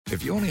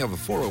If you only have a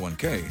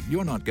 401k,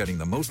 you're not getting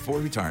the most for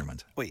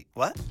retirement. Wait,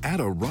 what? Add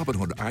a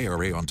Robinhood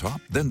IRA on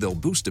top, then they'll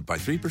boost it by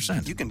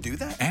 3%. You can do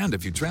that? And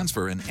if you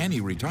transfer in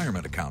any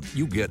retirement account,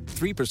 you get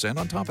 3%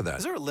 on top of that.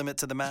 Is there a limit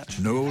to the match?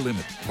 No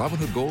limit.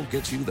 Robinhood Gold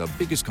gets you the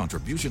biggest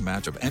contribution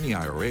match of any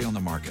IRA on the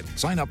market.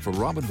 Sign up for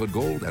Robinhood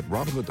Gold at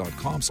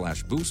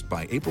Robinhood.com/boost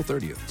by April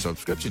 30th.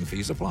 Subscription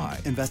fees apply.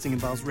 Investing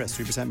involves risk.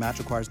 3% match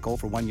requires gold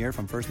for 1 year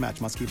from first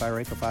match. Must keep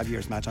IRA for 5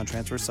 years. Match on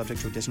transfers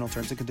subject to additional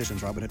terms and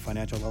conditions. Robinhood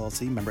Financial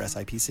LLC, member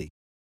SIPC.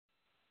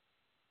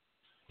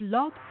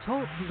 Blog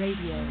Talk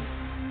Radio.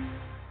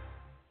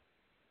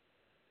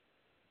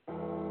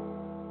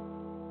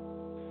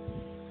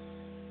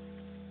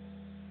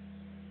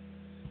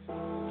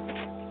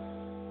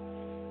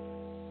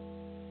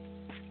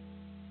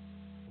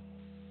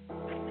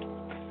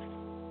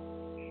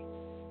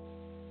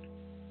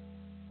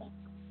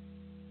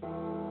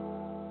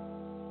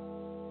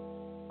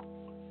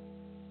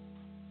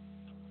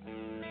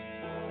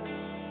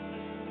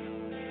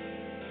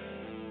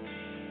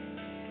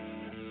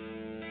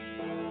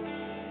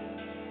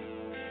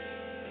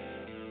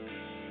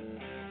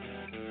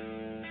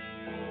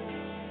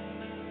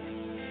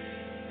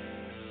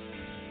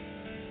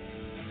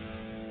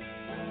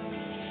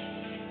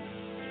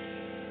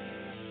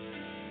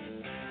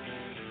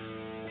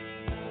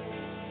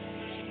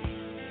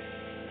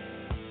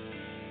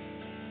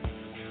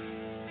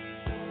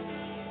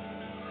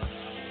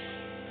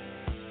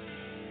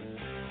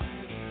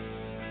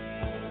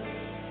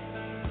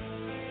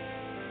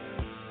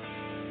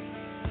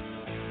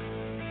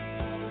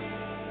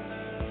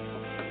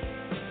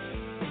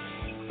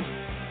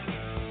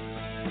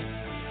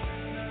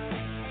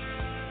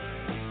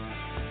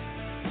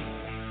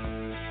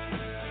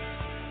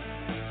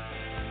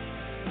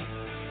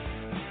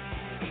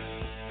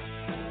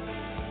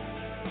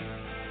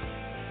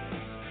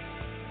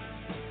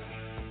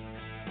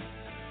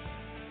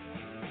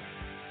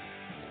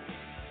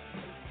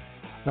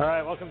 All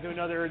right, welcome to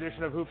another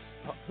edition of Hoops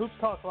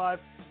Talk Live.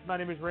 My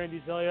name is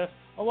Randy Zelia,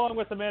 along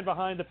with the man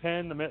behind the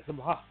pen,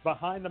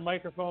 behind the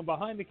microphone,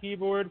 behind the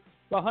keyboard,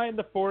 behind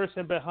the force,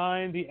 and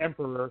behind the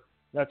emperor.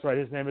 That's right,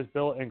 his name is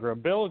Bill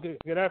Ingram. Bill,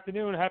 good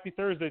afternoon. Happy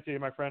Thursday to you,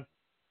 my friend.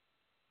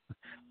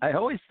 I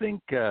always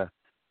think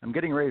I'm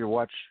getting ready to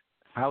watch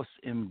House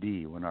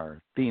MD when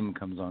our theme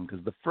comes on,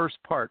 because the first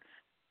part,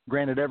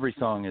 granted every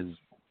song is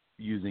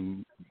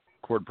using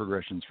chord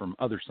progressions from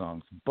other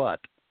songs, but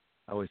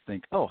I always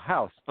think, oh,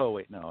 House. Oh,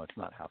 wait, no, it's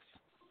not House.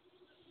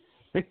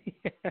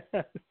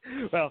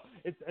 Well,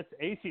 it's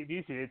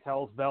AC/DC. It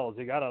tells bells.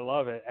 You got to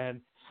love it.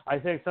 And I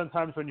think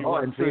sometimes when you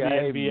I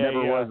NBA...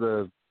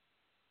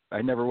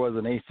 never was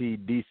an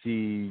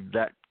AC/DC,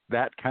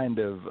 that kind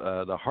of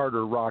the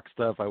harder rock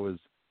stuff I was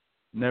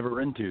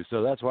never into.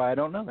 So that's why I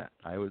don't know that.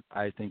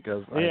 I think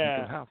of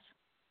House.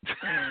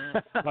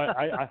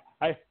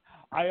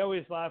 I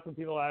always laugh when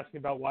people ask me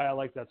about why I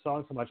like that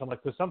song so much. I'm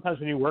like, because sometimes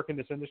when you work in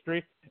this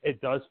industry, it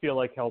does feel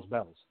like hell's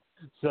bells.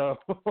 So,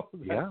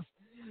 yeah.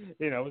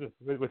 You know,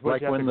 with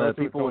like when the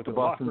people with the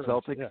Boston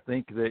Celtics yeah.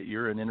 think that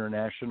you're an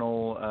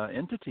international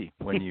entity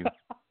when you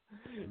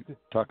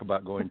talk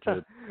about going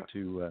to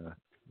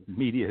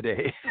media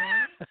day.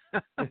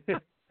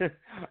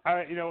 All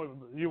right,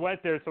 you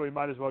went there, so we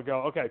might as well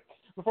go. Okay,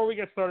 before we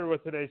get started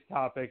with today's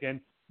topic, and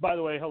by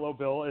the way, hello,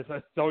 Bill. It's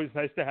always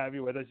nice to have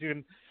you with us. You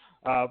can.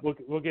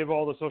 We'll give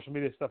all the social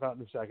media stuff out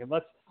in a second.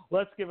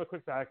 Let's give a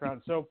quick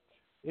background. So,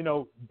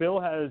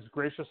 Bill has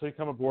graciously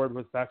come aboard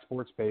with Back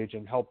Sports Page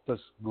and helped us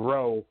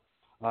grow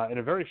in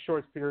a very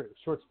short period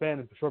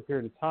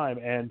of time.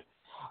 And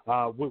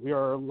we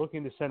are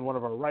looking to send one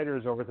of our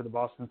writers over to the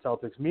Boston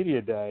Celtics Media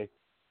Day.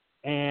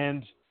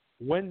 And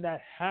when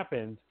that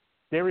happened,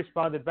 they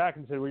responded back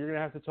and said, well, you're going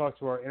to have to talk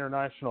to our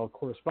international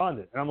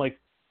correspondent. And I'm like,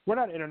 we're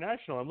not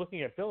international. I'm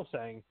looking at Bill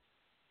saying,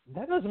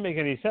 that doesn't make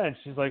any sense.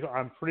 She's like,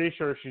 I'm pretty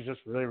sure she's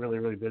just really, really,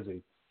 really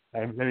busy.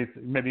 And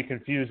maybe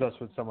confuse us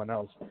with someone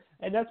else.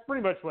 And that's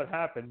pretty much what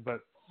happened.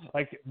 But,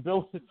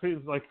 Bill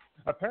was like,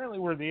 apparently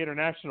we're the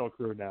international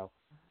crew now.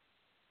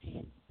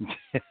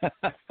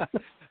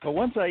 But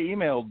once I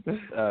emailed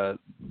the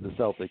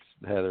Celtics,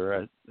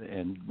 Heather,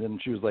 and then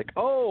she was like,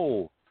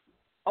 oh,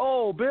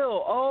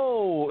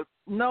 Bill,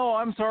 no,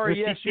 I'm sorry.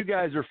 Yes, you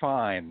guys are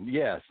fine.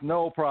 Yes,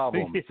 no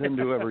problem. Send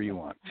whoever you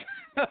want.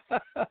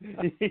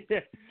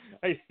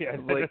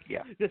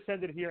 Just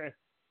send it here.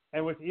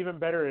 And what's even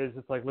better is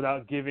it's like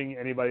without giving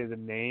anybody the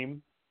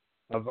name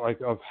of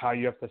how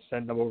you have to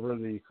send them over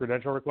the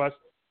credential request,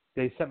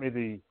 they sent me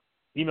the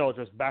email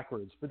address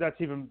backwards. But that's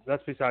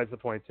besides the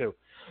point too.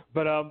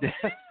 But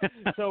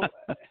so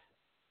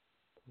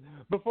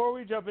before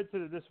we jump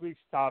into this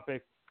week's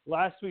topic,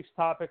 last week's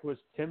topic was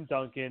Tim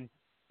Duncan.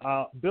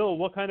 Bill,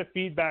 what kind of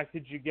feedback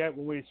did you get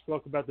when we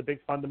spoke about the big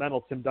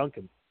fundamental Tim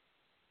Duncan?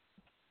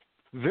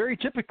 Very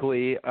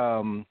typically,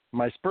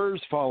 my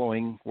Spurs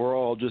following were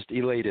all just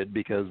elated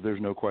because there's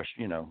no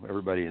question,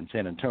 everybody in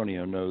San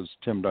Antonio knows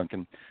Tim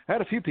Duncan. I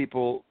had a few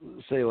people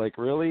say,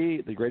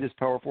 really, the greatest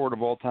power forward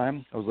of all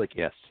time? I was like,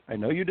 yes. I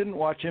know you didn't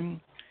watch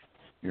him,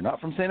 you're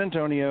not from San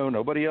Antonio.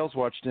 Nobody else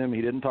watched him.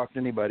 He didn't talk to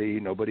anybody.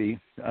 Nobody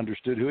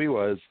understood who he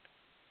was.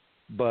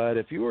 But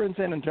if you were in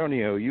San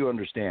Antonio, you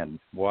understand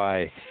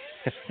why.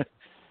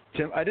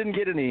 Tim, I didn't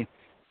get any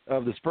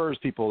of the Spurs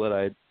people that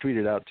I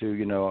tweeted out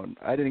to,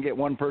 I didn't get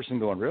one person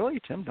going, really?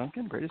 Tim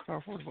Duncan, greatest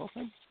power forward of all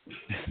time?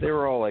 They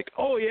were all like,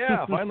 oh,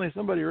 yeah, finally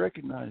somebody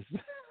recognized.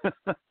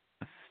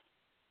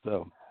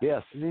 So,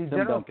 yes, Tim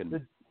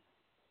Duncan.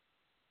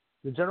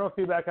 The general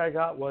feedback I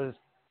got was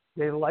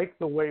they liked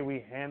the way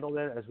we handled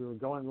it as we were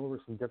going over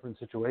some different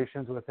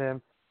situations with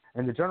him.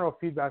 And the general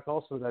feedback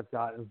also that I've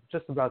got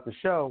just about the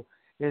show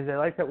is they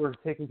like that we're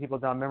taking people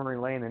down memory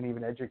lane and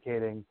even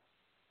educating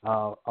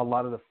a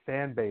lot of the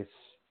fan base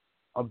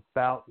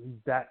about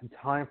that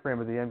time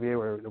frame of the NBA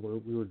where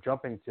we were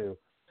jumping to.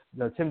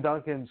 Tim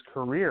Duncan's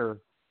career,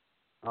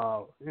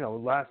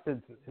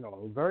 lasted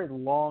a very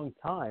long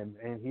time,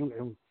 and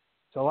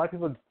so a lot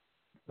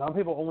of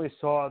people only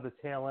saw the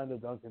tail end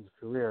of Duncan's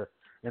career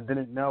and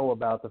didn't know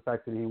about the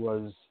fact that he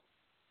was,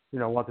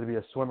 wanted to be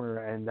a swimmer,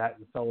 and that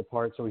fell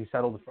apart. So he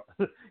settled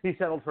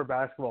for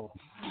basketball.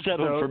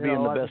 Settled for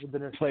being the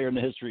best player in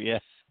the history. Yeah.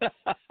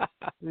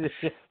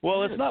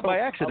 Well, it's not by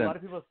accident. A lot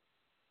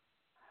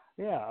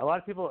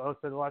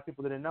of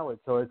people didn't know it.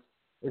 So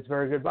it's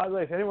very good. By the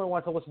way, if anyone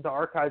wants to listen to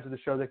archives of the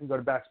show, they can go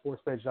to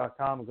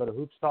backsportspage.com and go to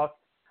Hoops Talk.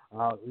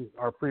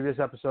 Our previous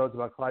episodes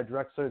about Clyde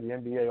Drexler, the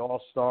NBA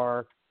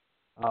All-Star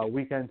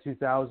Weekend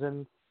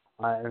 2000,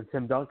 and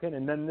Tim Duncan.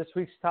 And then this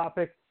week's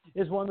topic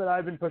is one that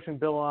I've been pushing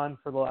Bill on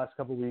for the last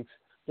couple of weeks,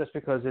 just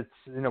because it's,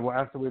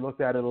 after we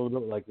looked at it a little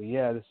bit, like,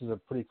 yeah, this is a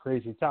pretty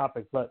crazy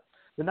topic. But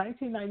the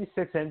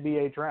 1996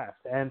 NBA Draft.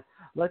 And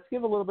let's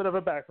give a little bit of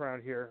a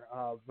background here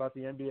about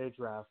the NBA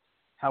Draft,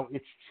 how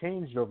it's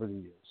changed over the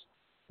years.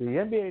 The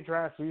NBA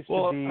Draft used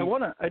to be...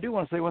 I do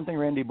want to say one thing,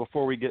 Randy,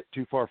 before we get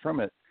too far from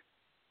it.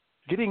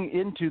 Getting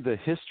into the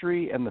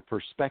history and the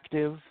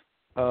perspective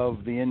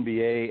of the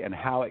NBA and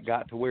how it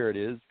got to where it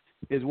is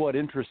what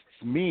interests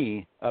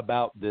me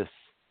about the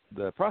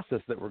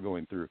process that we're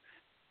going through.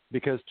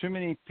 Because too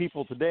many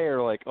people today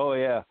are like, oh,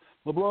 yeah,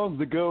 LeBron's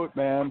the GOAT,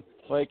 man.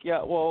 Like,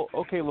 yeah, well,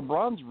 okay,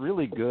 LeBron's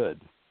really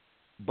good.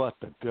 But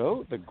the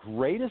GOAT, the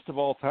greatest of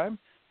all time,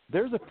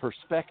 there's a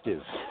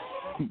perspective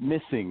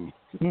missing.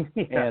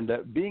 And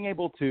being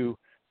able to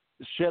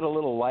shed a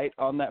little light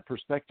on that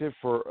perspective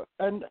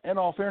and in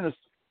all fairness,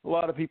 a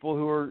lot of people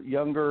who are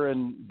younger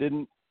and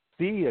didn't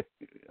see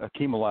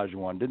Hakeem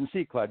Olajuwon, didn't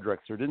see Clyde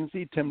Drexler, didn't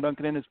see Tim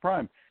Duncan in his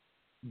prime.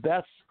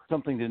 That's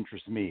something that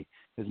interests me,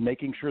 is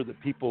making sure that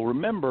people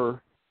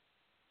remember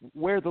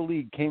where the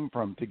league came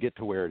from to get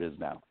to where it is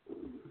now.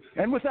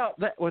 And without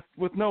that, with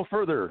no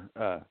further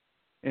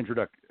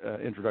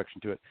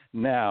introduction to it,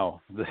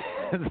 now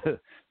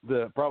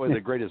the probably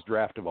the greatest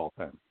draft of all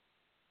time.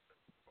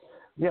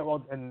 Yeah,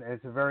 well, and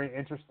it's a very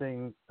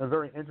interesting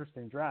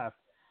draft.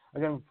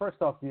 Again,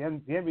 first off, the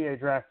NBA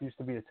draft used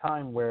to be a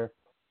time where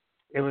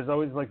it was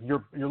always like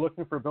you're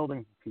looking for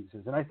building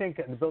pieces, and I think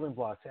the building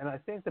blocks. And I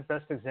think the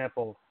best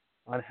example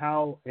on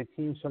how a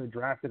team sort of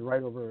drafted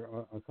right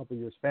over a couple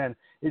years span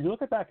is you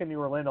look back in the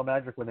Orlando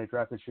Magic when they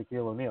drafted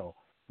Shaquille O'Neal.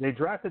 They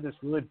drafted this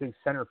really big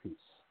centerpiece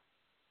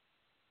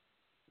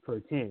for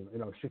a team.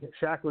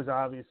 Shaq was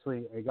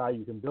obviously a guy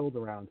you can build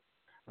around.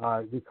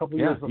 A couple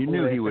years before, you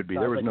knew he would be.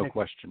 There was no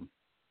question.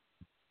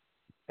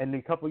 And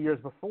a couple years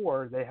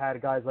before, they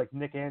had guys like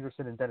Nick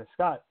Anderson and Dennis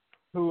Scott,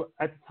 who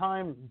at the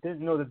time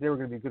didn't know that they were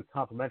going to be good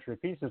complementary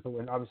pieces. But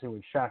when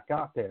Shaq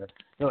got there,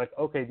 they're like,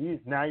 okay,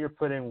 now you're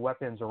putting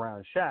weapons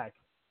around Shaq.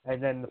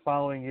 And then the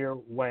following year,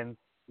 when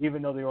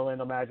even though the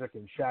Orlando Magic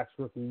in Shaq's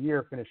rookie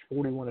year finished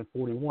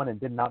 41-41 and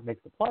did not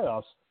make the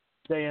playoffs,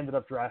 they ended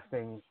up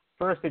drafting.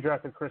 First, they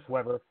drafted Chris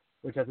Webber,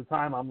 which at the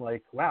time I'm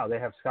like, wow, they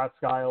have Scott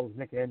Skiles,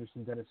 Nick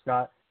Anderson, Dennis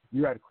Scott.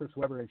 You had Chris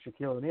Webber and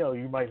Shaquille O'Neal,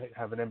 you might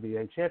have an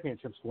NBA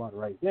championship squad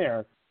right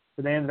there.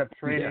 So they ended up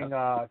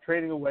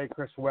trading away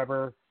Chris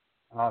Webber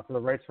for the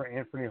rights for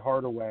Anthony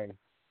Hardaway,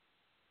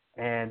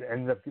 and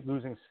ended up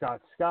losing Scott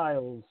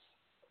Skiles,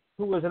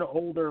 who was an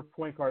older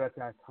point guard at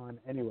that time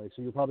anyway.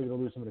 So you're probably going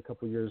to lose him in a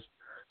couple of years.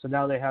 So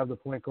now they have the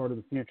point guard of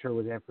the future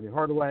with Anthony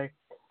Hardaway.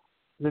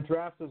 The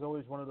draft is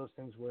always one of those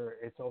things where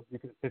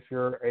if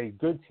you're a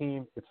good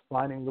team, it's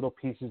finding little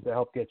pieces to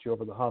help get you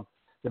over the hump.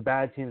 The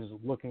bad team is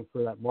looking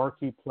for that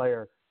marquee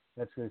player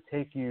that's going to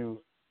take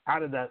you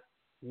out of that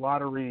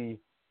lottery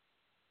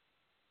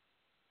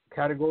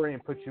category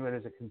and put you in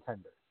as a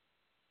contender.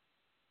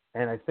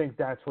 And I think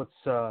that's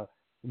what's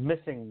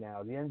missing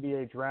now. The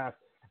NBA draft,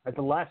 at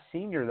the last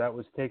senior that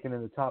was taken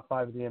in the top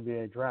 5 of the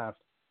NBA draft,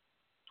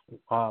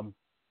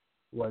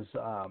 was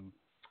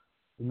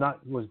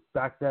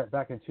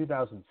back in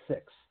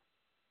 2006.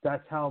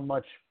 That's how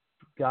much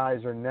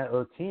guys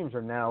or teams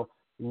are now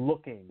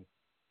looking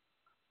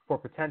for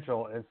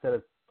potential instead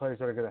of players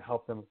that are going to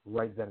help them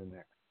right then and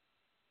there.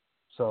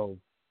 So,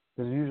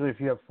 because usually if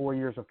you have 4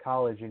 years of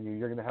college in you,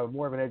 you're going to have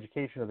more of an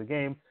education of the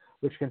game,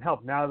 which can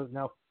help.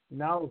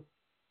 Now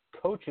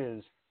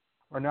coaches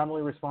are not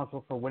only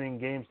responsible for winning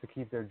games to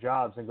keep their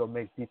jobs and go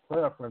make deep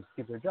playoff runs to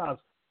keep their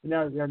jobs, but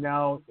now they're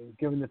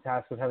given the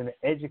task of having to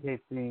educate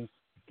the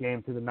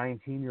game to the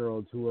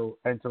 19-year-olds who were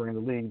entering the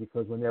league,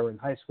 because when they were in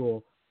high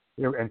school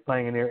and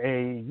playing in their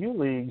AAU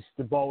leagues,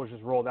 the ball was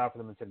just rolled out for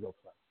them and said, go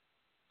play.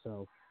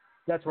 So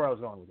that's where I was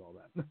going with all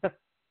that.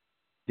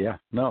 Yeah,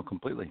 no,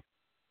 completely.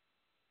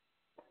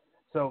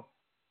 So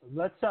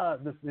let's the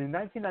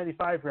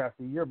 1995 draft,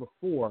 the year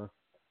before,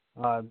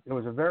 it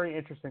was a very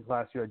interesting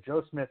class. You had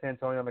Joe Smith,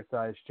 Antonio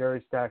McDyess,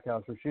 Jerry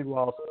Stackhouse, Rasheed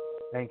Wallace,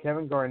 and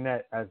Kevin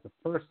Garnett as the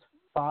first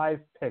 5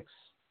 picks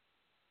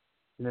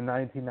in the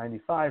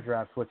 1995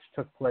 draft, which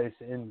took place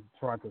in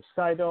Toronto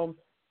Skydome.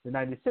 The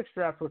 96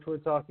 draft, which we're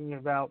talking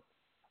about,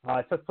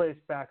 took place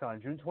back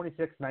on June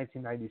 26,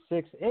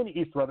 1996, in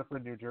East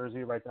Rutherford, New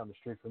Jersey, right down the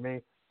street from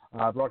me.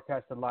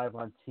 Broadcasted live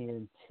on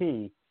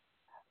TNT.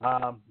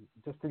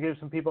 Just to give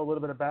some people a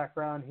little bit of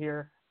background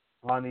here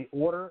on the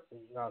order,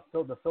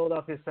 the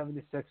Philadelphia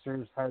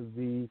 76ers has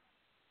the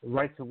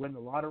right to win the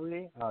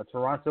lottery.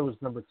 Toronto was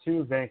number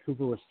 2,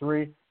 Vancouver was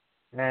 3,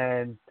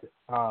 and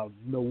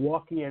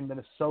Milwaukee and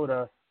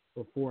Minnesota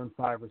were 4 and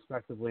 5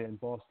 respectively, and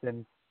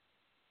Boston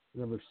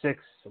number 6,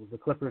 the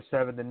Clippers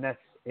 7, the Nets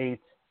 8,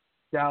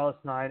 Dallas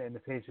 9, and the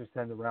Pacers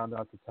 10 to round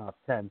out the top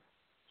 10.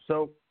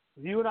 So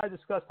you and I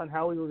discussed on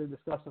how we were going to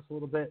discuss this a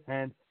little bit,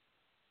 and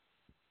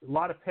a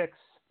lot of picks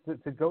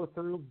to go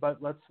through,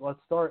 but let's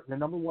start. The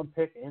number 1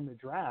 pick in the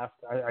draft,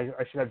 I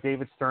should have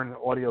David Stern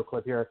audio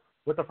clip here,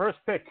 with the first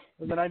pick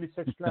in the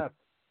 96 draft.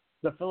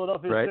 The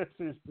Philadelphia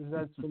Sixers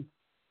presents from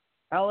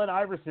Allen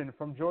Iverson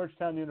from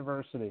Georgetown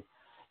University.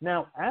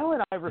 Now,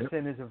 Allen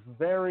Iverson is a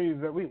very,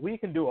 we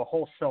can do a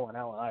whole show on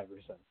Allen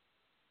Iverson.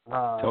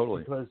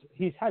 Totally. Because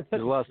he's had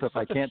There's a lot of stuff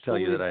I can't tell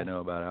you that I know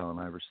about Allen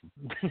Iverson.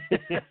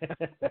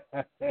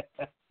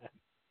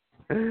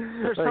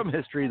 There's some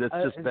history that's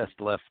just best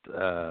left,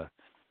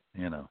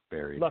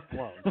 buried. Left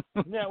alone.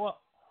 Yeah, well,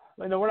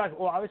 we're not.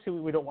 Well, obviously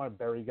we don't want to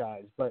bury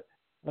guys, but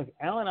like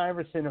Allen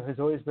Iverson has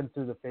always been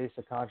through the face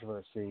of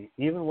controversy,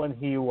 even when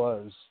he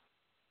was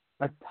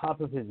at the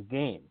top of his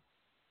game.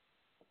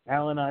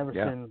 Allen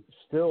Iverson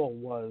still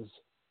was,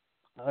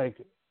 like,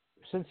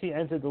 since he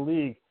entered the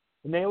league,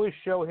 and they always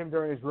show him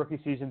during his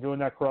rookie season doing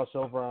that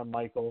crossover on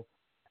Michael.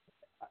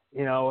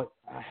 You know,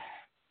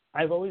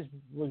 I've always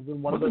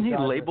been one of those guys.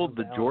 Wasn't he labeled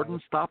the Jordan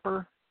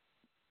stopper?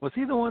 Was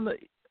he the one that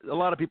a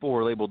lot of people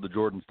were labeled the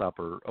Jordan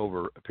stopper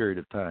over a period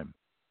of time?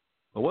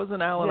 But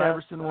wasn't Allen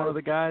Iverson one of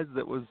the guys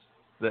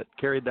that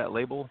carried that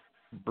label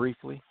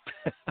briefly?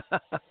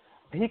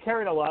 He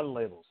carried a lot of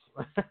labels.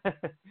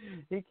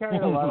 He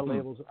carried a lot of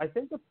labels. I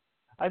think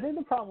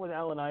the problem with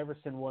Allen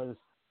Iverson was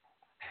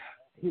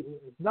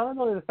not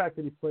only the fact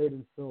that he played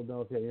in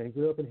Philadelphia. He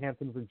grew up in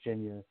Hampton,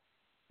 Virginia.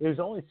 He was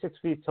only 6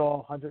 feet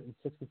tall,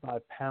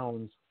 165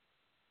 pounds.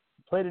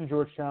 Played in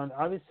Georgetown.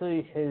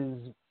 Obviously,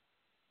 his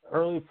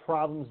early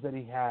problems that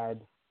he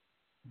had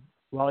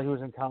while he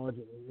was in college,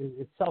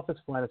 it's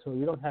self-explanatory.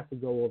 You don't have to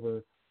go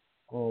over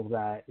all of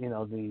that.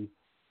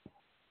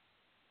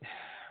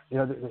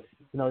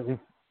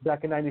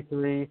 Back in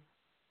 '93,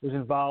 he was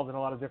involved in a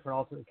lot of different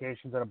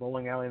altercations at a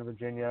bowling alley in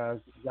Virginia.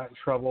 Got in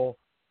trouble,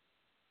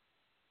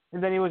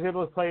 and then he was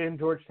able to play in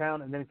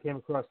Georgetown, and then came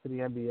across to the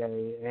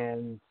NBA,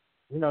 and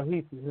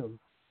he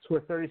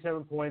scored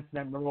 37 points in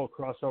that memorable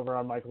crossover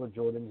on Michael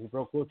Jordan. He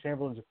broke Will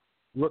Chamberlain's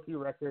rookie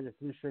record at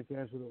 3 straight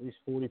games with at least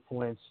 40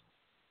 points.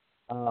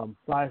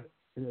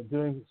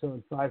 Doing so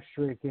in 5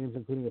 straight games,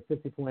 including a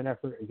 50-point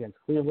effort against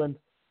Cleveland.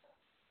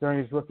 During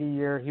his rookie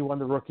year, he won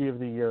the Rookie of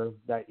the Year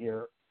that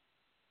year.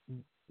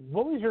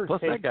 What was your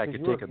Plus, take? that guy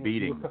could take a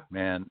beating,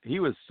 man. He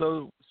was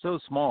so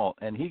small,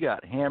 and he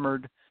got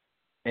hammered,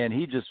 and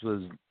he just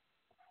was.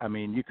 I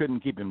mean, you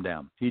couldn't keep him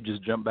down. He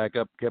just jumped back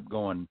up, kept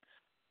going,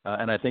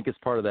 and I think it's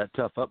part of that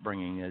tough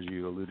upbringing, as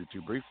you alluded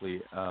to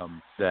briefly,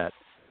 that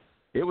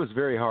it was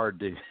very hard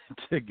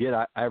to get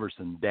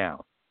Iverson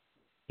down.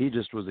 He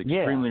just was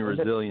extremely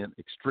resilient,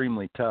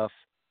 extremely tough,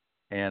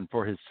 and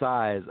for his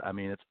size, I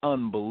mean, it's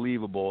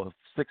unbelievable.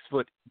 6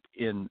 foot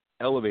in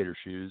elevator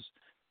shoes,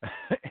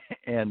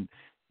 and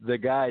the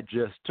guy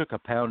just took a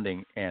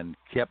pounding and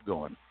kept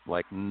going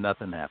like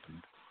nothing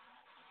happened.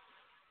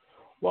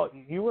 Well,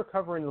 you were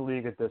covering the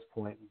league at this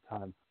point in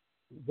time.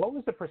 What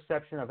was the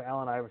perception of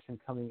Allen Iverson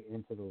coming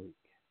into the league?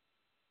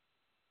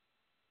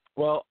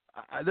 Well,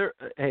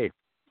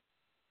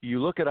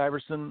 you look at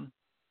Iverson,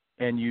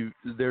 and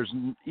there's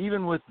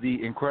even with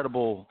the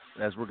incredible,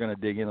 as we're going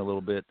to dig in a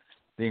little bit,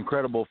 the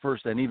incredible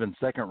first and even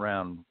second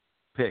round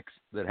picks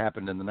that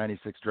happened in the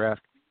 96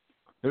 draft,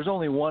 there's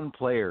only one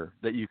player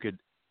that you could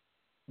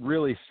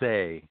really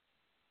say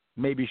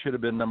maybe should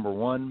have been number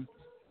 1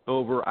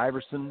 over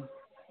Iverson.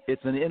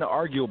 It's an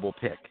inarguable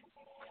pick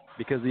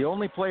because the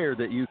only player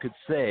that you could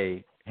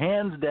say,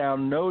 hands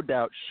down, no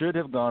doubt, should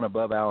have gone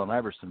above Allen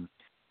Iverson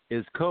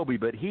is Kobe,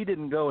 but he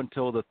didn't go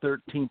until the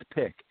 13th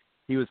pick.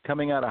 He was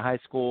coming out of high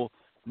school.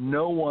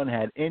 No one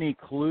had any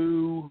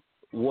clue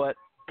what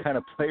kind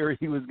of player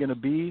he was going to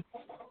be.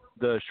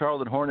 The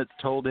Charlotte Hornets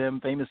told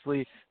him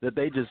famously that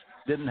they just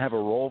didn't have a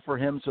role for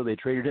him, so they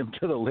traded him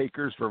to the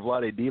Lakers for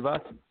Vlade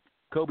Divac.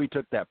 Kobe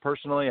took that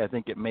personally. I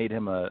think it made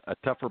him a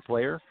tougher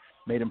player,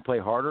 made him play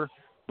harder.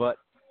 But,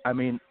 I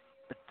mean,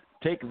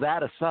 take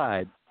that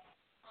aside,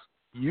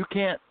 you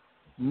can't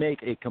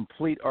make a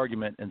complete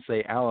argument and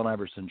say Allen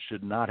Iverson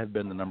should not have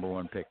been the number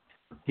one pick.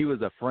 He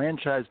was a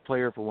franchise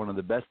player for one of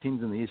the best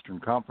teams in the Eastern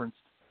Conference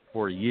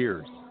for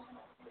years,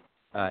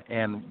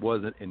 and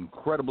was an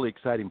incredibly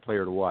exciting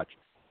player to watch,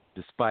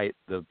 despite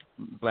the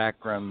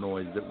background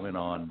noise that went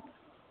on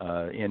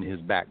in his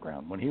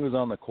background. When he was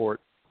on the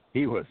court,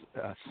 he was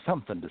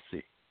something to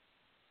see.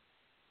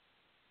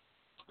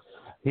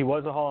 He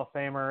was a Hall of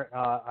Famer.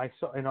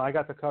 I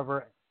got to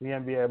cover the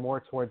NBA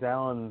more towards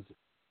Allen's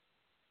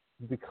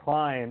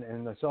decline,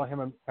 and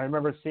I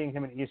remember seeing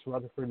him in East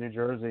Rutherford, New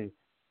Jersey,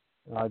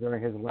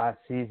 during his last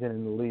season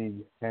in the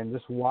league, and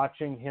just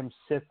watching him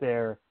sit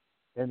there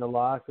in the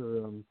locker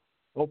room,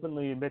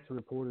 openly admit to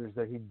reporters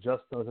that he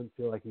just doesn't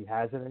feel like he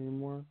has it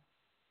anymore.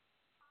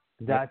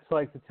 That's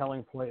like the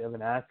telling point of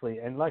an athlete.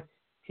 And like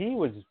he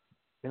was,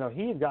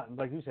 he had gotten,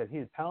 like you said, he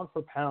had pound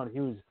for pound, he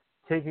was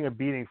taking a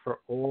beating for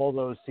all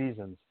those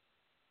seasons.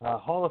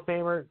 Hall of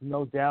Famer,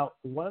 no doubt.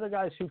 One of the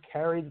guys who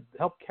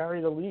helped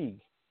carry the league.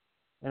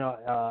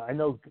 I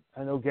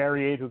know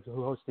Gary Ade, who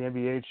hosts the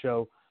NBA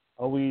show,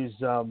 always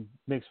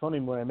makes fun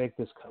of me when I make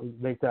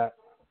that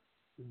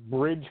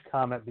bridge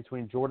comment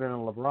between Jordan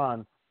and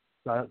LeBron.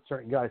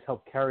 Certain guys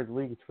helped carry the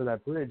league for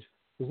that bridge,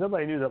 because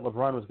nobody knew that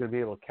LeBron was going to be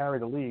able to carry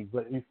the league.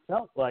 But it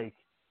felt like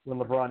when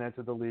LeBron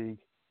entered the league,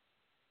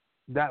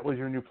 that was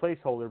your new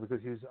placeholder,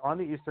 because he was on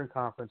the Eastern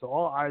Conference.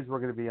 All eyes were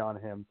going to be on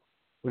him.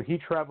 When he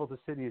traveled to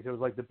cities, it was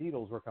like the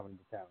Beatles were coming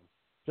to town,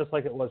 just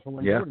like it was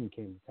when Jordan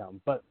came to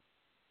town. But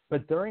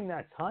during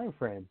that time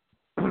frame,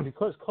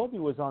 because Kobe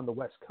was on the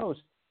West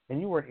Coast and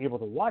you weren't able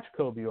to watch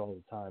Kobe all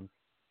the time,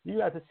 you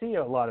got to see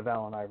a lot of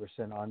Allen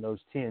Iverson on those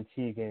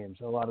TNT games,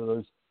 a lot of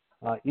those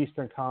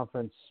Eastern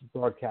Conference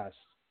broadcasts,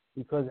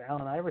 because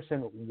Allen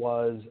Iverson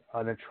was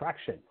an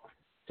attraction,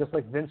 just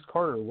like Vince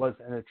Carter was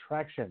an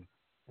attraction.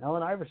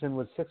 Allen Iverson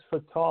was 6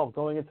 foot tall,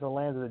 going into the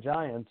land of the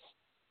Giants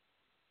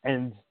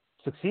and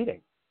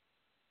succeeding.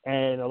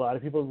 And a lot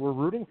of people were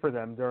rooting for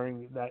them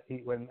during that,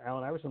 when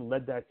Allen Iverson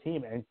led that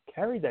team and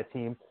carried that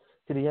team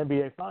to the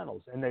NBA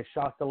Finals. And they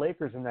shocked the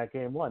Lakers in that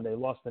game one. They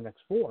lost the next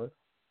four.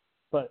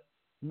 But,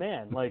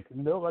 man, like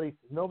nobody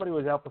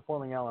was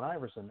outperforming Allen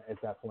Iverson at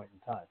that point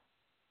in time.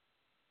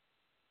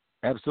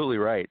 Absolutely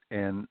right.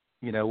 And,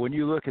 when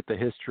you look at the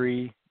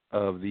history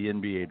of the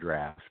NBA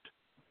draft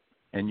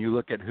and you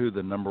look at who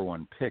the number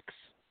one picks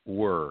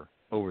were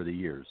over the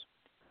years,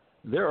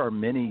 there are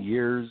many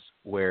years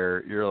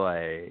where you're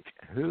like,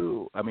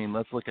 who? I mean,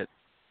 let's look at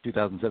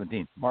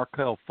 2017.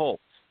 Markelle Fultz.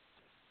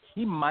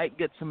 He might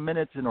get some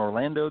minutes in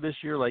Orlando this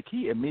year. Like,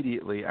 he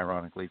immediately,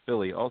 ironically,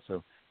 Philly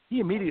also, he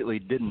immediately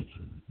didn't,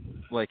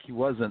 like, he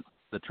wasn't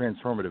the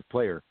transformative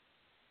player.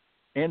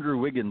 Andrew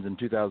Wiggins in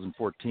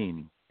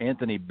 2014.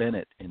 Anthony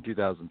Bennett in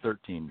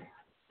 2013.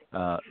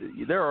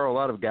 There are a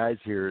lot of guys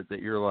here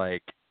that you're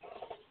like,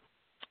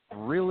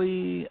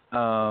 really?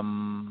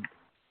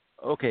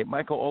 Okay,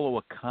 Michael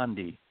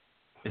Olowokandi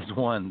is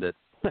one that,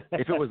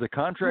 if it was a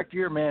contract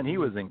year, man, he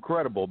was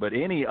incredible. But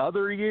any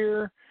other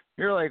year,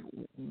 you're like,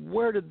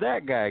 where did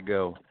that guy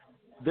go?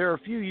 There are a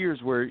few years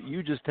where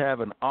you just have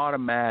an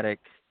automatic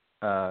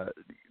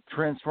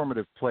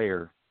transformative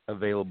player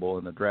available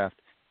in the draft.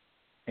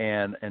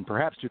 And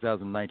perhaps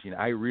 2019,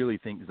 I really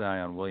think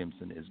Zion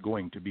Williamson is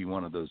going to be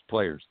one of those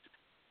players.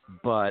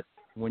 But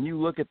when you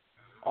look at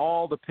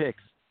all the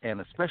picks,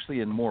 and especially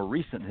in more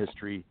recent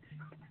history,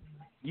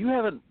 you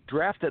haven't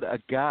drafted a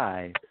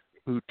guy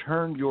who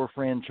turned your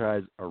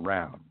franchise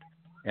around.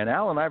 And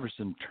Allen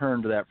Iverson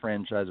turned that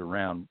franchise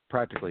around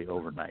practically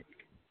overnight.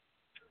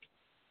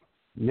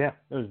 Yeah,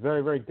 it was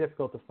very, very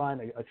difficult to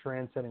find a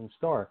transcending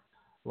star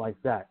like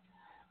that.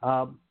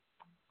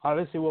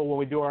 Obviously, when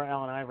we do our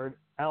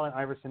Allen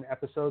Iverson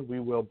episode, we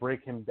will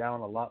break him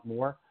down a lot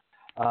more.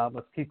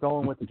 Let's keep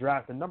going with the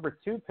draft. The number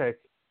 2 pick,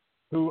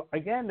 who,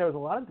 again, there was a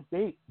lot of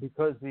debate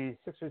because the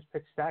Sixers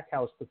picked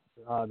Stackhouse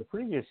the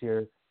previous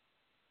year,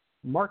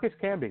 Marcus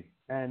Camby.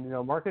 And,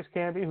 Marcus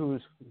Camby,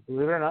 who's,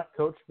 believe it or not,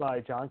 coached by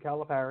John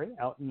Calipari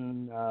out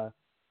in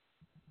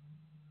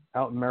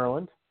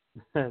Maryland.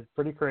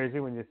 Pretty crazy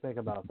when you think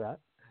about that.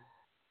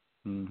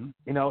 Mm-hmm.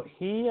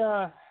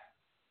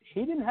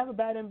 He didn't have a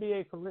bad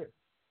NBA career.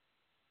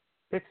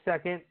 Picked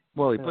second.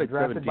 Well, he played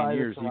 17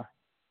 years.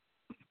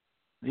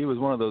 He was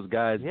one of those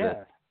guys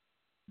that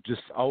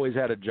just always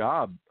had a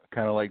job,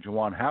 kind of like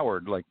Juwan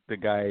Howard. Like, the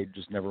guy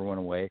just never went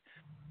away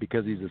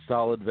because he's a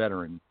solid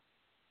veteran.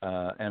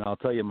 And I'll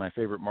tell you my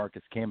favorite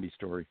Marcus Camby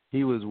story.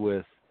 He was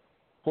with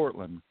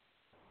Portland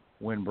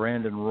when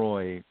Brandon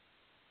Roy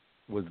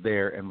was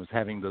there and was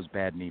having those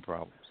bad knee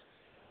problems.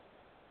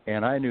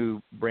 And I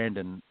knew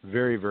Brandon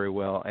very, very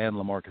well and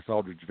LaMarcus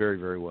Aldridge very,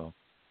 very well.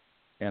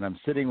 And I'm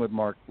sitting with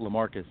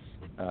LaMarcus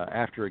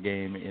after a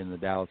game in the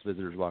Dallas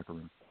visitors locker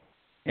room.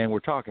 And we're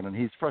talking, and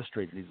he's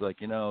frustrated. He's like,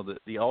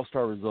 the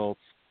All-Star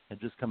results had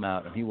just come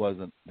out, and he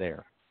wasn't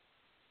there.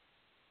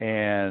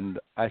 And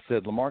I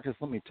said, LaMarcus,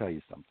 let me tell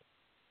you something.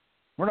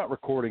 We're not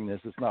recording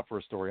this. It's not for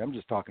a story. I'm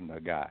just talking to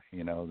a guy,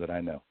 that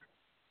I know.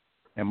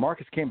 And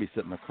Marcus Camby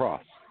sitting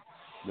across.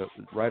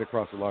 right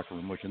across the locker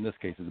room, which in this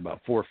case is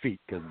about 4 feet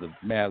because the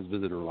Mavs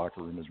visitor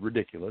locker room is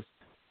ridiculous.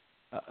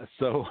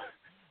 So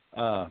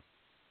I'm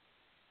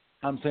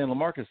saying,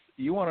 LaMarcus,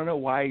 you want to know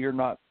why you're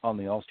not on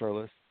the All-Star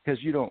list?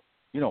 Because you don't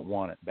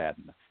want it bad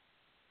enough.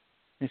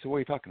 He said, what are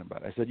you talking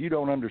about? I said, you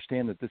don't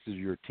understand that this is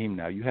your team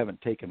now. You haven't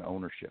taken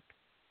ownership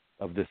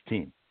of this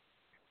team.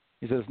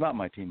 He said, it's not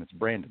my team, it's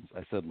Brandon's.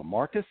 I said,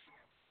 LaMarcus,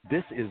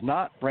 this is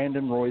not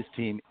Brandon Roy's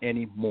team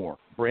anymore.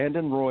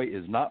 Brandon Roy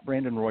is not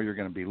Brandon Roy. You're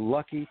going to be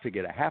lucky to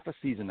get a half a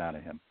season out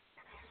of him.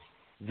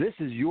 This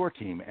is your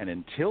team, and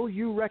until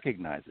you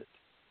recognize it,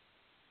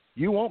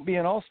 you won't be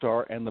an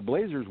all-star, and the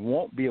Blazers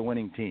won't be a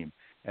winning team.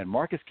 And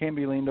Marcus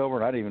Camby leaned over,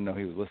 and I didn't even know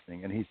he was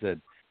listening, and he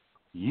said,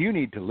 you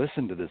need to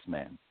listen to this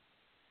man.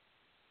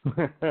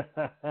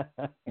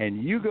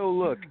 And you go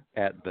look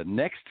at the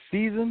next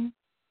season,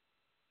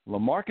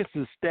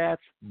 LaMarcus's stats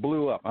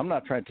blew up. I'm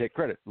not trying to take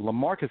credit.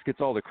 LaMarcus gets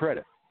all the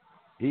credit.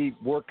 He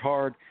worked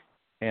hard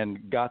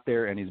and got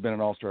there, and he's been an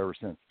all-star ever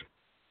since.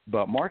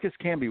 But Marcus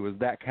Camby was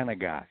that kind of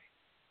guy.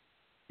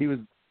 He was,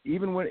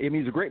 even when, I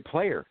mean, he's a great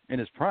player in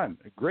his prime,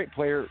 a great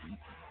player.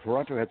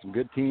 Toronto had some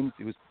good teams.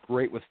 He was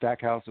great with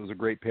Stackhouse. It was a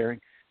great pairing.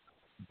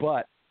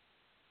 But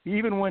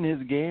even when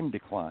his game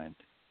declined,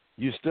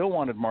 you still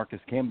wanted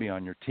Marcus Camby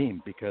on your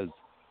team because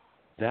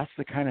that's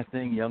the kind of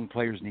thing young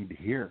players need to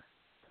hear.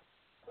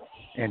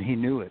 And he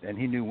knew it, and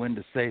he knew when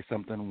to say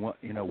something, what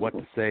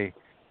to say.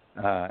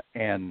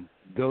 And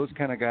those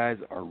kind of guys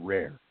are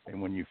rare.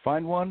 And when you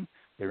find one,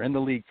 they're in the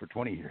league for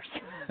 20 years.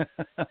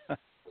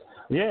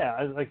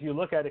 Yeah, like you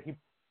look at it, he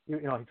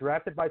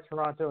drafted by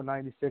Toronto in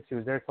 '96. He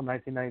was there till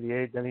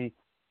 1998. Then he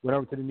went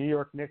over to the New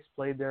York Knicks,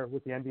 played there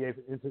with the NBA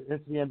into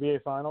the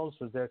NBA Finals.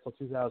 Was there till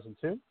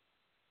 2002.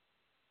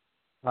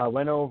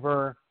 Went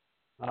over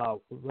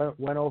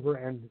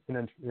and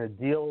in a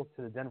deal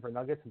to the Denver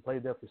Nuggets and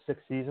played there for 6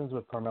 seasons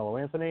with Carmelo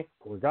Anthony.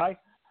 Poor guy.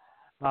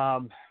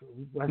 Went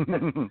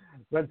to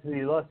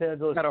the Los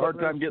Angeles. Had a hard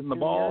time getting the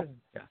ball.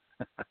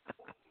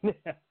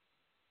 Yeah.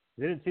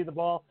 Didn't see the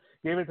ball.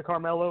 Gave it to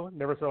Carmelo.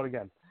 Never saw it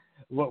again.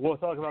 We'll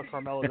talk about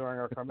Carmelo during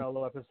our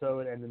Carmelo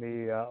episode and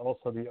then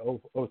also the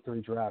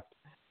 03 draft.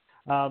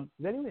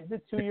 Then he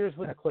did 2 years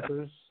with the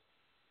Clippers.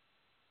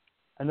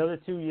 Another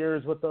 2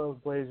 years with the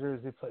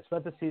Blazers. He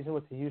spent the season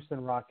with the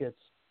Houston Rockets.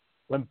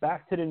 Went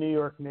back to the New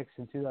York Knicks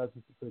in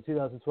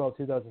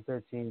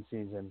 2012-2013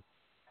 season.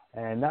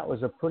 And that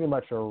was pretty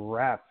much a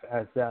wrap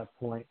at that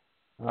point.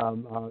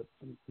 On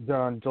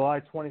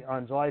July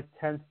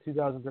 10th,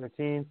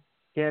 2013,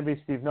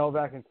 Camby, Steve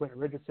Novak, and Quentin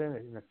Richardson,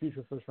 in a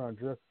future first-round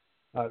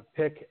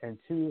pick, and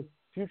 2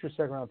 future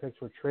second-round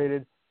picks were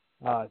traded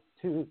from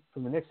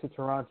the Knicks to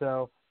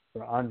Toronto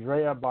for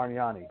Andrea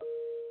Bargnani.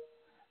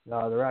 The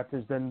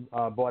Raptors then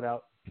bought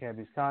out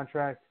Camby's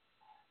contract.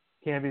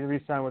 Camby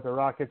re-signed with the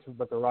Rockets,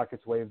 but the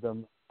Rockets waived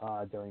him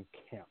during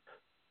camp.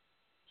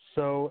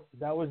 So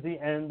that was the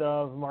end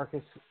of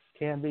Marcus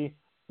Camby,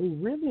 who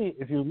really,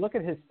 if you look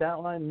at his stat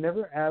line,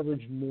 never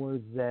averaged more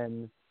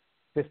than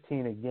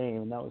 15 a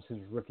game, and that was his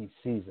rookie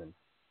season.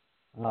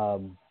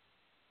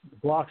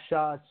 Block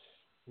shots,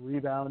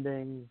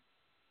 rebounding,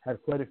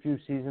 had quite a few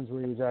seasons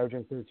where he was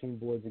averaging 13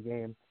 boards a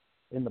game.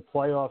 In the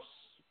playoffs,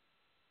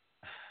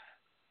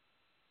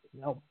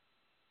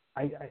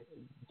 I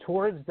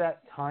towards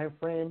that time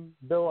frame,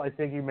 Bill, I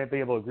think you may be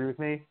able to agree with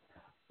me.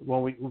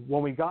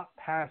 When we got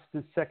past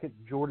the second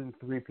Jordan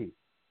three-peat,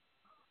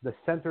 the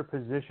center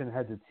position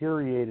had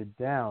deteriorated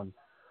down,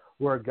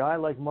 where a guy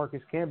like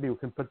Marcus Camby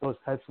can put those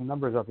types of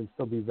numbers up and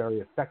still be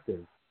very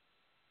effective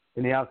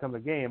in the outcome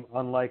of the game,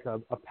 unlike a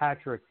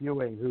Patrick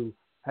Ewing who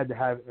had to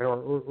have,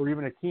 or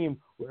even a team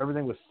where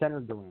everything was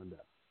centered around them.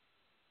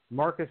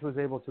 Marcus was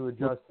able to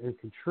adjust and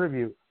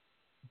contribute,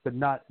 but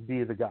not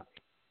be the guy.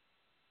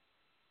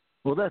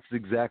 Well, that's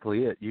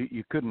exactly it.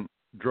 You couldn't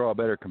draw a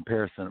better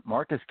comparison.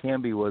 Marcus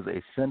Camby was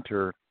a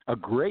center, a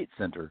great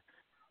center,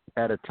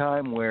 at a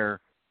time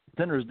where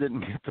centers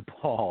didn't get the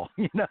ball.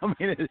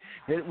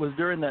 It was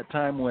during that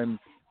time when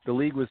the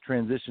league was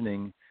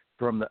transitioning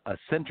from a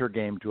center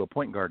game to a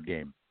point guard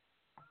game.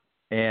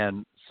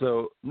 And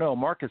so, no,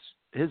 Marcus,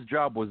 his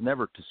job was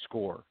never to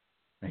score.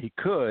 Now,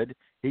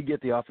 he'd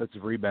get the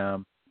offensive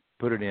rebound,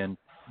 put it in,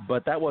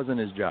 but that wasn't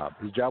his job.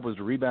 His job was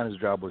to rebound. His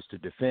job was to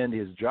defend.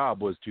 His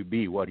job was to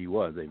be what he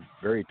was, a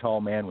very tall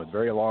man with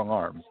very long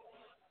arms,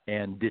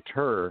 and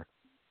deter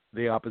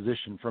the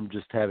opposition from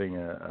just having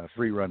a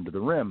free run to the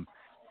rim.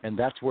 And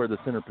that's where the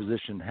center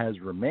position has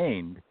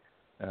remained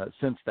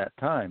since that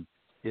time,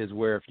 is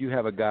where if you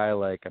have a guy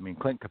like,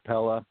 Clint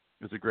Capella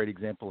is a great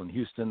example in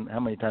Houston. How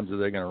many times are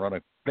they going to run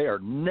they are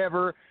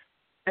never,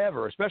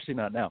 ever, especially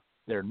not now,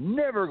 they're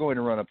never going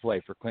to run a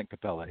play for Clint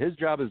Capella. His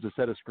job is to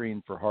set a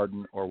screen for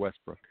Harden or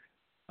Westbrook.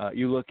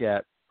 You look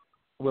at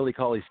Willie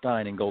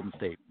Cauley-Stein in Golden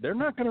State. They're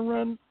not going to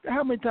run.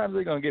 How many times are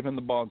they going to give him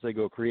the ball and say,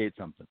 go create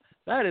something?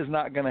 That is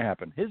not going to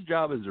happen. His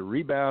job is to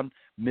rebound,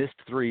 missed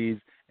threes,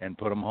 and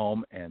put them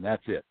home, and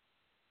that's it.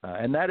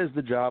 And that is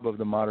the job of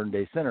the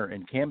modern-day center.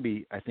 And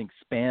Camby, I think,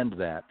 spanned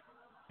that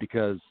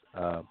because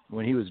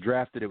when he was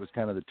drafted, it was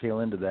kind of the tail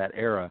end of that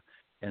era.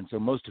 And so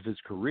most of his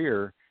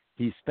career,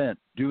 he spent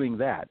doing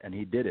that, and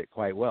he did it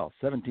quite well.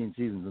 17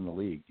 seasons in the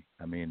league.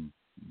 I mean,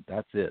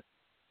 that's it.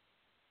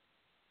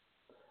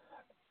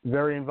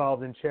 Very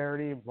involved in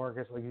charity.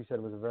 Marcus, like you said,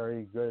 was a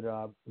very good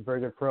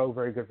pro,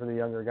 very good for the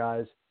younger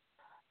guys.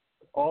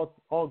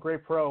 All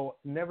great pro.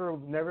 Never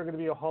going to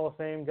be a Hall of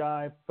Fame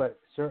guy, but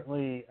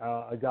certainly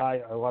a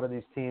guy a lot of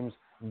these teams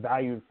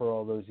valued for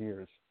all those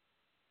years.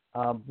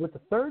 With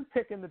the third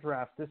pick in the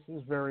draft, this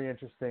is very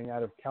interesting.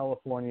 Out of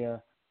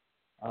California,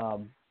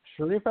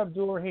 Sharif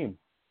Abdul-Rahim.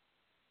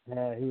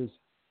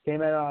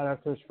 Came out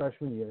after his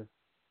freshman year,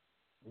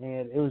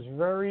 and it was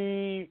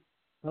very,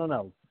 I don't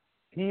know.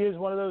 He is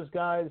one of those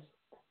guys.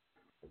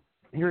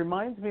 He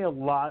reminds me a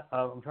lot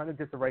of. I'm trying to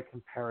get the right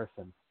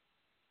comparison.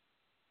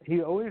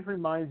 He always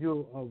reminds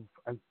you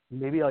of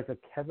maybe like a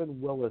Kevin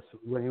Willis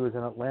when he was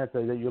in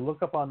Atlanta. That you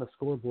look up on the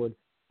scoreboard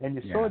and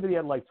you saw that he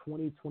had like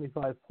 20,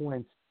 25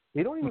 points.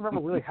 You don't even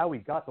remember really how he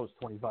got those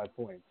 25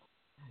 points.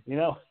 You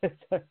know,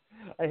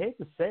 I hate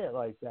to say it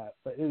like that,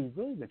 but it was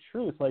really the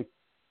truth. Like,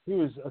 he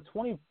was a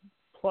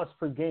 20-plus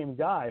per game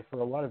guy for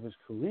a lot of his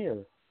career.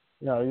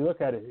 You know, you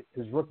look at it,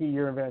 his rookie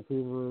year in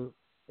Vancouver,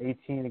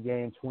 18 a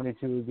game,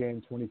 22 a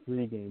game,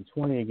 23 a game,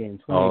 20 a game,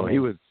 20 a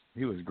game.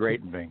 He was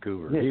great in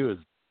Vancouver. Yeah.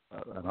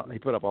 He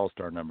put up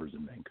all-star numbers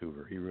in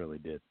Vancouver. He really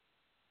did.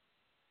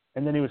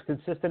 And then he was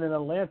consistent in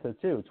Atlanta,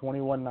 too,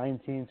 21,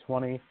 19,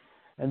 20.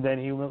 And then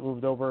he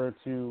moved over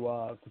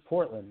to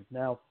Portland.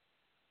 Now,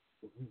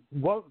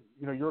 you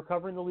were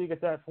covering the league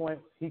at that point.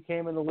 He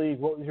came in the league.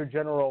 What was your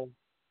general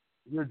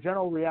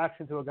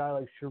reaction to a guy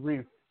like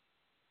Sharif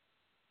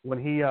when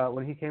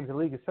he came to the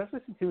league, especially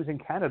since he was in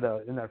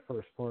Canada in that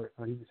first part?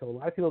 So a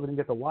lot of people didn't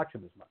get to watch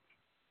him as much.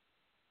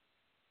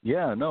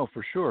 Yeah, no,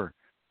 for sure.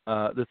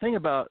 The thing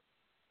about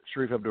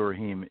Sharif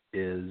Abdul-Rahim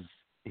is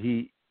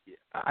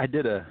I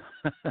did a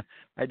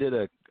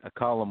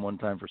column one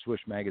time for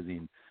Swish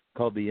Magazine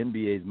called The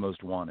NBA's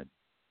Most Wanted.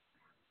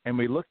 And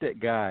we looked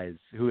at guys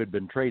who had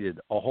been traded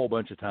a whole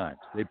bunch of times.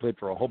 They played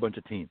for a whole bunch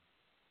of teams.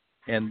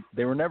 And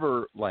they were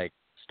never like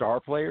star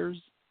players.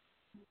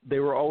 They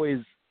were always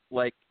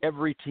like,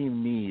 every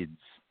team needs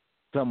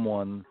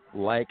someone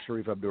like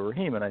Sharif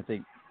Abdul-Rahim. And I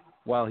think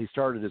while he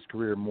started his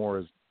career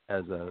more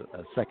as a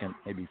second,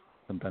 maybe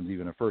sometimes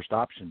even a first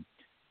option,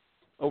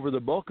 over the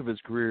bulk of his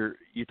career,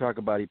 you talk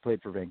about he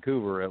played for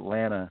Vancouver,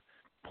 Atlanta,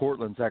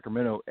 Portland,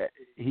 Sacramento.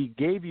 He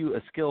gave you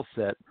a skill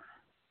set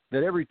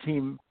that every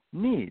team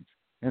needs.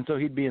 And so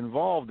he'd be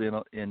involved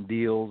in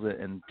deals,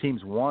 and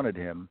teams wanted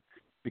him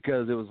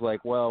because it was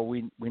like, well,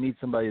 we need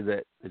somebody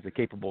that is a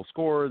capable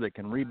scorer, that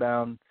can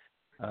rebound,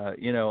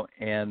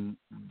 and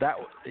that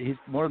he's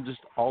one of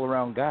just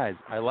all-around guys.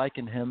 I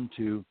liken him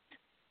to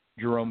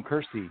Jerome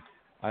Kersey.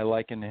 I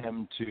liken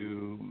him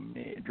to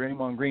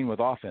Draymond Green with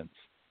offense.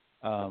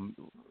 Who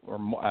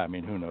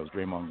knows,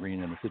 Draymond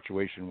Green in a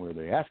situation where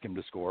they ask him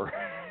to score,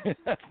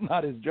 that's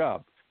not his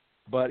job.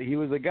 But he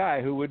was a guy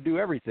who would do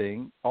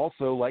everything,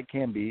 also, like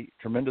Camby,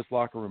 tremendous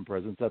locker room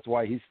presence. That's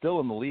why he's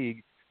still in the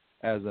league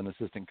as an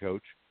assistant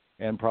coach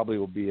and probably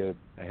will be a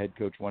head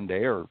coach one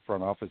day or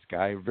front office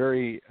guy.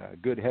 Very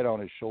good head on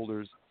his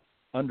shoulders,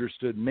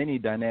 understood many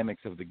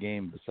dynamics of the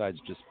game besides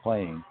just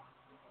playing.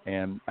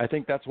 And I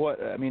think that's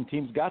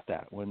teams got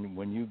that.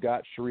 When you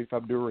got Sharif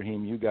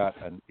Abdul-Rahim, you got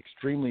an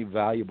extremely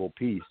valuable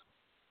piece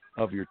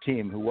of your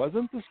team who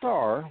wasn't the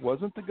star,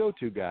 wasn't the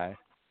go-to guy,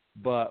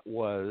 but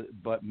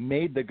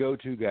made the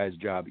go-to guy's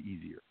job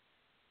easier.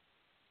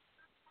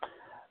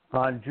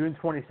 On June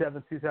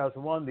 27,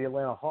 2001, the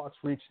Atlanta Hawks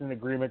reached an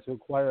agreement to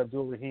acquire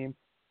Abdul-Rahim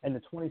and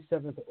the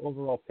 27th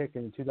overall pick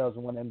in the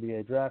 2001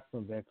 NBA draft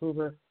from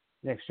Vancouver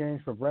in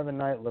exchange for Brevin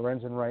Knight,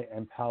 Lorenzen Wright,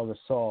 and Pau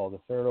Gasol, the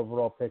third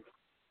overall pick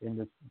in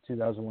the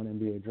 2001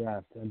 NBA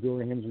draft.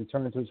 Abdul-Rahim's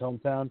return to his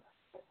hometown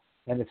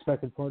and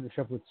expected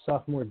partnership with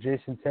sophomore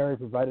Jason Terry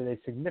provided a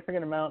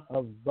significant amount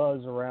of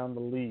buzz around the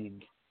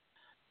league.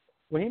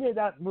 When he made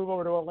that move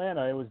over to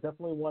Atlanta, it was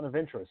definitely one of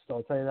interest.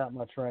 I'll tell you that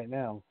much right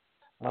now.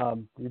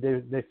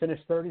 They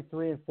finished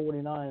 33 and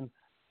 49,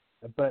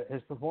 but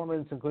his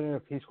performance, including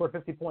he scored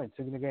 50 points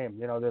in the game.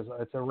 You know,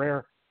 it's a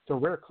rare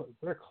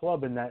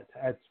club in that,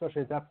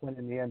 especially at that point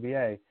in the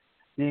NBA,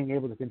 being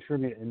able to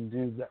contribute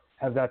and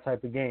have that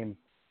type of game.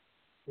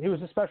 He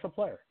was a special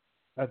player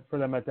for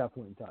them at that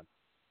point in time.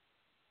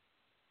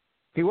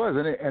 He was,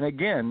 and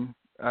again,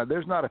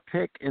 there's not a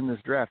pick in this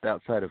draft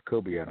outside of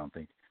Kobe, I don't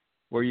think,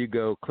 where you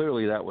go,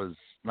 clearly that was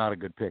not a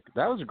good pick.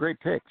 That was a great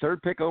pick.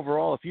 Third pick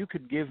overall. If you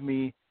could give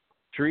me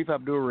Sharif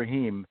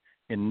Abdul-Rahim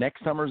in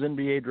next summer's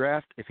NBA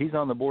draft, if he's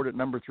on the board at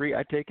number 3,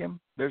 I take him.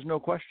 There's no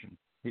question.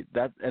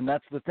 That's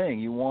the thing.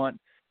 You want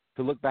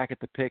to look back at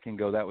the pick and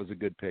go, that was a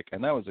good pick.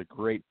 And that was a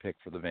great pick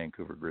for the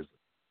Vancouver Grizzlies.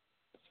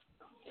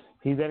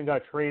 He then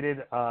got traded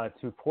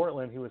to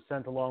Portland. He was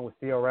sent along with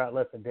Theo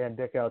Ratliff and Dan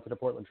Dickau to the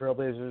Portland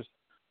Trailblazers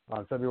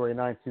on February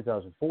 9,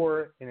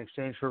 2004, in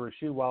exchange for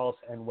Rasheed Wallace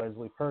and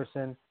Wesley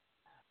Person.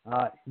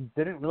 He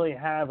didn't really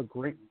have a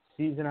great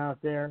season out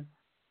there.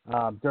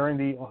 During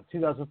the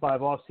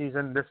 2005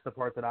 offseason, this is the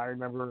part that I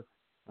remember.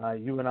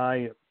 You and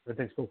I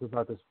think, spoke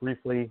about this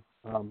briefly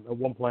at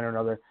one point or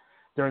another.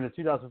 During the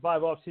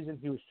 2005 offseason,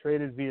 he was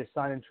traded via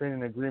sign-and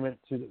trade agreement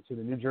to the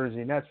New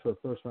Jersey Nets for a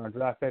first-round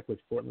draft pick,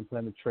 which Portland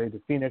planned to trade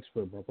to Phoenix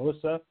for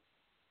Barbosa.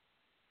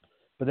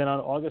 But then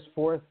on August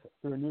 4th,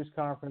 through a news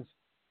conference,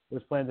 it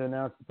was planned to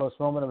announce the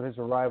postponement of his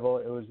arrival.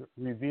 It was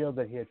revealed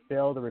that he had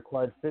failed the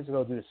required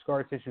physical due to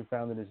scar tissue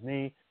found in his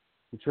knee.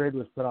 The trade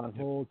was put on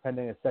hold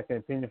pending a second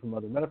opinion from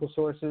other medical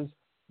sources.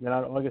 Then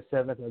on August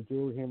 7th,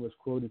 Abdul-Rahim was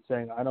quoted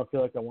saying, "I don't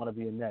feel like I want to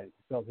be a Net."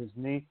 He felt his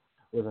knee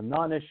was a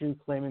non-issue,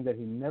 claiming that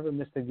he never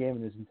missed a game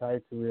in his entire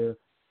career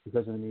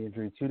because of the knee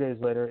injury. 2 days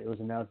later, it was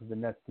announced that the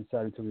Nets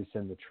decided to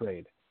rescind the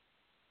trade.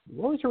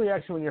 What was your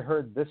reaction when you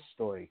heard this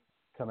story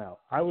come out?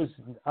 I was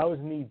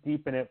knee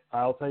deep in it.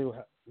 I'll tell you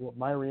what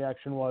my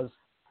reaction was.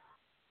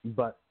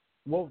 But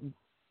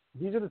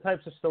these are the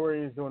types of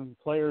stories when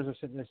players are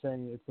sitting there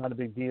saying it's not a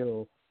big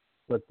deal,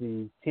 but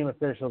the team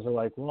officials are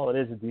like, well, it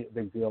is a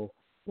big deal.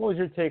 What was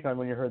your take on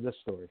when you heard this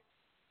story?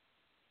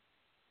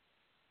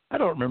 I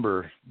don't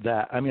remember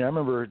that. I mean, I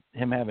remember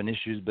him having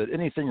issues, but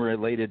anything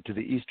related to the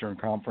Eastern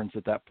Conference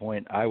at that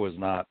point, I was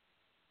not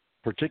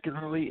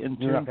particularly in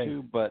tune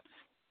to. But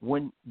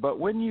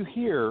when you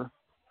hear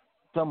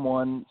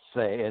someone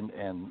say,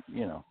 and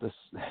you know, this,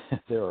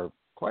 there are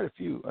quite a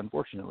few,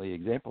 unfortunately,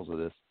 examples of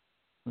this.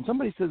 When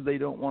somebody says they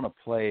don't want to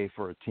play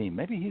for a team,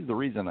 maybe he's the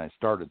reason I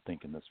started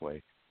thinking this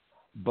way.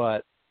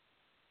 But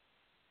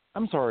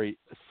I'm sorry,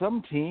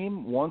 some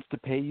team wants to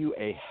pay you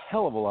a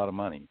hell of a lot of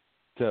money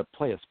to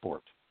play a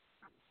sport.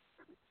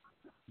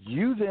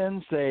 You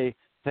then say,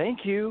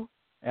 thank you,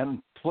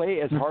 and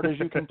play as hard as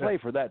you can play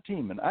for that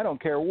team. And I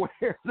don't care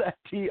where that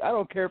team, I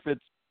don't care if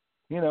it's,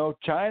 you know,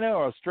 China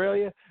or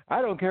Australia.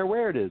 I don't care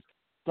where it is.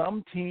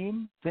 Some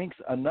team thinks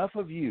enough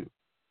of you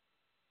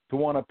to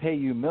want to pay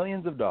you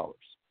millions of dollars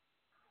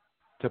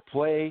to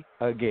play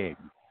a game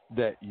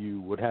that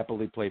you would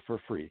happily play for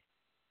free.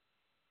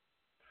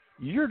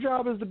 Your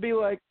job is to be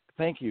like,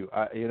 thank you.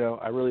 I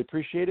really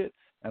appreciate it,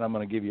 and I'm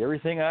going to give you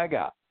everything I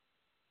got.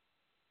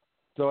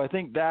 So I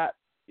think that,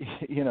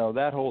 you know,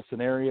 that whole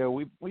scenario,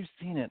 we've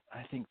seen it,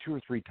 I think, 2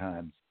 or 3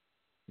 times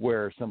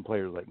where some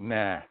players are like,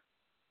 nah.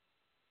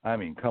 I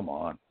mean, come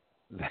on.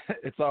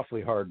 It's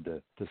awfully hard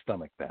to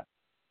stomach that.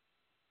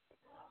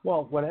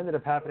 Well, what ended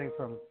up happening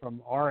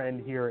from our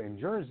end here in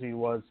Jersey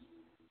was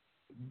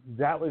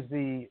that was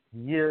the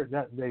year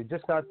that they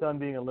just got done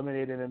being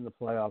eliminated in the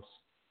playoffs.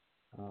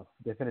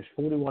 They finished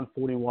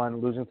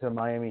 41-41, losing to the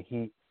Miami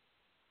Heat.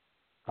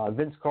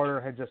 Vince Carter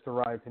had just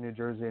arrived to New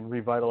Jersey and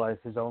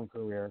revitalized his own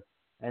career,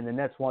 and the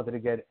Nets wanted to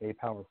get a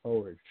power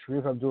forward.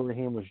 Sharif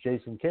Abdul-Rahim was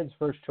Jason Kidd's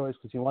first choice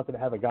because he wanted to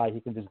have a guy he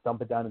can just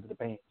dump it down into the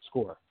paint and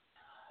score.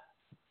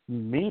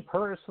 Me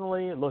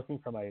personally, looking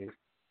from a,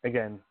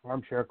 again,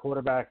 armchair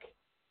quarterback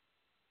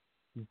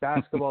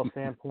basketball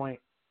standpoint,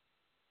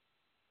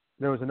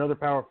 there was another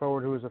power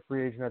forward who was a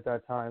free agent at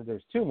that time.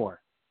 There's 2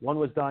 more. One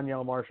was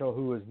Donyell Marshall,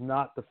 who was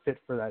not the fit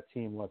for that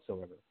team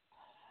whatsoever.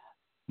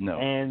 No.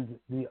 And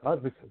the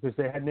other, because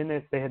they had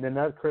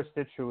Nenad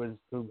Kristic,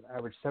 who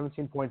averaged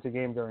 17 points a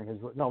game during his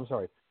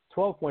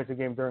 12 points a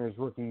game during his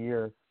rookie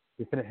year.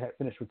 He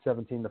finished with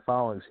 17 the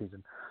following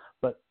season,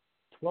 but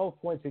 12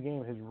 points a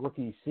game his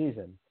rookie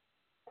season.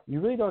 You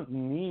really don't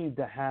need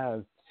to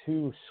have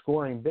 2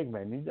 scoring big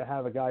men. You need to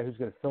have a guy who's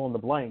going to fill in the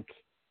blank.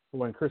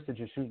 When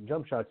Kristic is shooting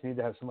jump shots, you need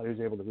to have somebody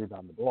who's able to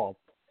rebound the ball.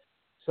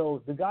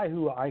 So the guy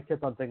who I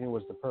kept on thinking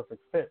was the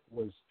perfect fit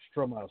was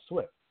Stromile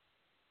Swift.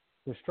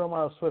 With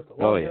Stromile Swift,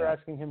 all you're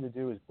asking him to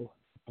do is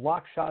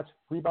block shots,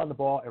 rebound the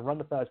ball, and run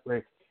the fast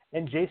break,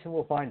 and Jason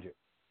will find you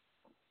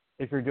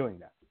if you're doing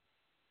that.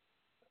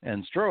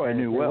 And Stro I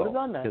knew well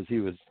because he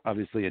was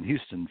obviously in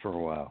Houston for a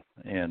while,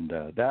 and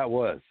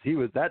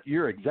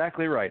you're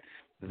exactly right.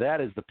 That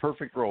is the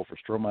perfect role for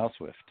Stromile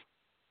Swift.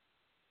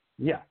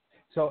 Yeah.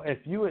 So if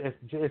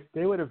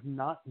they would have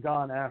not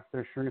gone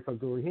after Sharif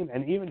Abdul-Rahim,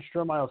 and even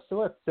Stromile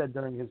Swift said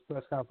during his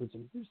press conference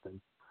in Houston,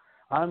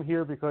 I'm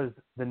here because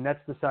the Nets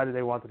decided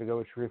they wanted to go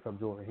with Sharif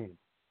Abdul-Rahim.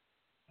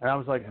 And I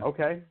was like,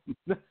 okay,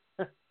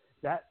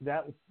 that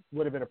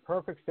would have been a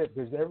perfect fit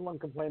because everyone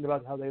complained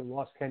about how they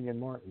lost Kenyon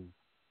Martin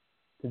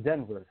to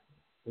Denver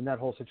in that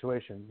whole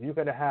situation. You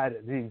could have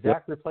had the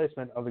exact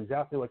replacement of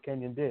exactly what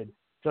Kenyon did,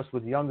 just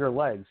with younger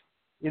legs,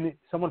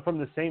 someone from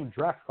the same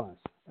draft class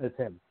as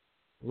him.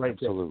 Right.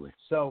 Absolutely. There.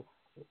 So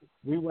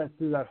we went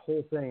through that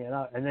whole thing,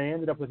 and they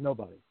ended up with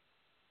nobody.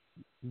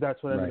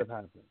 That's what ended up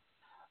happening.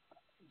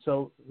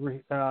 So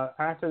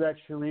after that,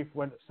 Sharif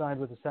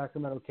signed with the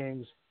Sacramento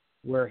Kings,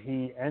 where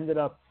he ended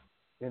up,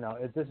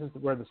 this is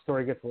where the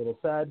story gets a little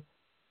sad.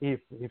 He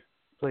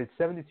played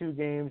 72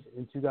 games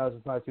in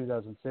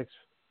 2005-2006.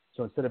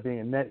 So instead of being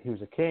a Net, he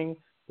was a King.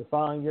 The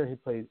following year, he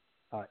played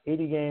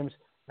 80 games,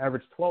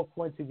 averaged 12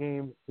 points a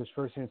game his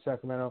first year in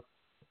Sacramento.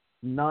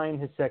 9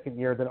 his second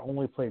year, then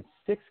only played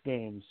 6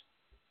 games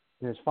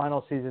in his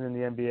final season in the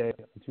NBA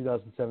in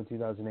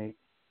 2007-2008,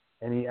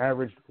 and he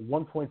averaged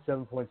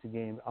 1.7 points a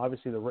game.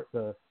 Obviously,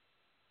 the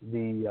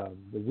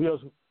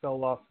wheels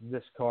fell off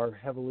this car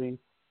heavily.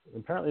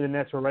 Apparently, the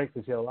Nets were right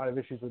because he had a lot of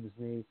issues with his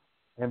knee.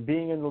 And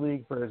being in the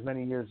league for as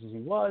many years as he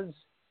was,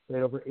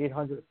 played over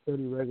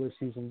 830 regular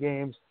season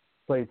games,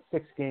 played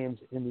 6 games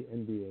in the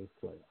NBA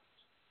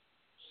playoffs.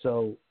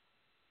 So,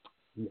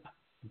 yeah,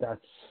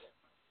 that's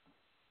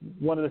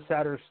one of the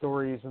sadder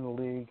stories in the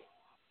league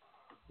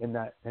in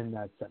that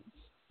sense.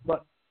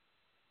 But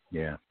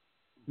yeah.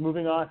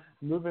 moving on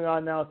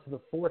now to the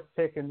 4th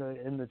pick in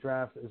the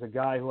draft is a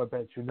guy who I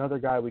bet you another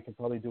guy we can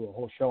probably do a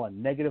whole show on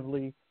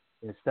negatively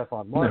is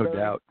Stephon Marbury. No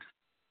doubt.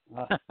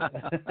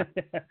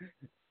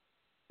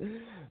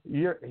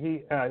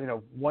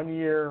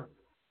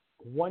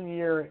 One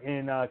year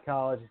in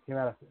college. He came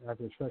out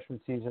after his freshman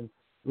season.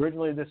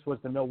 Originally, this was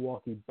the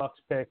Milwaukee Bucks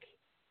pick,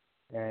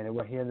 and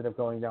he ended up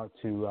going down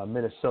to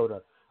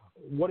Minnesota.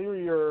 What are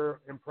your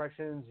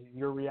impressions,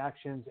 your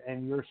reactions,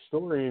 and your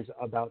stories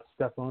about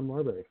Stephon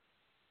Marbury?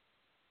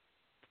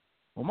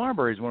 Well,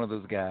 Marbury's one of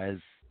those guys,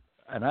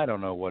 and I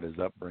don't know what his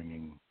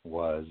upbringing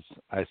was.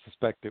 I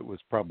suspect it was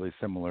probably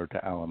similar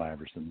to Allen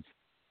Iverson's.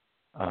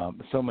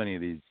 So many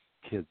of these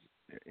kids,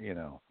 he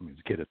was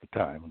a kid at the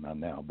time, not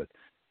now, but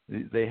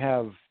they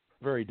have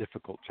very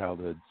difficult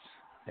childhoods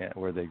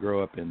where they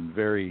grow up in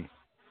very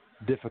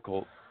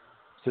difficult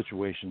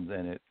situations,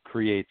 and it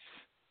creates,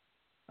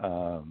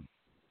 I'm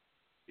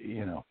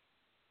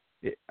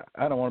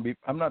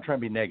not trying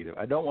to be negative.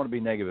 I don't want to be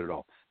negative at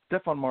all.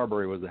 Stephon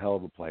Marbury was a hell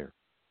of a player,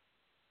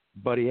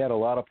 but he had a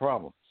lot of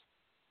problems.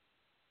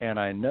 And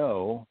I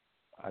know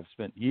I've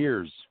spent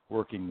years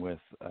working with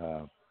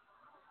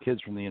kids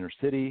from the inner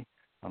city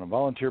on a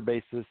volunteer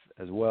basis,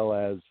 as well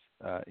as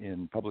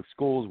in public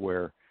schools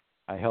where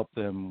I help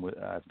them with.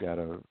 I've got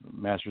a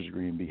master's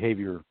degree in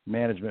behavior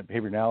management,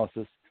 behavior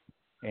analysis,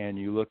 and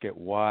you look at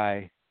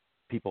why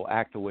people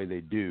act the way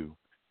they do,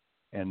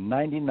 and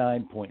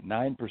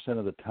 99.9%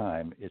 of the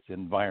time it's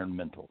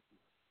environmental.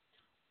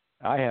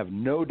 I have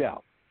no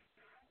doubt,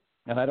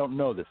 and I don't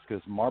know this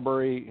because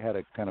Marbury had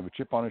a kind of a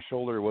chip on his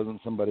shoulder. It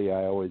wasn't somebody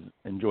I always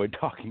enjoyed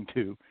talking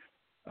to,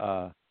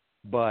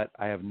 but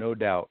I have no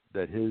doubt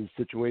that his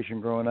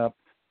situation growing up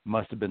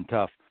must have been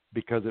tough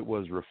because it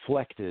was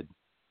reflected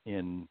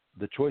in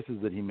the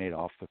choices that he made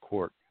off the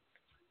court.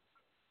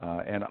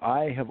 And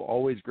I have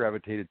always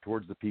gravitated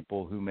towards the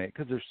people who make,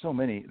 because there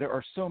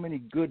are so many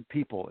good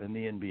people in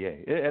the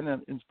NBA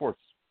and in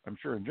sports, I'm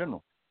sure in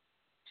general,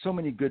 so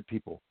many good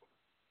people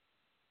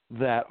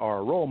that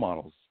are role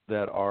models,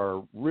 that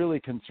are really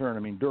concerned. I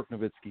mean, Dirk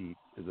Nowitzki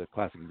is a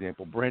classic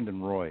example. Brandon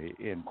Roy,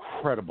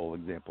 incredible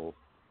example.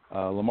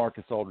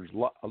 LaMarcus Aldridge.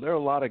 There are a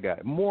lot of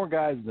guys, more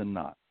guys than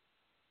not,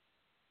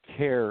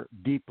 care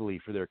deeply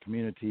for their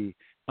community,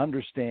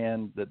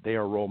 understand that they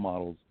are role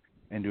models,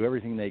 and do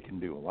everything they can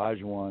do.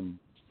 Olajuwon,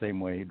 same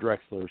way.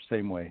 Drexler,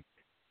 same way.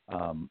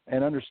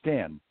 And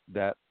understand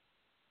that,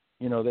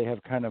 they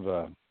have kind of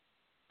a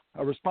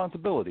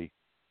responsibility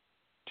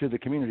to the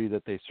community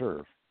that they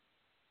serve.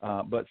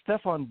 But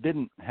Stephon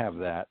didn't have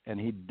that, and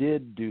he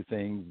did do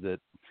things that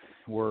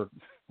were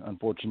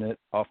unfortunate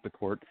off the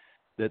court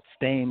that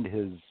stained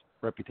his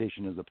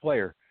reputation as a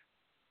player.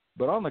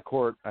 But on the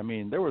court,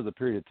 there was a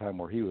period of time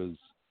where he was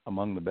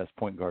among the best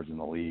point guards in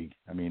the league.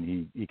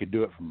 He could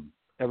do it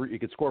he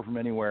could score from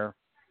anywhere,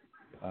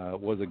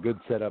 was a good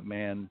setup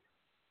man,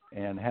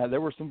 and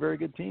there were some very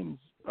good teams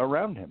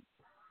around him.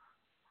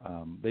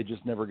 They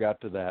just never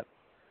got to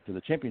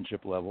the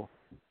championship level.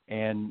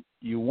 And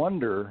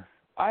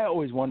I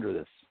always wonder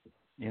this,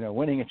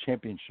 winning a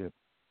championship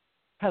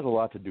has a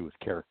lot to do with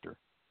character.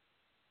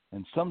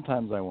 And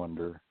sometimes I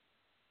wonder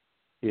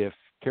if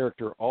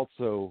character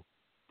also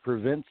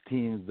prevents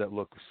teams that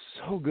look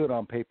so good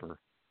on paper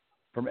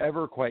from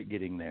ever quite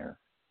getting there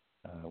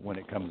when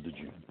it comes to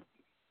June.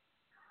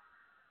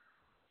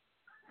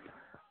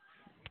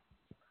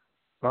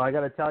 Well, I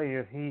got to tell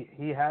you,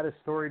 he had a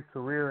storied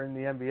career in the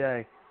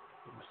NBA.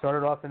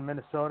 Started off in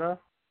Minnesota,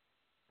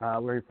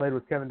 where he played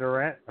with Kevin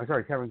Garnett. Not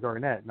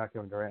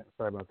Kevin Durant.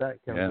 Sorry about that.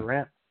 Kevin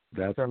Durant.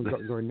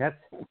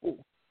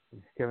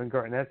 Kevin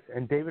Garnett.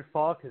 And David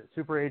Falk,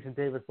 super agent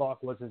David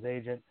Falk, was his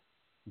agent.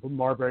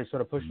 Marbury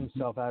sort of pushed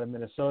himself out of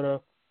Minnesota,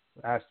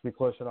 asked to be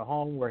closer to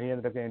home, where he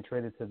ended up getting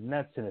traded to the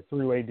Nets in a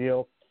 3-way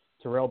deal.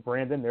 Terrell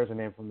Brandon, there's a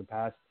name from the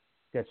past,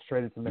 gets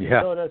traded to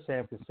Minnesota.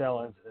 Yeah.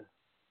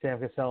 Sam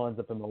Cassell ends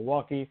up in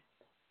Milwaukee,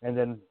 and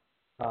then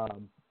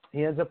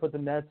he ends up with the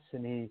Nets,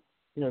 and he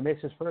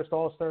makes his first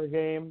All-Star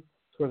game,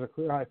 scores a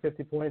career-high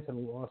 50 points,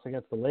 and lost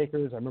against the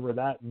Lakers. I remember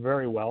that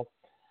very well.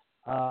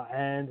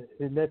 And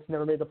the Nets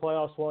never made the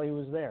playoffs while he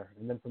was there.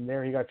 And then from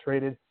there, he got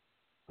traded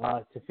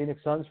to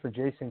Phoenix Suns for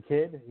Jason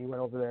Kidd. He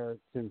went over there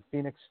to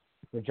Phoenix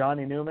for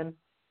Johnny Newman.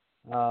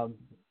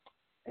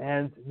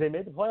 And they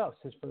made the playoffs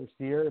his first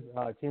year.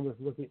 Team with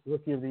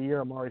Rookie of the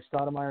Year, Amari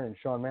Stoudemire and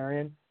Sean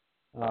Marion.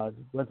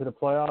 Went to the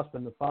playoffs,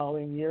 and the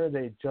following year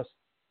they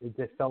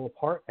fell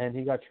apart, and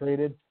he got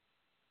traded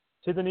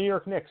to the New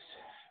York Knicks.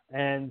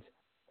 And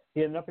he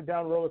had an up and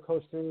down roller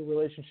coaster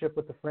relationship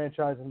with the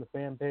franchise and the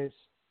fan base.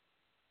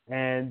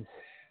 And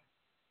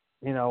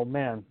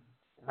man,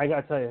 I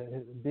gotta tell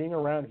you, being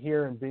around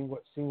here and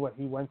seeing what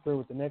he went through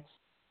with the Knicks,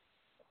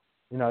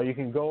 you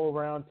can go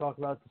around, talk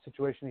about the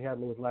situation he had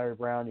with Larry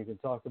Brown. You can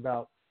talk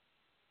about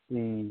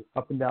the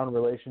up and down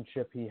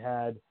relationship he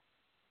had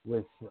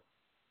with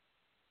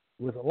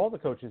with all the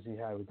coaches he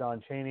had, with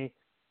Don Chaney.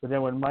 But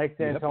then when Mike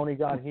D'Antoni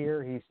got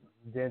here,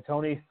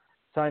 D'Antoni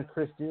signed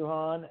Chris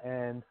Duhon,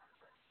 and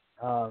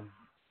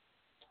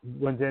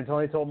when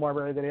D'Antoni told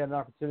Marbury that he had an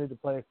opportunity to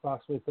play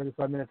approximately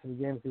 35 minutes of the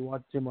game if he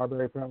wanted to,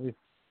 Marbury apparently,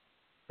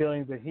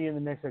 feeling that he and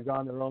the Knicks had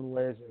gone their own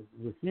ways,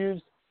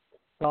 refused.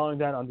 Following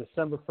that, on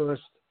December 1st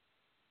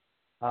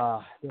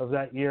of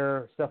that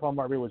year, Stephon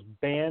Marbury was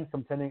banned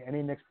from attending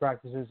any Knicks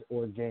practices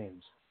or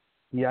games.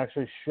 He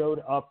actually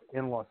showed up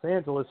in Los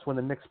Angeles when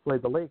the Knicks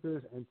played the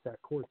Lakers and sat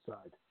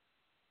courtside.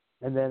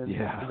 And then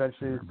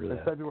eventually,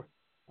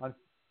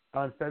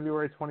 on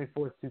February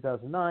 24th,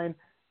 2009,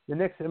 the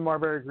Knicks and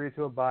Marbury agreed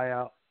to a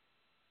buyout,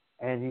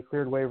 and he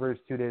cleared waivers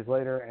 2 days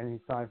later, and he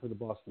signed for the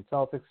Boston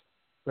Celtics.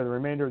 For the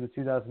remainder of the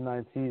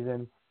 2009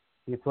 season,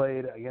 he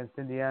played against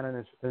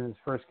Indiana in his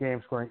first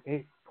game, scoring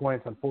 8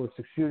 points on 4 of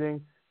 6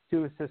 shooting,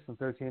 2 assists in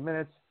 13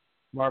 minutes.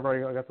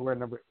 Marbury got to wear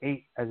number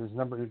 8 as his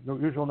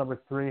usual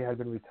number 3 had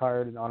been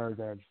retired in honor of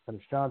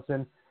Dennis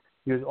Johnson.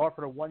 He was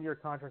offered a 1-year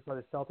contract by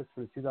the Celtics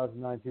for the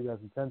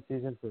 2009-2010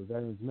 season for a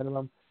veteran's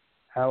minimum.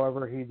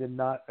 However, he did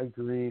not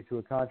agree to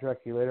a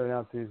contract. He later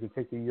announced that he was going to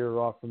take the year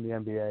off from the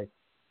NBA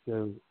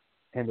to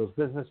handle his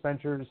business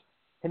ventures.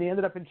 And he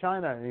ended up in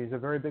China, and he's a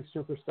very big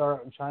superstar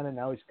out in China.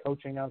 Now he's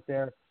coaching out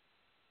there.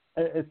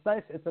 It's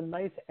nice. It's a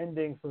nice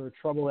ending for a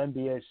troubled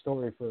NBA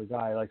story for a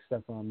guy like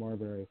Stephon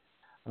Marbury,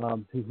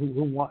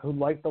 who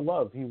liked the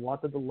love. He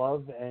wanted the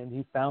love, and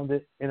he found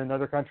it in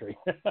another country.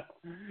 I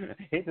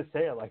hate to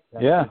say it like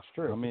that. Yeah, but it's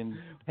true. I mean,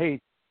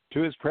 hey,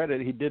 to his credit,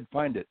 he did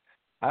find it.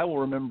 I will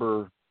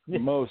remember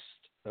most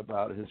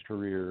about his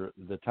career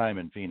the time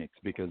in Phoenix,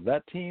 because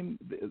that team,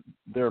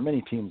 there are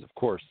many teams, of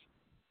course,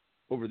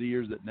 over the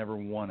years that never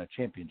won a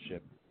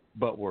championship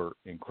but were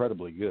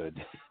incredibly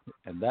good.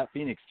 And that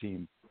Phoenix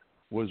team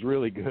was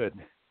really good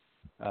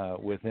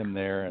with him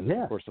there. And,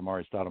 of course,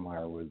 Amari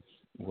Stoudemire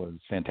was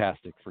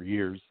fantastic for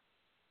years.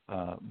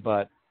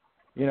 But,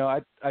 you know,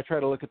 I try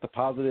to look at the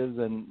positives,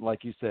 and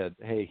like you said,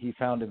 hey, he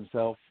found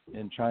himself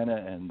in China,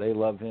 and they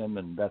love him,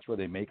 and that's where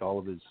they make all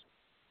of the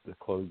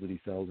clothes that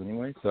he sells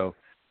anyway. So,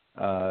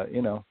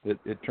 you know,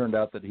 it turned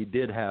out that he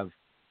did have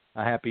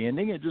a happy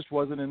ending. It just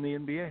wasn't in the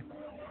NBA.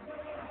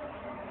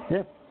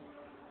 Yeah.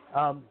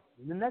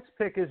 The next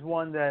pick is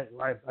one that,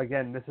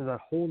 again, this is a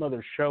whole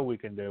other show we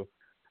can do.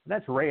 And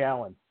that's Ray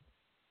Allen.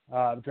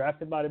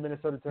 Drafted by the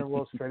Minnesota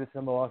Timberwolves, traded to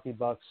the Milwaukee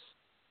Bucks.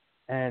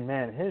 And,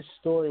 man, his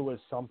story was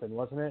something,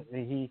 wasn't it?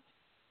 He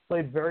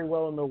played very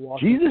well in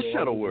Milwaukee. Jesus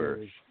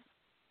Shuttleworth.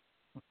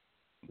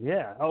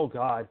 Yeah. Oh,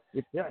 God.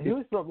 He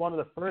was one of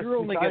the first. You're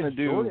only going to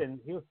do. Jordan,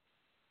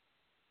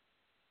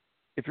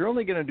 If you're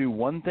only going to do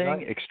one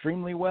thing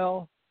extremely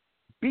well,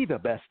 be the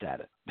best at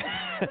it.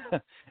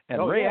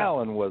 And Ray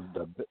Allen was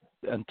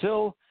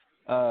until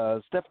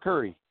Steph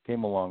Curry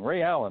came along.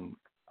 Ray Allen,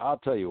 I'll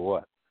tell you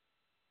what,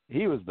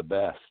 he was the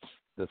best.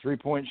 The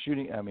 3-point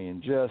shooting, I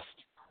mean, just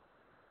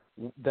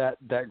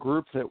that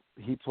group that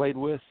he played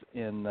with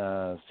in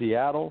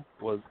Seattle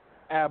was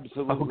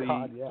absolutely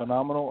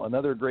phenomenal.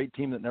 Another great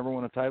team that never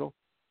won a title.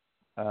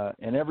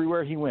 And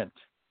everywhere he went,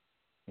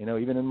 you know,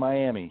 even in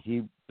Miami,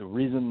 the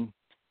reason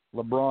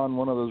LeBron,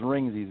 one of those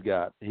rings he's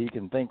got, he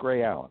can thank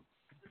Ray Allen.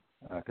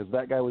 Because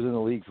that guy was in the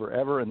league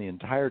forever, and the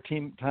entire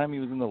time he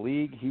was in the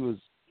league, he was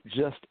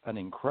just an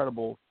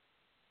incredible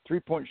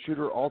 3-point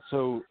shooter.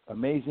 Also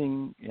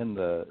amazing in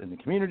the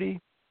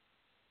community.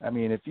 I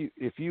mean,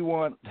 if you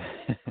want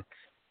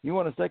you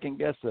want to second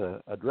guess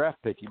a draft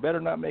pick, you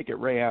better not make it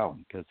Ray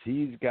Allen, because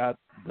he's got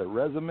the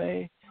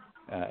resume,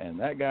 and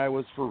that guy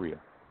was for real.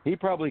 He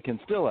probably can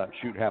still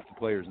outshoot half the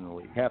players in the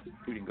league, half the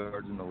shooting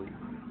guards in the league.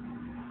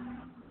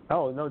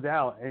 Oh, no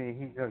doubt. And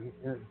he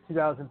in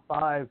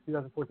 2004,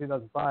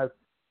 2005,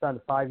 signed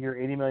a 5-year,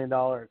 $80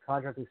 million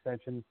contract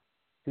extension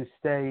to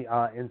stay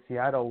in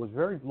Seattle. Was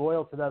very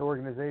loyal to that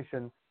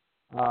organization.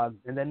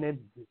 And then they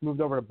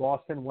moved over to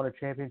Boston, won a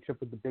championship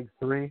with the Big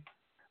Three.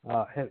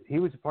 He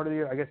was part of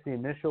the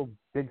initial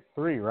Big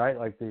Three, right?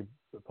 Like the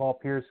Paul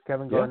Pierce,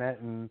 Kevin Garnett,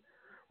 and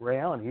Ray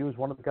Allen. He was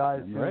one of the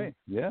guys who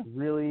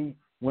really...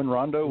 When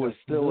Rondo was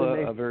still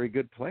a very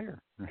good player.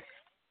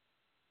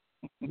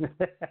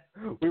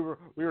 we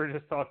were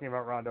just talking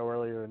about Rondo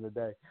earlier in the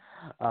day.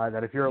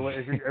 That if you're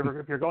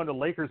going to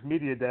Lakers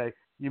media day,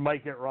 you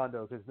might get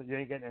Rondo, because you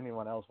ain't getting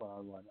anyone else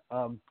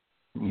one-on-one.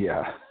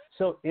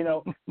 So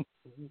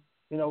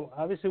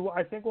obviously,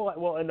 I think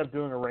we'll end up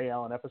doing a Ray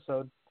Allen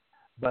episode,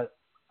 but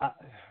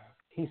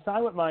he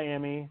signed with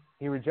Miami.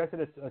 He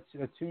rejected a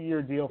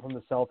 2-year deal from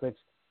the Celtics,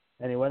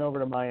 and he went over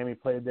to Miami,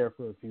 played there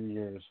for a few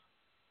years.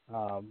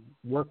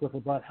 Work with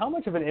LeBron. How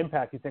much of an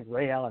impact do you think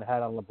Ray Allen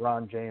had on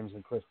LeBron James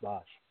and Chris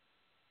Bosh?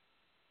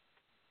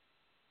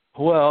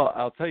 Well,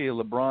 I'll tell you,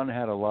 LeBron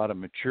had a lot of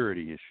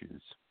maturity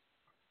issues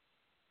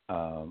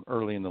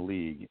early in the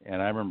league,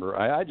 and I remember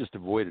I just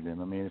avoided him.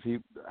 I mean,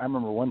 I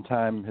remember one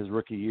time his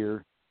rookie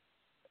year,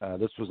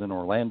 this was in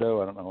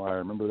Orlando. I don't know why I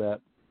remember that,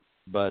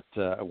 but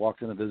I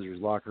walked in the visitors'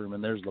 locker room,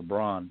 and there's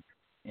LeBron,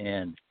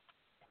 and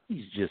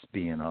he's just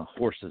being a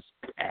horse's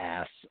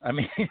ass. I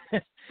mean,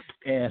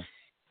 and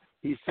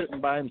he's sitting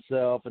by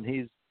himself, and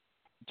he's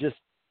just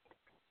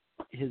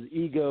his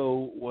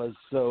ego was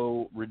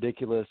so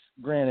ridiculous.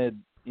 Granted,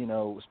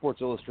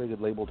 Sports Illustrated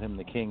labeled him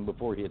the king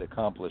before he had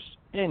accomplished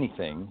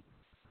anything.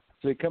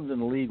 So he comes in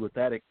the league with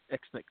that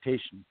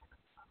expectation.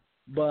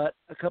 But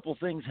a couple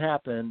things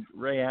happened.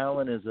 Ray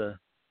Allen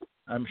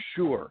I'm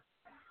sure,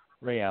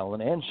 Ray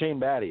Allen and Shane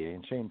Battier,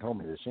 and Shane told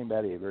me this. Shane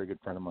Battier, a very good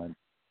friend of mine.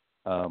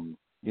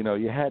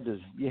 You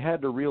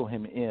had to reel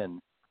him in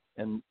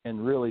and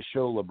really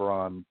show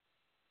LeBron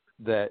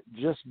that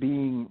just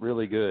being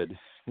really good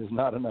is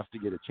not enough to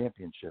get a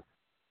championship.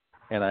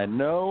 And I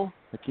know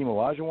Hakeem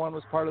Olajuwon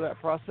was part of that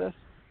process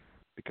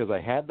because I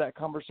had that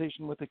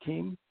conversation with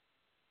Hakeem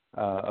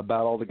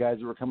about all the guys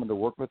that were coming to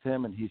work with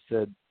him, and he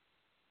said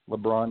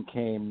LeBron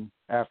came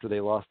after they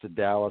lost to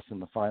Dallas in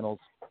the finals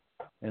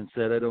and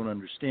said, I don't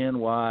understand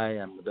why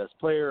I'm the best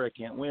player. I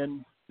can't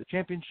win the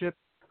championship.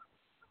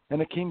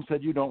 And Hakeem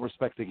said, you don't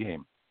respect the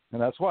game.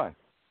 And that's why.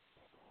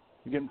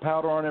 You're getting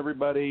powder on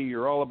everybody.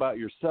 You're all about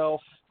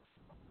yourself.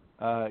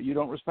 You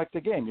don't respect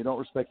the game. You don't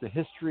respect the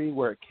history,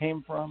 where it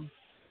came from.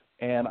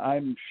 And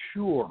I'm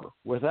sure,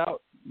 I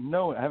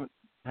haven't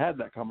had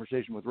that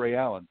conversation with Ray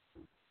Allen,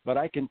 but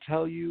I can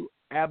tell you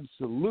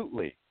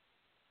absolutely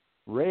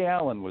Ray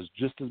Allen was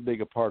just as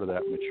big a part of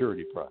that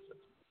maturity process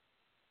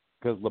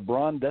because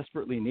LeBron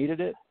desperately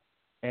needed it,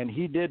 and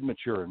he did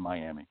mature in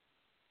Miami.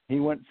 He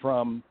went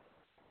from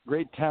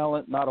great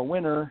talent, not a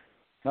winner,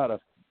 not a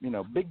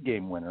big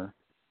game winner,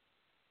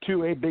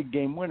 to a big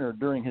game winner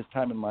during his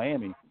time in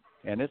Miami.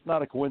 And it's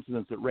not a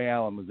coincidence that Ray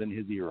Allen was in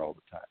his ear all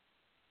the time.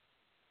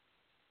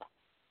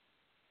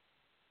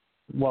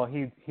 Well,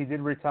 he did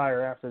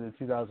retire after the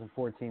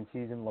 2014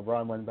 season.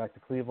 LeBron went back to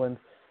Cleveland,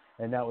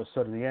 and that was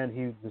sort of the end.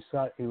 He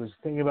was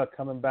thinking about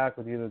coming back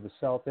with either the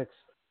Celtics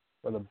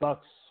or the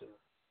Bucks,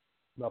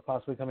 about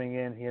possibly coming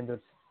in. He ended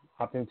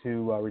up opting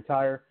to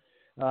retire.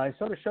 He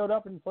sort of showed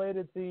up and played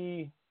at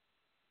the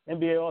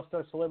NBA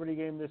All-Star Celebrity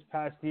Game this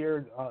past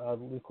year.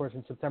 Of course,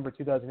 in September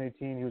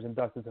 2018, he was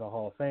inducted to the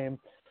Hall of Fame.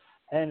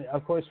 And,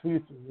 of course,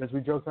 as we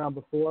joked around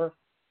before,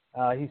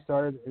 he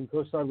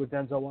co-starred with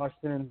Denzel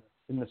Washington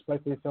in the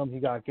Spike Lee film He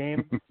Got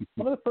Game.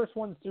 One of the first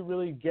ones to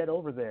really get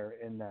over there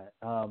in that,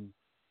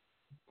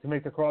 to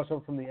make the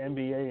crossover from the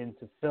NBA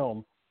into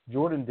film.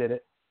 Jordan did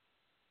it,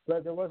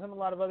 but there wasn't a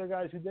lot of other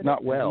guys who did not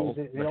it. Well.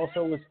 He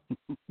also was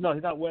no,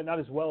 he's not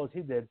as well as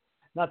he did.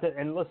 Not that,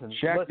 and listen,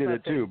 Shaq did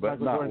it too,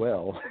 but not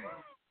well.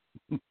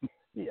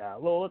 Yeah,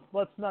 well,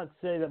 let's not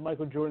say that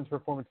Michael Jordan's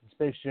performance in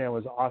Space Jam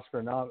was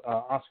Oscar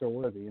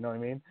worthy. You know what I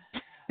mean?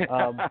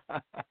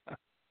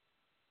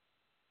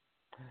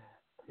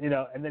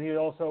 And then he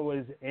also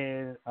was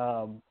in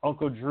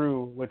Uncle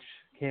Drew, which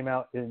came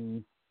out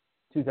in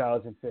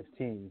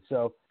 2015.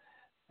 So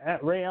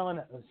Ray Allen,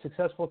 a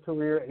successful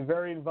career,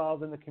 very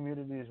involved in the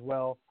community as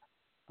well.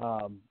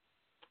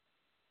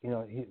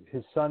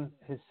 His son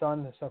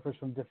suffers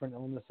from different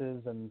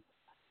illnesses, and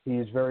he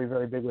is very,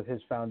 very big with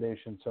his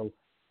foundation. So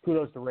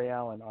kudos to Ray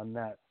Allen on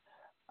that.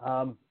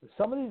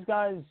 Some of these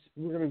guys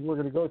we're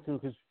gonna go through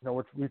because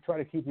we try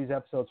to keep these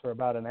episodes for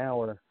about an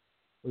hour.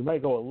 We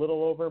might go a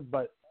little over,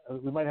 but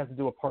we might have to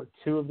do a part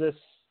 2 of this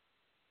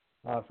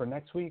for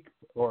next week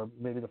or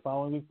maybe the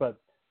following week.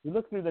 But we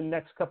look through the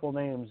next couple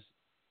names.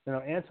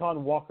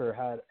 Anton Walker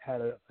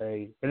had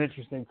an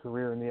interesting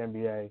career in the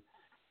NBA.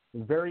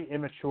 Very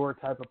immature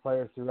type of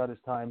player throughout his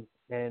time,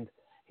 and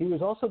he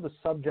was also the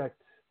subject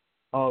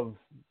of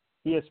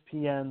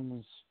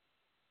ESPN's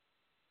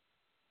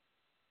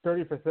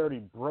 30 for 30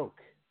 broke.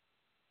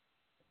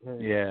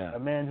 Yeah. A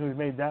man who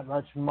made that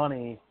much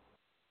money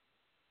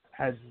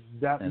has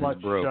that and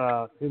much.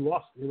 Broke. He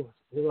lost. He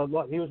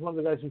was one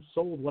of the guys who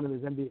sold one of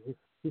his NBA.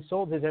 He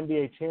sold his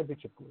NBA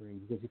championship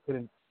rings because he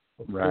couldn't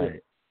afford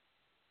it.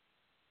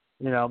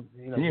 Can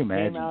you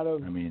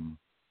imagine?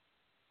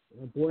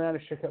 Born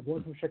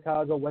from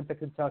Chicago, went to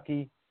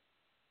Kentucky.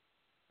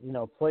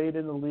 Played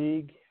in the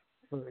league.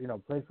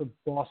 Played for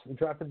Boston.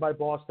 Drafted by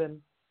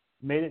Boston.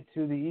 Made it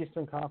to the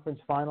Eastern Conference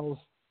Finals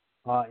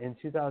in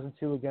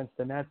 2002 against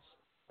the Nets.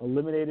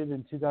 Eliminated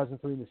in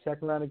 2003 in the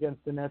second round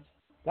against the Nets.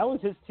 That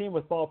was his team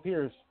with Paul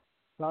Pierce.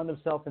 Found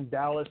himself in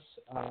Dallas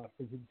for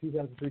the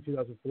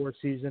 2003-2004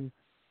 season.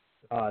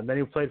 And then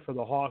he played for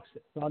the Hawks.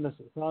 Found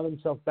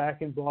himself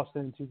back in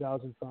Boston in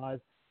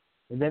 2005.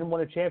 And then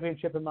won a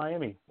championship in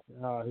Miami.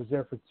 He was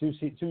there for 2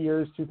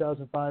 years,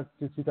 2005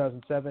 to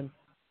 2007.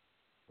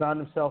 Found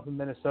himself in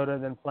Minnesota,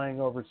 then playing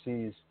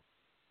overseas.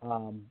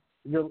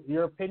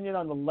 Your opinion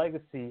on the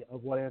legacy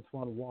of what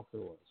Antoine Walker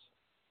was?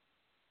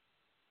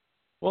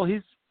 Well,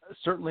 he's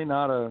certainly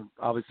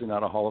obviously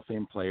not a Hall of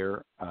Fame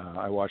player.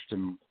 I watched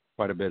him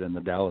quite a bit in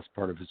the Dallas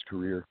part of his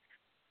career.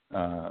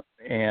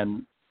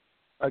 And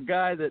a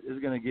guy that is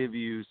going to give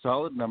you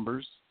solid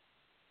numbers,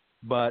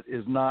 but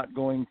is not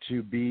going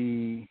to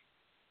be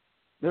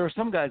 – there are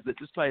some guys that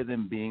just by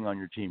them being on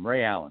your team,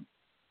 Ray Allen,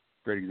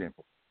 great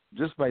example,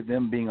 just by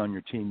them being on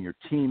your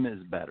team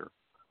is better.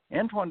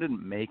 Antoine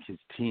didn't make his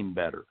team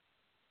better.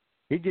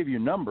 He'd give you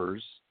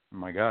numbers. Oh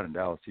my God, in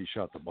Dallas, he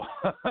shot the ball.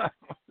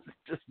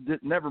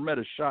 Never met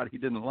a shot he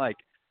didn't like.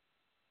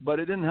 But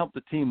it didn't help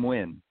the team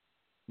win.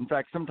 In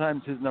fact,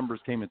 sometimes his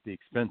numbers came at the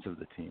expense of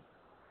the team.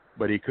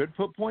 but he could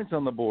put points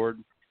on the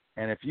board.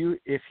 And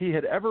if he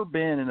had ever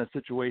been in a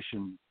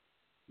situation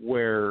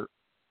where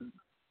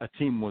a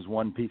team was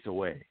one piece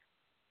away,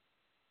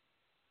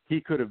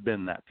 he could have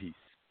been that piece.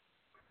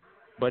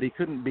 But he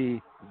couldn't be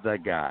the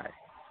guy.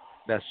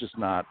 That's just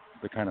not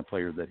the kind of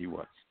player that he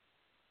was,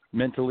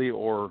 mentally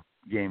or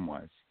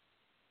game-wise.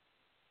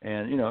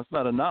 And, it's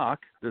not a knock.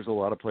 There's a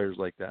lot of players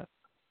like that.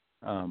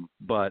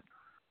 But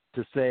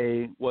to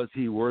say, was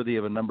he worthy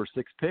of a number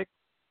 6 pick?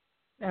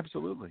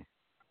 Absolutely.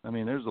 I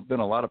mean, there's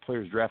been a lot of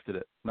players drafted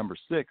at number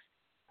 6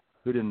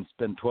 who didn't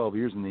spend 12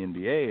 years in the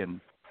NBA,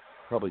 and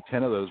probably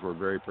 10 of those were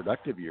very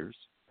productive years,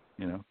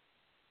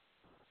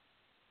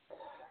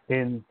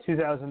 In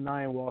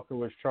 2009, Walker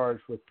was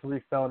charged with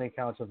 3 felony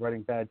counts of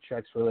writing bad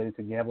checks related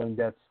to gambling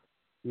debts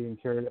he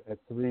incurred at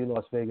 3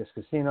 Las Vegas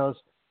casinos.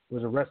 He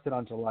was arrested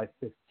on July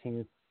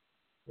 15th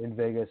in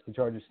Vegas. The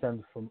charges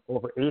stemmed from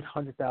over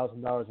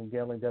 $800,000 in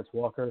gambling debts.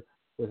 Walker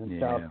was in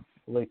South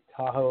Lake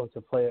Tahoe to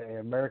play an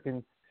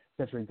American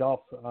Century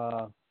Golf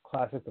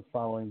Classic the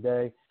following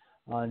day.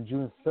 On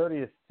June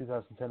 30th,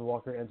 2010,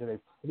 Walker entered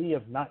a plea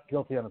of not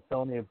guilty on a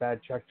felony of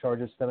bad check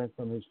charges stemming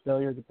from his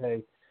failure to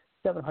pay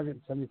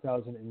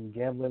 $770,000 in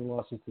gambling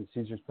losses to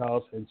Caesars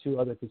Palace and 2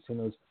 other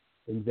casinos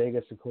in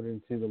Vegas,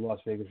 according to the Las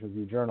Vegas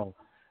Review-Journal.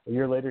 A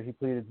year later, he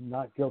pleaded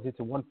not guilty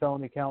to 1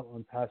 felony count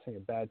on passing a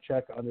bad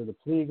check under the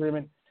plea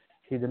agreement.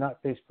 He did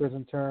not face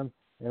prison term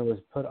and was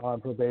put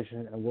on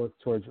probation and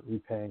worked towards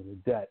repaying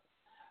the debt.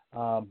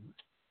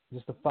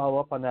 Just to follow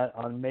up on that,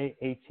 on May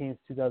 18th,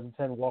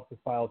 2010, Walker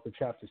filed for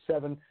Chapter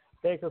 7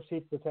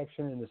 bankruptcy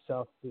protection in the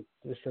South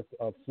District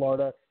of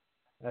Florida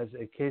as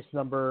a case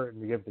number,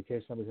 and we give the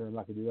case number here, I'm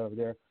not going to do that over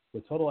there,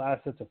 with total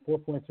assets of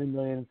 $4.3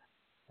 million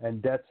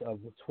and debts of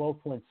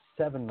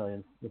 $12.7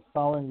 million. The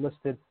following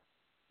listed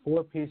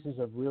 4 pieces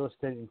of real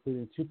estate,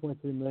 including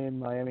 $2.3 million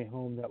Miami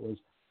home that was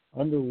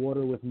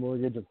underwater with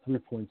mortgage of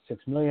 $3.6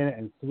 million,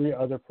 and 3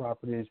 other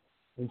properties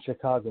in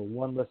Chicago,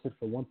 one listed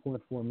for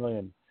 $1.4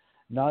 million.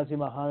 Nazir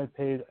Muhammad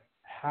paid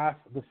half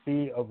the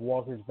fee of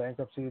Walker's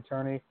bankruptcy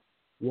attorney.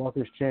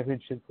 Walker's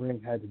championship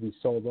ring had to be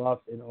sold off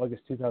in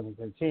August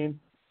 2013.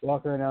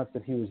 Walker announced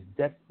that he was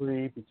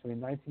debt-free between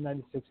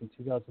 1996 and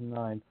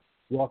 2009.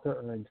 Walker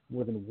earned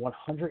more than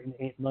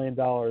 $108 million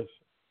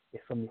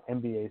from the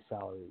NBA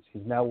salaries.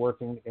 He's now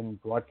working in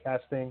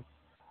broadcasting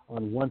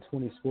on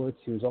 120 Sports.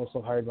 He was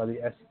also hired by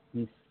the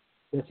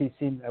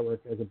SEC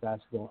Network as a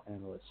basketball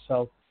analyst.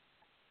 So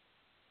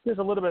there's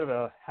a little bit of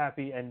a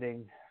happy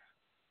ending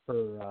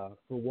for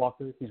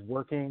Walker. He's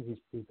working.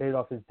 He's paid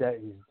off his debt.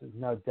 He's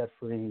now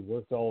debt-free. He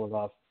worked all of it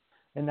off.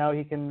 And now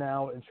he can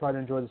try to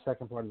enjoy the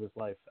second part of his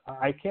life.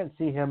 I can't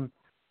see him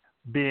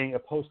being a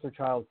poster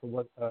child for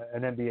what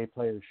an NBA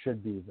player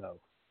should be, though,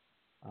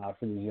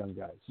 for these young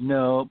guys.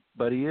 No,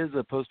 but he is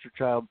a poster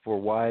child for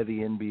why the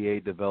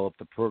NBA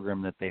developed a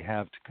program that they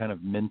have to kind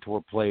of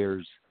mentor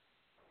players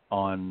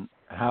on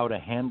how to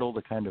handle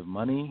the kind of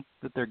money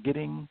that they're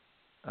getting,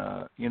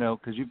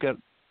 because you've got,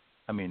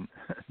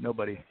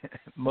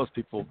 most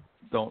people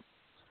don't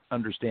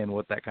understand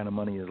what that kind of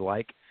money is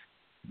like,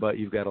 but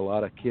you've got a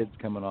lot of kids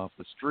coming off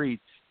the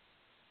streets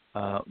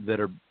that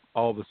are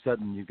all of a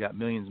sudden you've got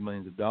millions and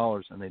millions of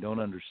dollars and they don't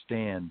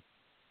understand.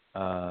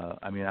 I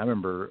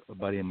remember a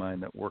buddy of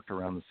mine that worked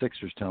around the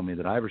Sixers telling me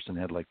that Iverson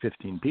had like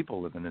 15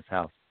 people live in his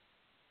house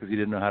because he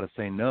didn't know how to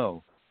say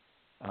no.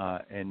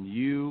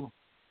 The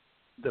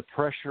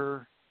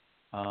pressure,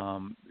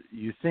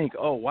 you think,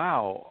 oh,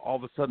 wow, all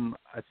of a sudden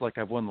it's like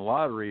I've won the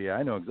lottery.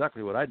 I know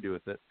exactly what I'd do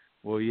with it.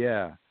 Well,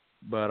 yeah,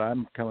 but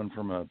I'm coming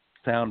from a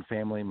sound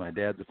family. My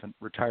dad's a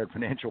retired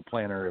financial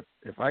planner.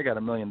 If I got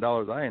 $1 million,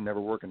 I ain't never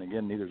working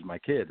again. Neither is my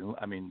kid.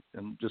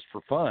 And just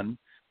for fun,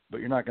 but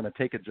you're not going to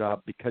take a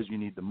job because you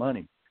need the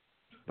money.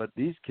 But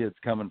these kids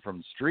coming from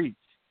the streets,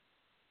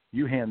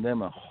 you hand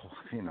them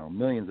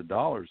millions of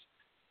dollars,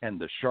 and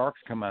the sharks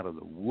come out of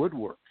the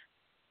woodwork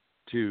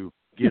to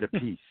get a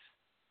piece.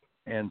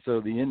 And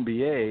so the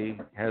NBA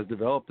has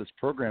developed this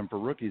program for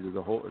rookies as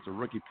a whole. It's a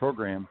rookie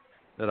program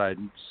that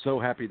I'm so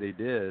happy they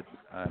did,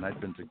 and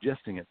I've been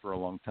suggesting it for a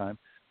long time,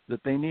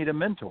 that they need a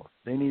mentor.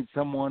 They need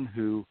someone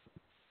who,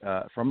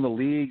 from the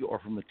league or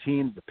from the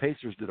teams, the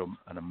Pacers did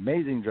an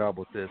amazing job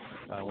with this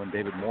when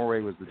David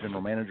Morey was the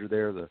general manager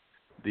there,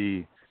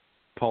 the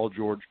Paul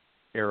George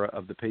era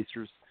of the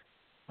Pacers.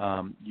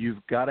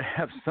 You've got to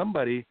have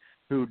somebody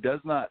who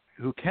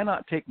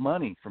cannot take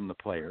money from the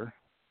player,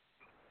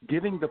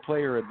 giving the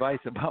player advice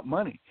about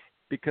money,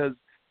 because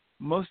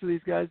most of these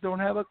guys don't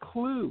have a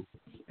clue.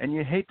 And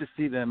you hate to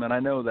see them, and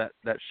I know that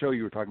show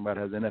you were talking about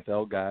has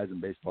NFL guys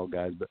and baseball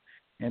guys, but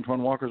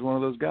Antoine Walker's one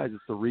of those guys.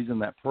 It's the reason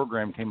that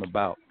program came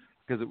about,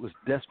 because it was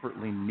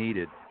desperately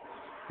needed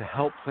to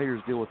help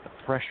players deal with the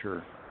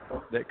pressure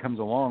that comes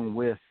along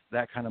with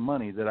that kind of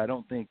money that I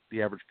don't think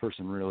the average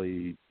person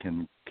really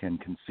can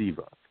conceive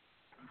of.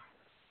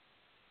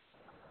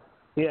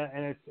 Yeah,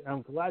 and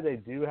I'm glad they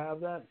do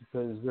have that,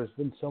 because there's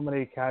been so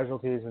many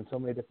casualties and so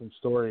many different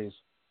stories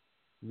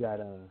that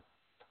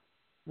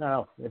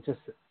it's just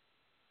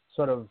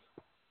sort of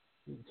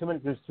too many.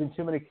 There's been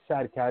too many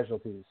sad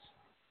casualties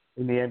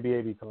in the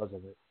NBA because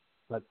of it.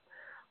 But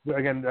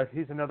again,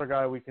 he's another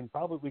guy we can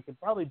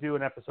probably do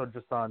an episode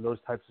just on those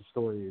types of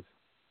stories,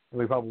 and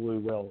we probably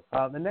will.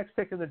 The next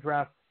pick in the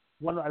draft,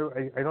 one I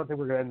don't think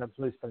we're going to end up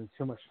really spending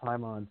too much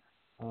time on,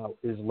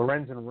 is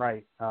Lorenzen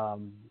Wright,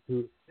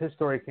 who his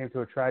story came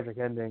to a tragic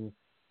ending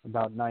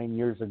about 9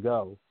 years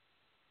ago.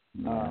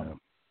 Yeah.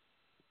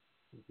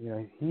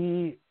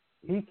 He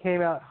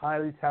came out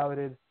highly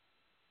touted.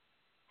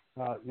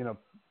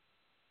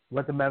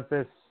 Went to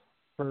Memphis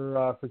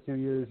for 2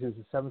 years. He was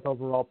the 7th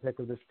overall pick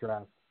of this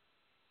draft.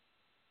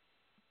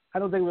 I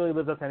don't think really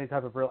lived up to any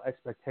type of real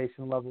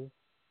expectation level.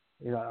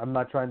 I'm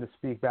not trying to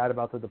speak bad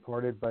about The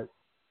Departed, but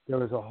there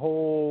was a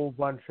whole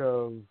bunch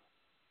of,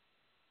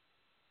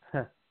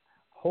 I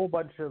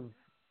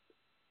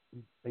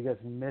guess,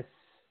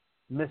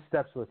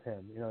 missteps with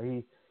him.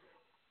 He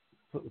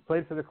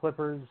played for the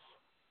Clippers.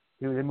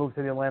 He moved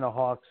to the Atlanta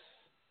Hawks.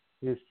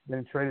 He was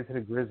then traded to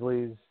the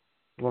Grizzlies.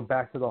 He went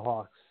back to the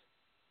Hawks.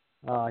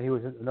 He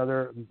was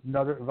another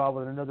involved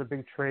with another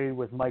big trade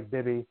with Mike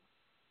Bibby.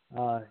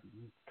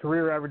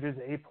 Career averages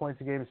 8 points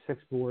a game,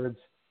 6 boards.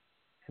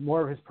 And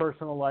more of his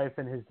personal life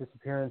and his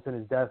disappearance and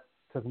his death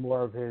took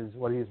more of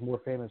what he's more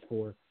famous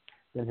for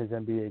than his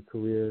NBA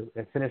career.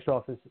 And finished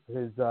off his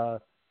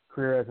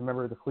career as a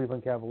member of the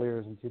Cleveland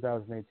Cavaliers in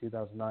 2008,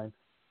 2009.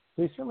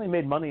 So he certainly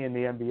made money in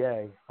the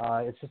NBA.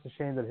 It's just a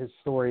shame that his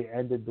story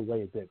ended the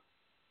way it did.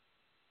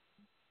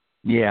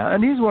 Yeah,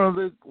 and he's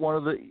one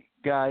of the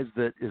guys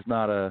that is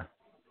not a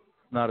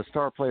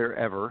star player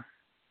ever.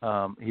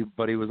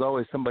 But he was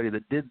always somebody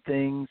that did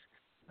things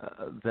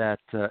that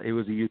it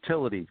was a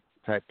utility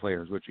type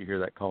player, is what you hear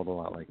that called a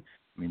lot.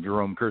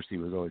 Jerome Kersey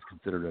was always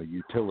considered a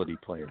utility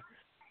player,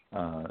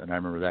 and I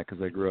remember that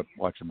because I grew up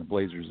watching the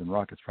Blazers and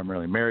Rockets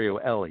primarily. Mario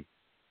Elie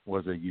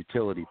was a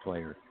utility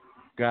player.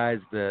 Guys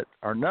that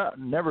are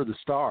never the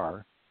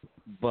star,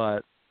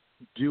 but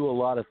do a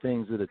lot of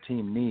things that a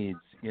team needs.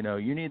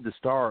 You need the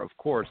star, of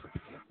course,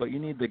 but you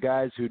need the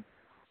guys who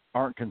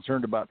aren't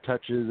concerned about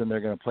touches and they're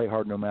going to play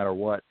hard no matter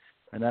what.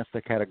 And that's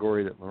the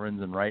category that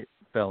Lorenzen Wright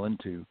fell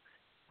into.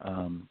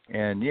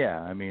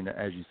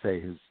 As you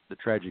say, the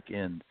tragic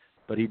end.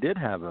 But he did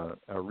have a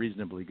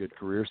reasonably good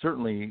career,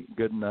 certainly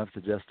good enough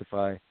to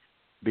justify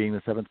being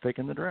the 7th pick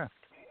in the draft.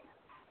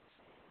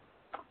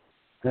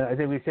 I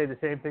think we say the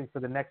same thing for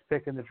the next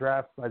pick in the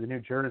draft by the New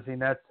Jersey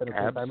Nets. And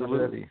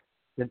Absolutely.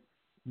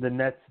 The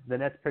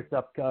Nets picked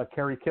up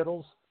Kerry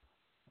Kittles.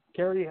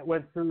 Kerry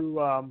went through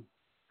a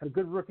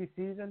good rookie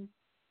season.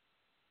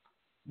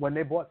 When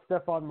they bought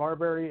Stephon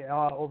Marbury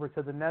over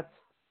to the Nets,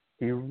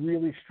 he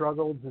really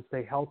struggled to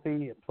stay healthy.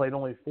 He played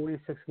only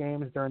 46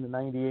 games during the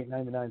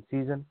 98-99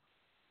 season.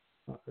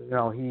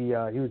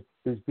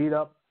 He was beat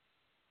up.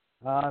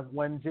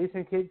 When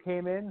Jason Kidd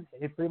came in,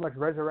 it pretty much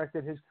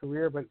resurrected his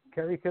career, but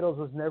Kerry Kittles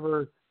was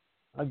never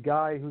a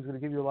guy who's going to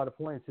give you a lot of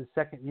points. His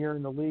second year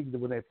in the league,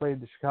 when they played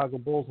the Chicago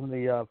Bulls in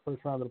the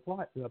first round of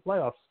the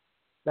playoffs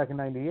back in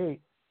 98,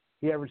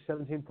 he averaged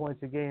 17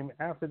 points a game.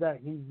 After that,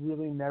 he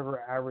really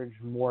never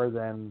averaged more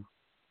than,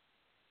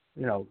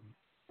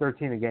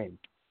 13 a game.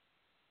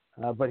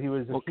 But he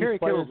was. Well, Kerry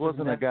Kittles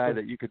wasn't a guy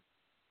that you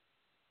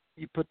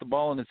put the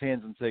ball in his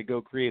hands and say,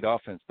 go create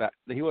offense. That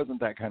he wasn't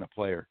that kind of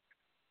player.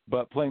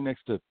 But playing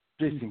next to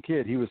Jason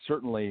Kidd, he was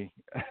certainly,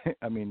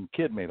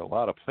 Kidd made a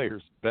lot of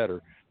players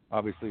better,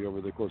 obviously,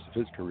 over the course of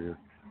his career.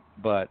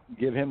 But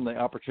give him the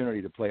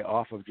opportunity to play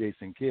off of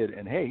Jason Kidd,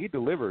 and, hey, he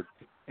delivered.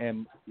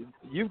 And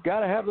you've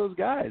got to have those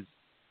guys.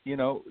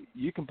 You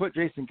can put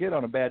Jason Kidd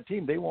on a bad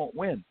team, they won't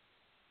win.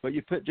 But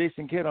you put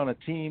Jason Kidd on a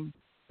team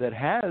that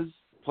has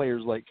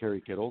players like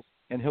Kerry Kittles,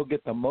 and he'll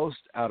get the most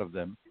out of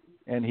them.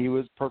 And he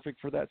was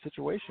perfect for that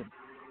situation.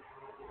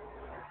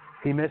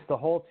 He missed the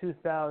whole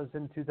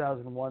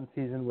 2000-2001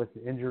 season with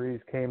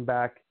injuries, came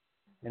back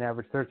and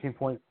averaged 13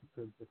 points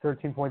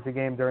a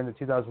game during the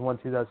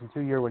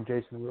 2001-2002 year when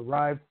Jason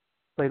arrived.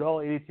 Played all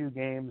 82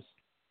 games,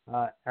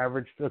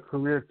 averaged a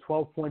career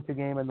 12 points a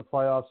game in the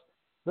playoffs.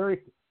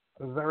 Very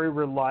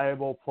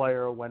reliable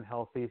player when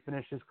healthy.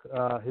 Finished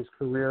his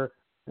career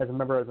as a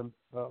member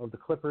of the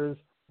Clippers.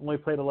 Only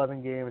played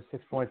 11 games,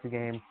 6 points a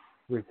game.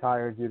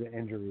 Retired due to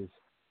injuries.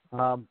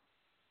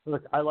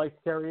 Look, I like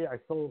Kerry. I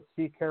still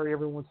see Kerry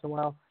every once in a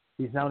while.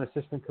 He's now an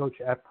assistant coach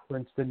at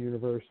Princeton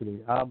University.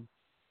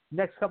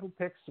 Next couple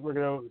picks, we're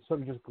going to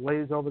sort of just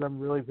glaze over them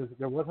really because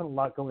there wasn't a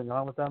lot going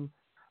on with them.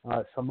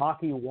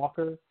 Samaki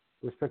Walker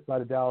was picked by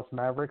the Dallas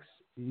Mavericks.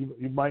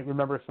 You might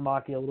remember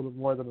Samaki a little bit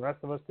more than the rest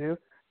of us do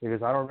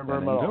because I don't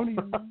remember him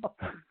at all.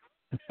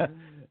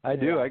 I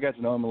do. I got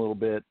to know him a little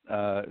bit.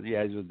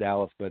 He's with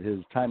Dallas, but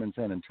his time in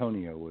San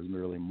Antonio was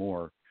really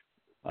more.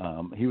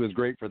 He was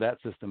great for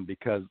that system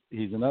because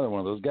he's another one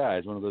of those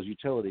guys, one of those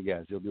utility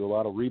guys. He'll do a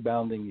lot of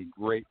rebounding, a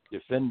great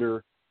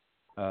defender,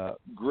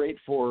 great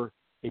for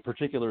a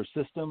particular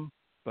system,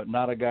 but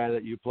not a guy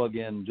that you plug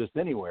in just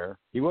anywhere.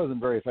 He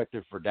wasn't very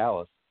effective for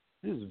Dallas.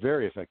 He was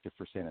very effective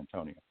for San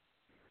Antonio.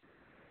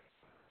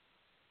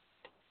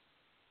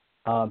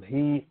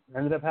 He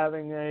ended up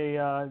having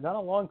not a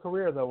long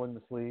career, though, in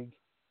this league.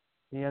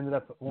 He ended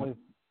up only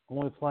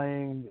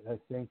playing, I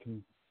think,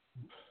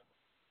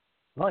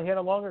 Well, he had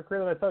a longer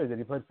career than I thought he did.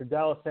 He played for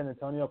Dallas, San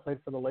Antonio, played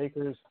for the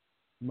Lakers,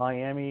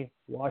 Miami,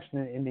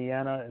 Washington,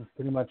 Indiana, and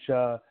pretty much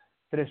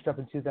finished up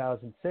in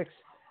 2006.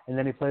 And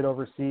then he played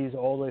overseas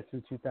all the way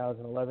through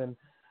 2011.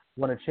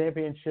 Won a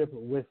championship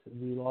with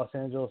the Los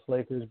Angeles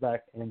Lakers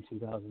back in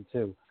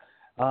 2002.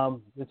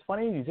 It's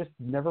funny, you just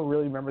never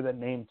really remember that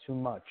name too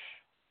much.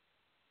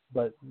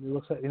 But it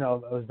looks like, it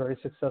was a very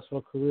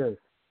successful career.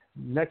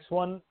 Next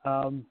one,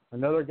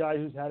 another guy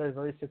who's had a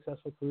very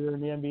successful career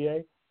in the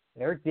NBA,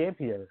 Eric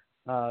Dampier.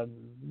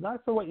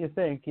 Not for what you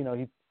think. He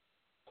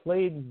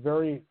played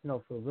for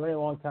a very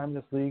long time in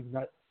this league.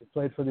 He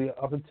played for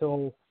up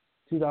until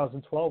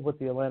 2012 with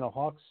the Atlanta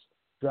Hawks,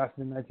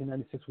 drafted in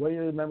 1996. What are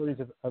your memories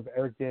of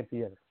Eric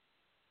Dampier?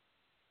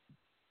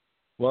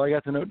 Well, I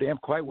got to know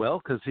Damp quite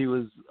well because he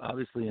was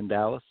obviously in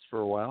Dallas for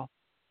a while,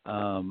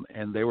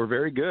 and they were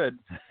very good.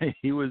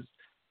 He was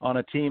on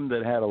a team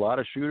that had a lot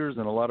of shooters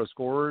and a lot of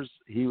scorers.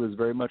 He was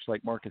very much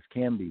like Marcus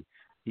Camby.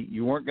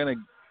 You weren't going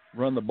to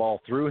run the ball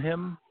through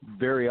him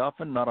very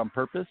often, not on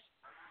purpose,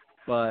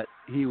 but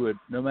he would,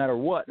 no matter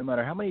what, no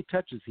matter how many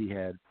touches he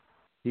had,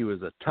 he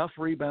was a tough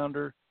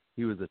rebounder,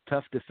 he was a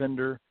tough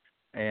defender,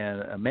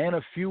 and a man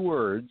of few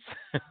words,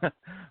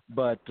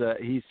 but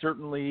he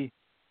certainly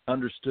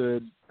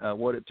understood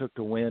what it took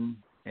to win,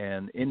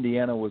 and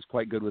Indiana was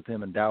quite good with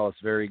him, and Dallas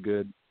very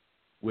good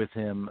with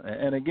him.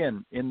 And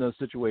again, in those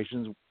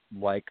situations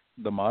like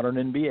the modern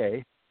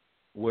NBA,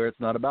 where it's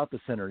not about the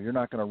center, you're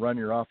not going to run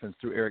your offense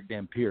through Eric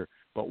Dampier.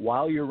 But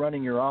while you're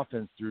running your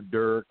offense through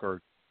Dirk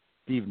or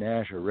Steve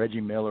Nash or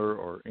Reggie Miller,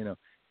 or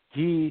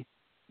he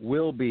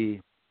will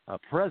be a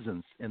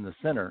presence in the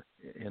center,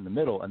 in the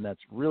middle, and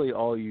that's really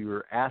all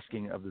you're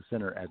asking of the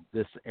center at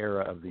this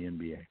era of the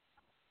NBA.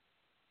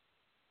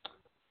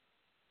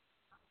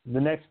 The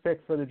next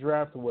pick for the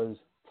draft was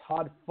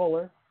Todd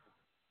Fuller,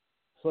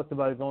 selected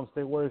by the Golden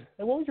State Warriors.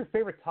 And what was your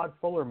favorite Todd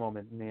Fuller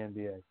moment in the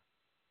NBA?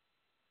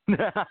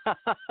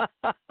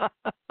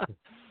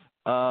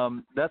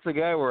 That's a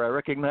guy where I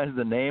recognize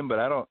the name,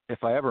 but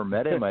if I ever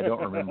met him, I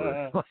don't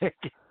remember.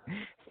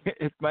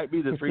 It might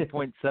be the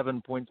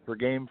 3.7 points per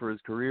game for his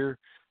career.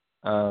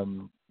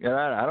 And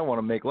I don't want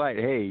to make light.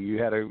 Hey,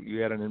 you had an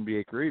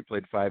NBA career, you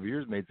played 5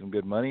 years, made some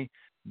good money,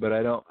 but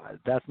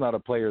that's not a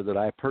player that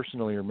I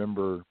personally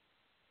remember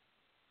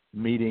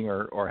meeting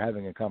or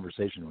having a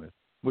conversation with,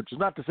 which is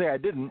not to say I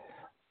didn't.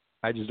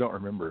 I just don't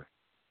remember.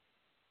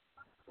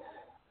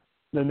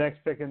 The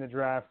next pick in the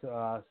draft,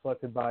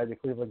 selected by the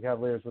Cleveland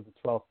Cavaliers with the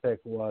 12th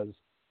pick, was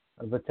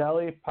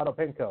Vitaly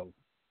Potapenko.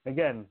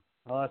 Again,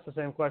 I'll ask the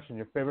same question.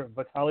 Your favorite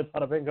Vitaly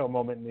Potapenko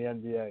moment in the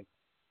NBA?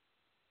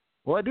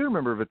 Well, I do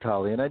remember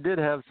Vitaly, and I did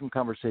have some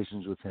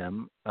conversations with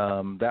him.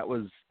 That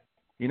was,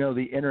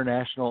 the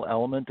international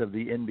element of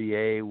the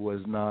NBA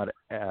was not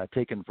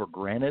taken for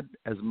granted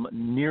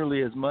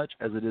nearly as much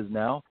as it is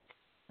now.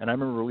 And I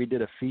remember we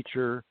did a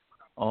feature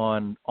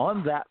on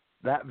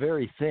that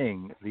very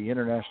thing, the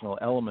international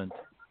element,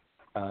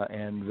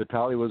 and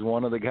Vitaly was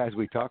one of the guys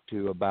we talked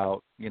to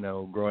about,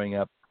 growing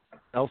up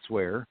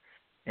elsewhere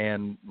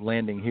and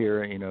landing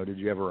here. Did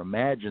you ever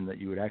imagine that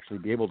you would actually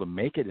be able to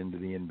make it into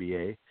the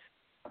NBA?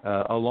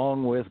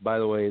 Along with, by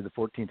the way, the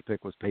 14th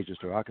pick was Peja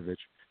Stojakovic,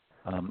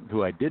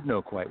 who I did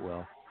know quite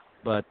well.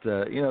 But,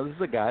 this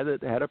is a guy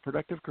that had a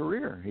productive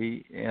career.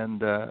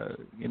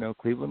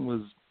 Cleveland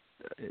was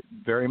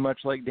very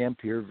much like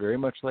Dampier, very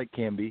much like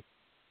Camby.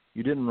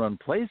 You didn't run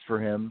plays for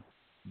him,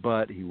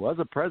 but he was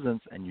a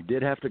presence, and you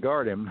did have to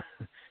guard him.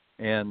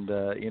 And,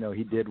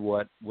 he did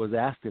what was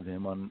asked of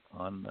him on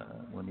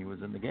when he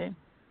was in the game.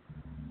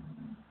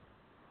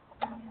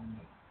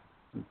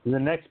 The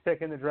next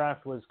pick in the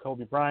draft was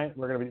Kobe Bryant.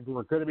 We're going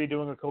to be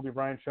doing a Kobe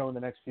Bryant show in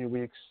the next few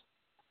weeks.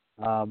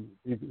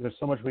 There's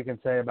so much we can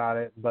say about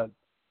it, but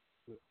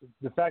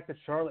the fact that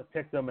Charlotte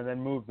picked them and then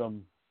moved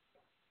them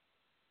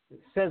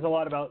says a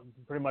lot about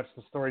pretty much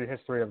the storied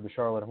history of the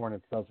Charlotte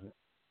Hornets, doesn't it?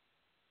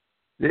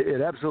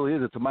 It absolutely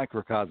is. It's a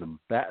microcosm.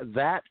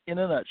 That in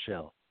a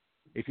nutshell.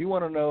 If you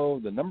want to know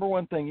the number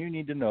one thing you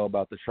need to know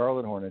about the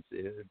Charlotte Hornets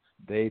is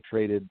they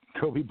traded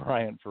Kobe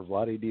Bryant for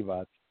Vlade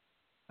Divac,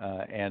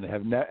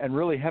 and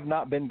really have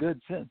not been good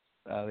since.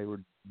 They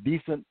were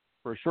decent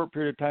for a short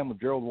period of time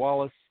with Gerald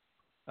Wallace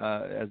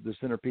as their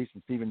centerpiece,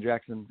 and Steven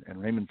Jackson and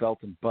Raymond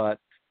Felton. But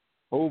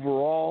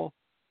overall,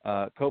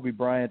 Kobe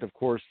Bryant, of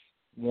course,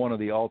 one of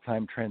the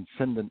all-time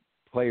transcendent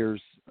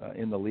players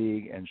in the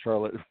league, and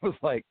Charlotte was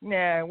like,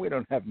 nah, we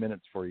don't have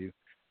minutes for you.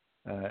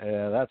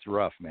 That's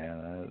rough,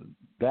 man.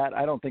 That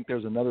I don't think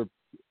there's another.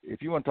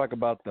 If you want to talk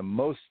about the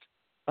most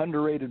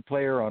underrated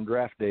player on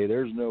draft day,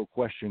 there's no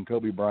question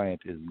Kobe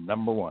Bryant is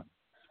number one.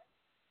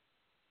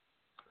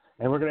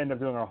 And we're going to end up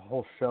doing our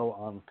whole show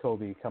on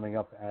Kobe coming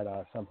up at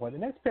some point. The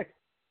next pick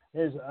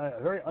is a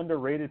very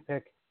underrated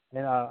pick,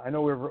 and I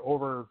know we're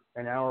over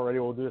an hour already.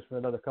 We'll do this for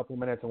another couple of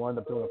minutes, and we'll end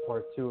up doing a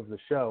part 2 of the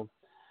show.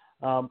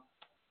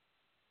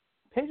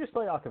 Peja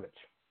Stojakovic.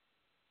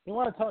 You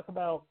want to talk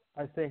about,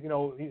 I think,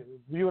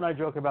 you and I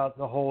joke about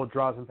the whole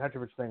Drazen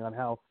Petrovic thing on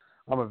how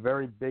I'm a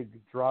very big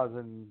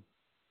Drazen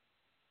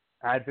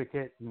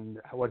advocate and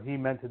what he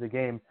meant to the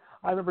game.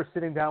 I remember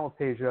sitting down with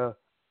Peja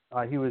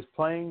He was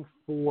playing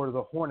for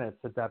the Hornets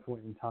at that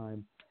point in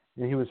time,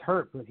 and he was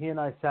hurt. But he and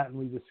I sat and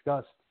we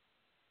discussed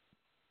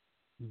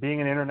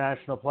being an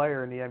international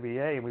player in the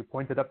NBA, and we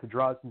pointed up to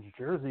Drozdsen's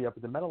jersey up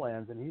at the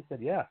Meadowlands, and he said,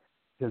 yeah,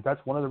 because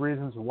that's one of the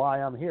reasons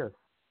why I'm here.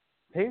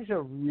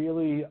 Peja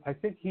really, I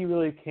think he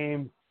really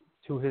came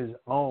to his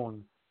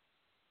own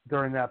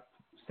during that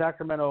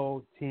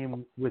Sacramento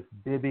team with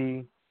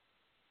Bibby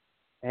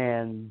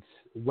and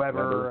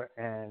Weber.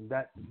 And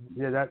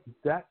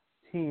that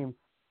team,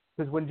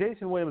 because when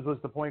Jason Williams was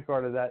the point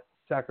guard of that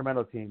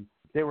Sacramento team,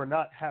 they were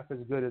not half as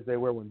good as they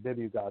were when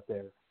Bibby got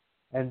there.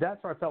 And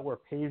that's where I felt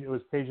it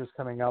was Peja's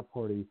coming out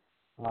party.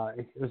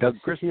 It was Doug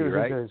Christie,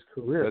 right? His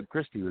career. Doug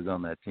Christie was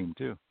on that team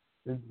too.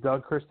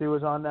 Doug Christie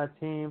was on that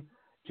team.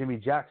 Jimmy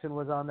Jackson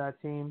was on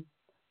that team.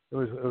 It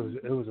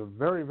was a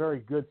very, very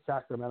good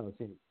Sacramento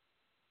team.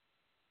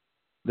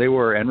 They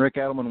were, and Rick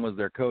Adelman was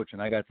their coach,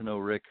 and I got to know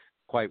Rick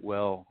quite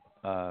well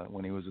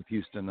when he was with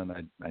Houston, and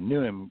I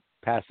knew him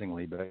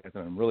passingly, but I got to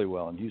know him really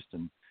well in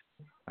Houston.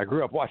 I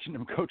grew up watching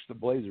him coach the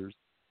Blazers,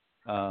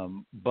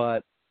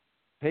 but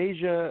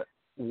Peja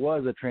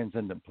was a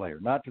transcendent player,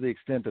 not to the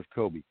extent of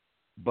Kobe,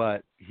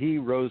 but he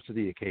rose to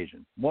the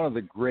occasion. One of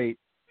the great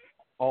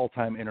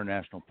all-time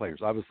international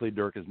players. Obviously,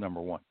 Dirk is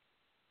number one.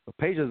 But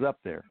Peja's up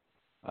there.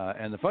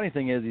 And the funny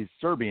thing is he's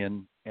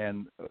Serbian,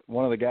 and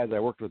one of the guys I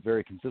worked with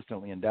very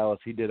consistently in Dallas,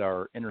 he did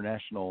our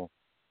international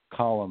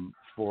column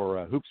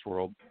for Hoops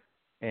World,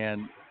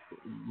 and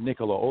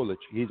Nikola Olic,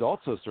 he's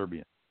also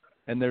Serbian.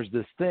 And there's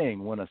this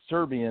thing when a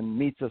Serbian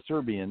meets a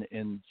Serbian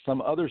in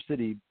some other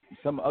city,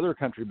 some other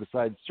country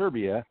besides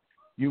Serbia,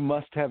 you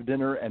must have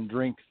dinner and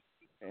drinks,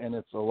 and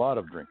it's a lot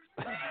of drinks.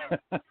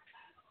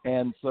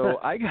 And so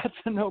I got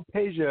to know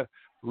Peja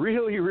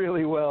really,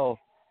 really well,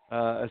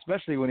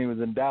 especially when he was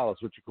in Dallas,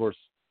 which, of course,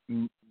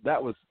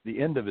 that was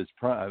the end of his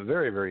prime,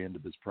 very, very end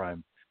of his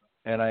prime.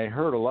 And I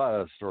heard a lot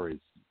of stories,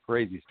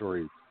 crazy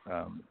stories.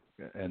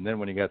 And then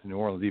when he got to New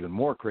Orleans, even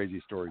more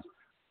crazy stories.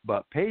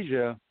 But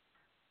Peja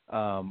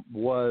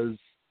was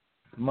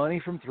money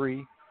from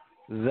three.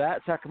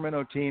 That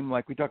Sacramento team,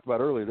 like we talked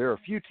about earlier, there are a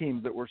few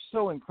teams that were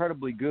so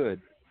incredibly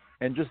good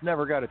and just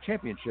never got a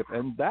championship,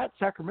 and that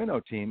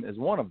Sacramento team is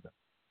one of them.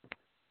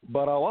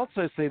 But I'll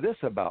also say this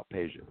about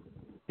Peja.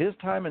 His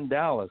time in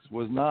Dallas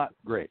was not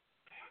great.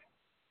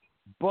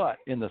 But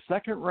in the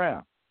second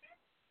round,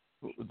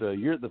 the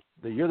year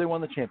they won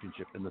the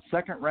championship, in the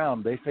second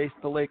round they faced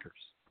the Lakers.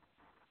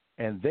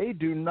 And they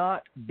do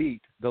not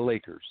beat the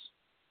Lakers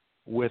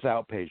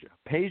without Peja.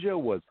 Peja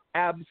was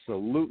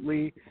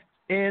absolutely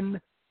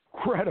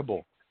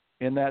incredible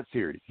in that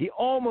series. He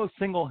almost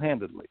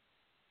single-handedly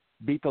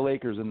beat the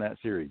Lakers in that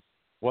series.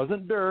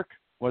 Wasn't Dirk,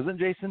 wasn't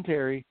Jason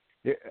Terry.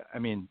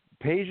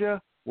 Peja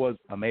was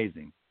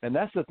amazing. And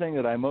that's the thing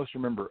that I most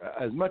remember.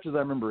 As much as I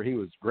remember he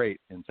was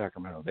great in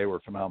Sacramento, they were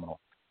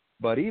phenomenal.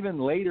 But even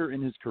later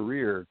in his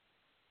career,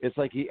 it's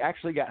like he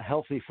actually got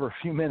healthy for a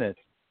few minutes,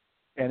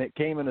 and it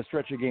came in a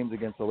stretch of games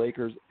against the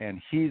Lakers,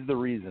 and he's the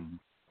reason.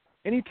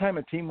 Anytime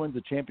a team wins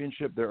a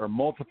championship, there are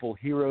multiple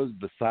heroes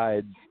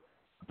besides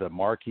the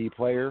marquee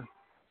player.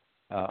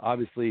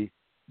 Obviously,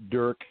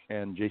 Dirk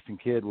and Jason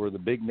Kidd were the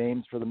big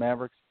names for the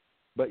Mavericks,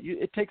 but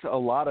it takes a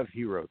lot of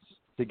heroes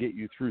to get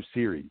you through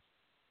series.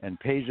 And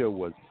Peja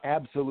was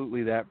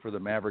absolutely that for the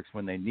Mavericks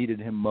when they needed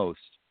him most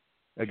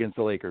against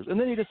the Lakers. And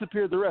then he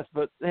disappeared the rest,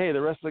 but hey,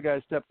 the rest of the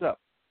guys stepped up.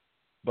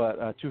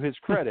 But to his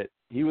credit,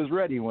 he was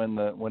ready when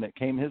it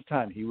came his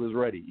time. He was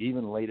ready,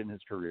 even late in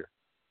his career.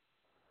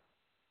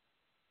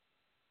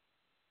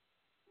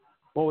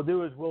 What we'll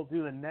do is we'll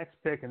do the next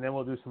pick, and then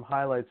we'll do some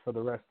highlights for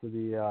the rest of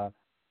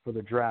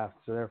the draft.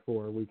 So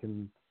therefore, we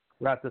can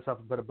wrap this up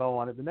and put a bow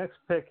on it. The next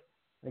pick,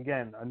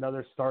 again,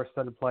 another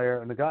star-studded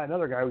player, and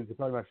another guy we could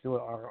pretty much do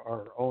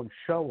our own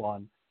show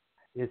on,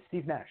 is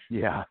Steve Nash.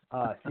 Yeah.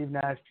 Steve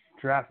Nash,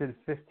 drafted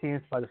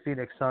 15th by the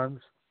Phoenix Suns,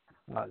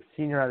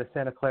 senior out of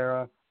Santa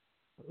Clara.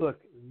 Look,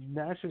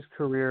 Nash's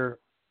career,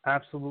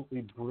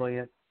 absolutely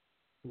brilliant.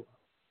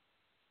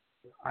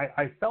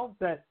 I felt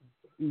that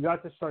you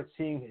got to start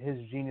seeing his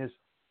genius.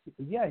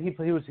 Yeah, he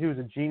was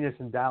a genius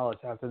in Dallas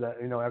after that.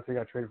 After he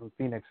got traded from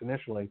Phoenix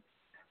initially,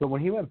 but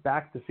when he went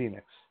back to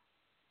Phoenix,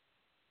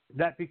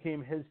 that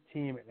became his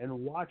team. And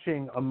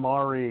watching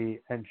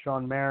Amari and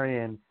Sean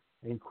Marion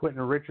and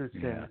Quentin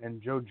Richardson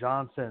and Joe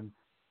Johnson,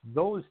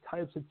 those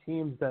types of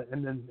teams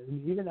and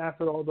even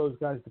after all those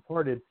guys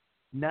departed,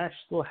 Nash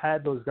still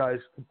had those guys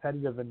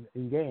competitive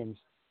in games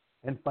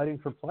and fighting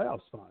for playoff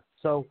spots.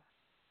 So,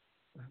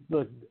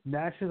 look,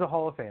 Nash is a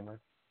Hall of Famer.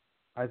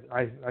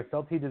 I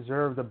felt he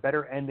deserved a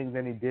better ending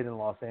than he did in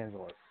Los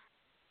Angeles.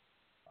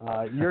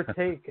 Your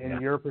take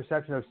and your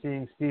perception of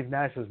seeing Steve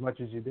Nash as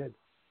much as you did?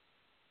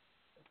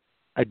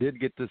 I did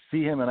get to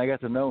see him, and I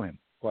got to know him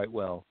quite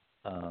well.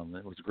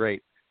 It was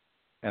great.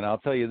 And I'll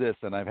tell you this,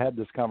 and I've had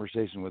this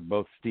conversation with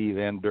both Steve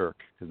and Dirk,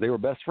 because they were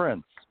best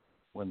friends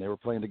when they were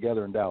playing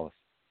together in Dallas.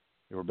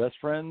 They were best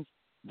friends.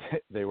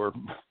 They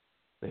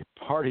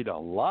partied a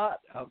lot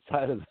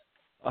outside of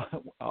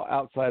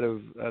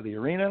the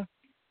arena.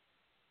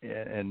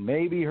 and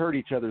maybe hurt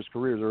each other's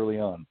careers early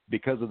on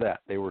because of that.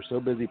 They were so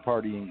busy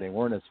partying, they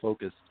weren't as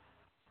focused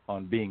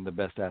on being the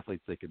best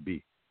athletes they could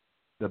be.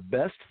 The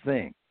best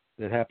thing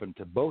that happened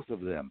to both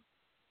of them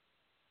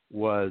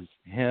was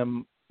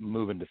him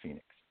moving to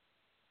Phoenix,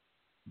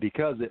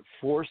 because it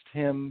forced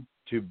him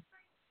to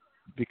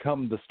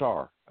become the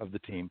star of the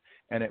team,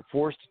 and it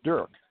forced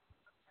Dirk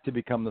to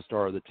become the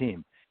star of the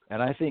team.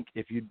 And I think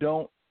if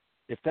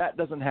that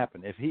doesn't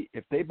happen,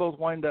 if they both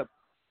wind up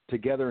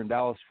together in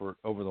Dallas for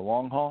over the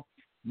long haul,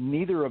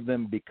 neither of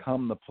them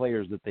become the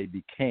players that they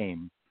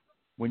became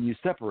when you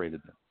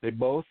separated them. They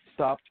both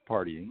stopped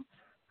partying.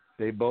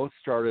 They both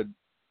started,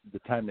 the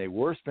time they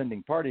were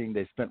spending partying,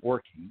 they spent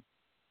working,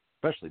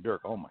 especially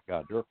Dirk. Oh, my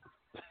God, Dirk,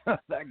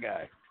 that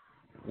guy,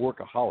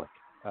 workaholic.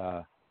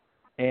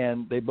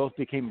 And they both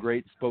became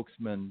great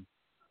spokesmen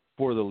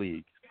for the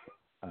league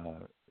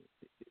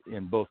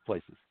in both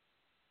places.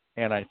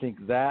 And I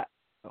think that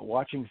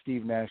watching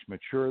Steve Nash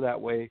mature that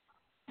way,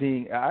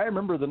 I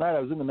remember the night I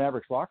was in the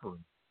Mavericks locker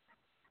room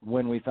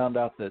when we found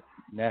out that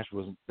Nash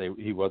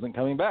he wasn't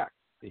coming back.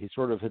 He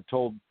sort of had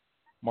told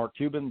Mark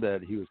Cuban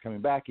that he was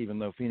coming back, even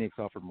though Phoenix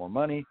offered more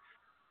money,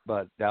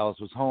 but Dallas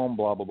was home,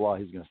 blah, blah, blah.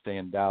 He's going to stay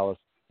in Dallas.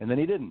 And then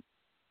he didn't.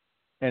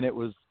 And it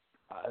was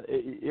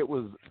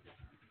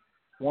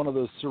one of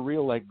those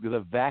surreal, like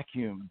the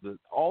vacuum,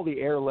 all the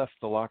air left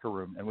the locker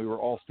room, and we were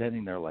all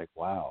standing there like,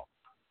 wow,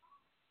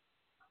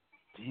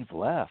 Steve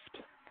left.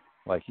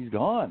 Like, he's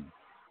gone.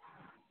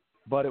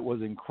 But it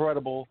was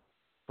incredible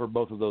for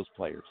both of those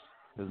players,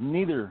 because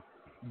neither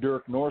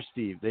Dirk nor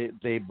Steve,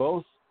 they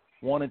both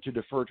wanted to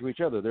defer to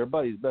each other. They're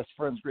buddies, best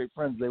friends, great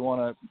friends. They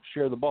want to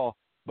share the ball.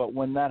 But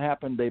when that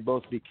happened, they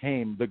both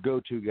became the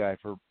go-to guy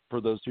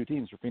for those two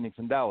teams, for Phoenix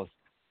and Dallas.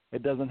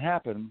 It doesn't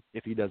happen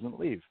if he doesn't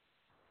leave.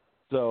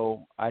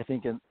 So I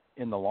think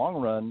in the long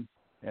run,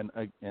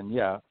 and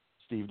yeah,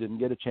 Steve didn't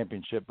get a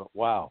championship, but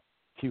wow,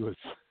 he was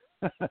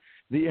the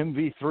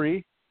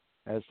MV3,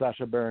 as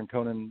Sacha Baron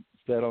Cohen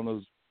said on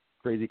those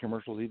crazy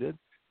commercials he did.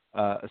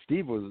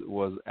 Steve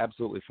was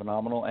absolutely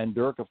phenomenal, and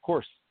Dirk, of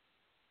course,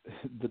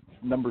 the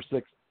number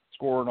 6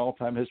 scorer in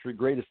all-time history,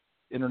 greatest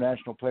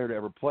international player to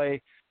ever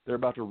play. They're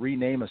about to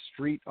rename a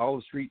street,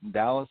 Olive Street in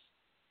Dallas,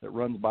 that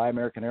runs by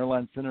American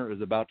Airlines Center,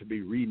 is about to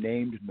be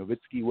renamed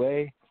Nowitzki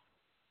Way.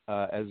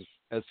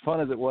 As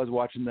fun as it was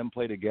watching them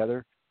play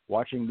together,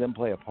 watching them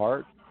play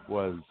apart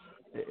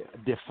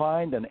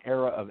defined an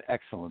era of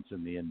excellence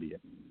in the NBA.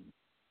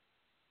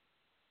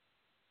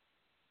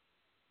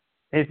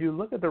 If you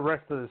look at the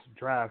rest of this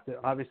draft,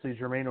 obviously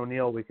Jermaine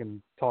O'Neal we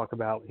can talk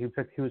about. He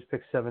was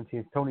picked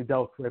 17th. Tony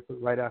Delk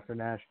right after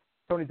Nash.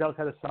 Tony Delk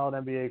had a solid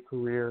NBA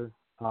career.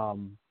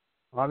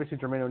 Obviously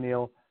Jermaine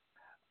O'Neal.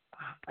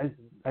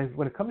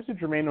 When it comes to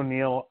Jermaine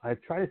O'Neal, I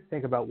try to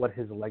think about what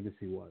his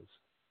legacy was.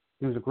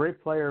 He was a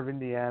great player of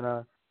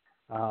Indiana.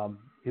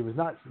 He was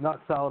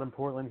not solid in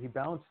Portland. He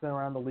bounced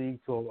around the league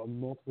to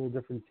multiple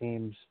different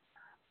teams.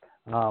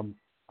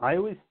 I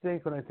always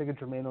think when I think of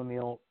Jermaine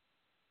O'Neal,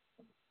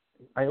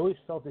 I always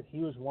felt that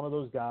he was one of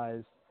those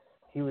guys.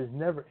 He was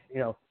never,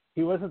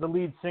 he wasn't the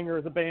lead singer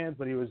of the band,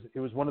 but he was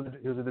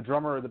the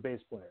drummer or the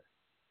bass player.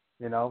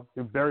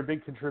 A very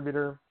big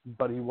contributor,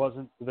 but he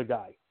wasn't the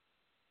guy.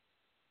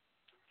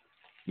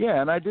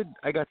 Yeah, and I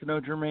got to know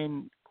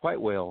Jermaine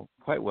quite well.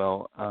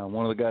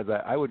 One of the guys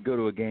I would go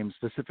to a game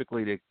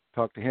specifically to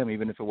talk to him,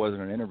 even if it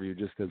wasn't an interview,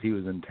 just because he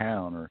was in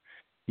town or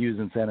he was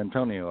in San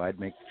Antonio. I'd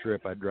make the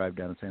trip. I'd drive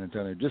down to San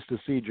Antonio just to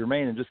see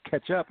Jermaine and just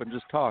catch up and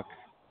just talk.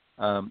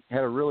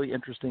 Had a really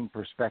interesting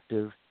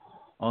perspective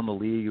on the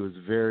league. He was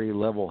very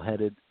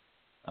level-headed.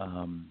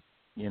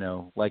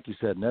 Like you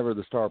said, never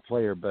the star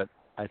player, but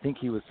I think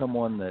he was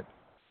someone that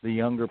the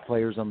younger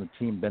players on the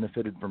team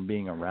benefited from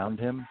being around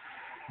him.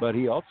 But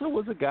he also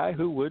was a guy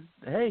who would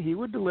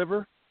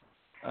deliver.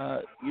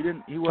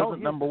 He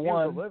wasn't number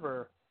one. He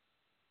deliver.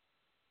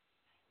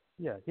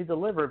 Yeah, he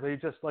delivered, but he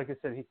just, like I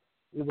said,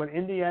 when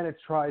Indiana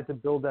tried to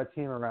build that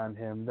team around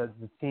him, the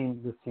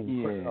team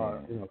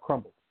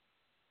crumbled.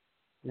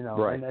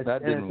 Right, and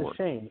that didn't it's work. A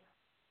shame.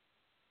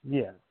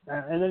 Yeah,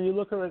 and then you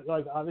look at it,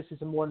 like obviously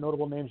some more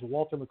notable names.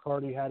 Walter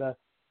McCarty had a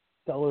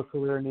stellar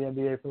career in the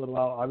NBA for a little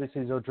while.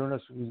 Obviously,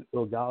 Zydrunas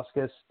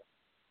Ilgauskas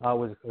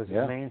was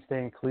a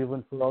mainstay in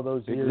Cleveland for all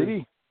those years.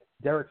 Ziggy.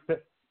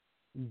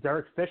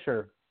 Derek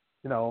Fisher,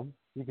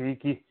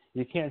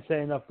 you can't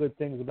say enough good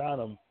things about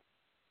him.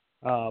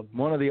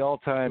 One of the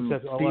all-time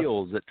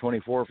steals at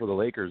 24 for the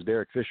Lakers,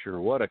 Derek Fisher.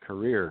 What a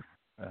career.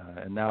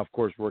 And now, of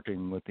course,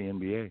 working with the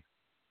NBA.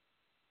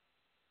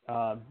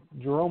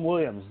 Jerome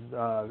Williams,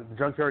 the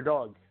Junkyard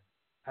Dog,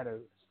 had a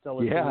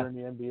stellar career in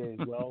the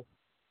NBA as well.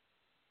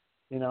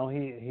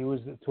 He was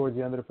towards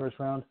the end of the first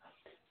round.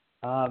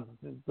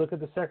 Look at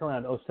the second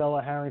round: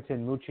 Osella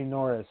Harrington, Moochie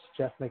Norris,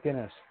 Jeff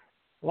McInnes.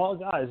 Well,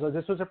 guys,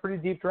 this was a pretty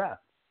deep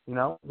draft.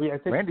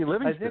 Randy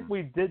Livingston. I think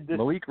we did this.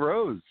 Malik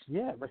Rose.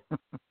 Yeah,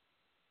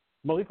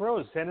 Malik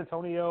Rose, San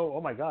Antonio.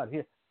 Oh my God,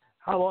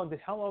 how long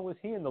was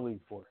he in the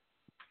league for?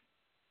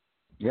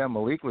 Yeah,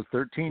 Malik was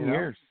 13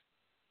 years.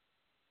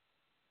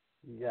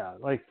 Yeah,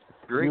 like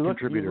great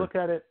contributor. You look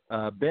at it.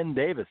 Ben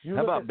Davis.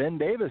 How about Ben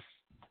Davis?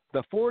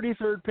 The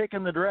 43rd pick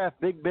in the draft,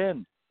 Big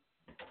Ben.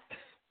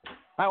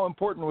 How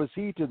important was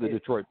he to the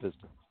Detroit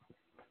Pistons?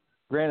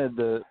 Granted,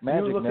 the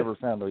Magic never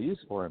found a use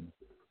for him.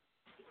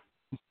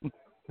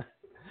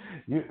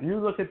 You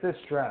look at this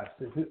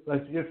draft.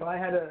 If I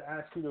had to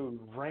ask you to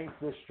rank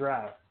this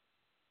draft,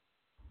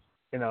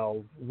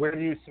 where do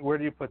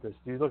you put this?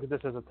 Do you look at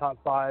this as a top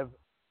 5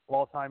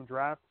 all-time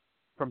draft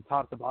from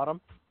top to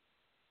bottom?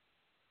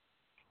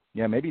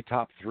 Yeah, maybe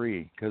top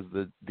 3 because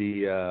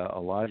the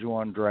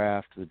Olajuwon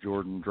draft, the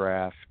Jordan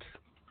draft,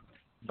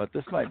 but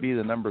this might be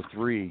the number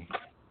 3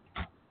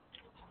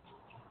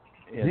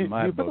 in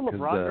my book. Do you put the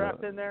LeBron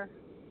draft in there?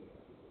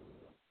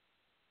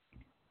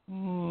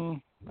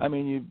 I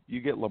mean, you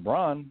get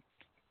LeBron,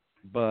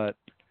 but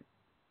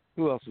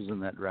who else was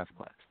in that draft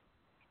class?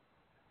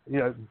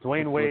 Yeah,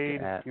 Dwayne Wade.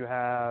 You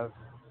have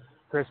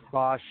Chris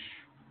Bosh.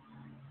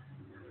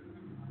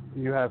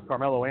 You have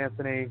Carmelo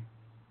Anthony.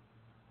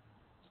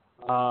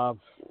 TJ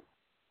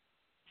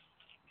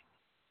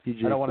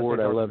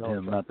Ford, I loved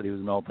him. Not that he was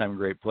an all-time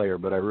great player,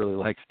 but I really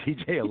liked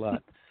TJ a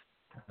lot.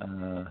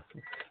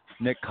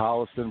 Nick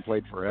Collison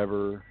played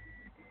forever.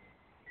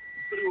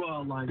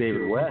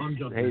 David West.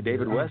 Hey,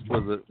 David West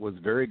was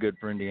very good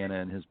for Indiana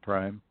in his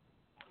prime.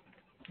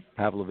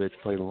 Pavlovich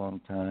played a long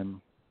time.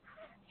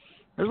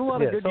 There's a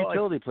lot of good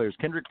utility players.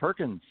 Kendrick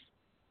Perkins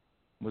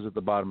was at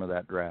the bottom of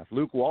that draft.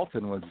 Luke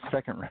Walton was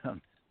second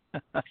round.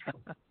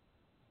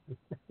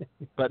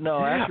 But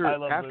no,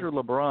 after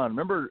LeBron,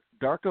 remember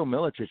Darko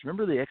Milicic?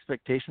 Remember the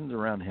expectations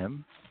around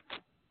him?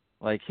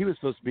 Like he was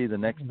supposed to be the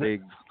next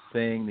big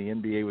thing. The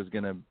NBA was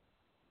going to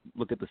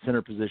look at the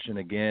center position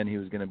again. He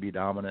was going to be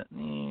dominant.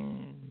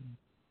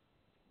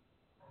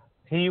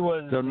 He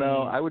was. So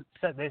no, I would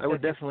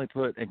definitely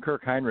put, and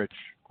Kirk Heinrich,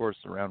 of course,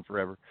 around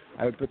forever.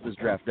 I would put this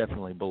draft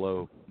definitely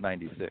below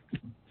 96.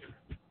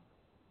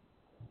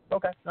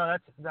 Okay, no,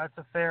 that's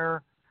a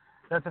fair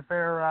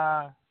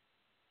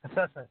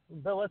assessment.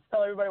 Bill, let's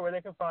tell everybody where they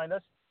can find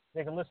us.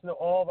 They can listen to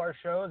all of our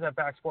shows at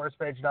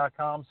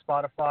backsportspage.com,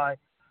 Spotify,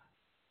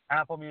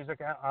 Apple Music,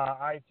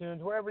 iTunes,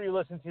 wherever you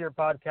listen to your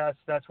podcasts.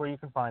 That's where you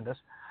can find us.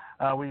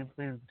 We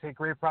take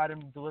great pride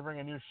in delivering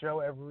a new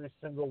show every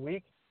single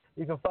week.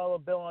 You can follow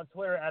Bill on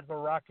Twitter at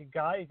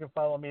TheRocketGuy. You can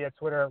follow me at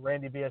Twitter at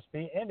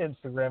RandyBSP and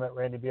Instagram at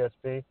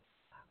RandyBSP,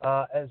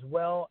 as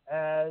well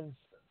as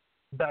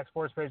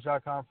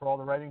backsportspage.com for all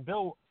the writing.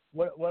 Bill,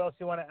 what else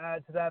do you want to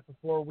add to that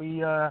before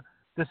we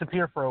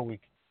disappear for a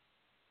week?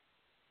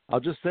 I'll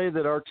just say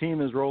that our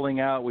team is rolling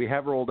out. We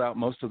have rolled out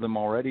most of them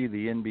already.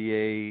 The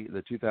NBA,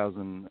 the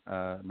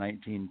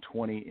 2019-20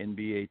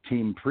 NBA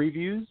team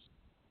previews.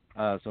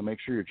 So make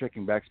sure you're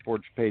checking Back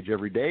Sports page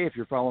every day. If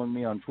you're following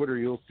me on Twitter,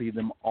 you'll see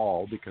them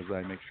all because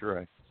I make sure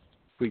I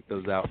tweet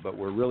those out. But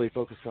we're really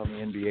focused on the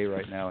NBA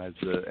right now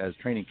as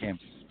training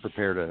camps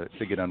prepare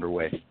to get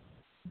underway.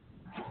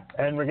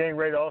 And we're getting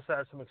ready to also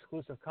have some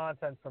exclusive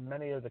content from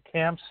many of the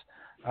camps.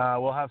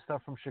 We'll have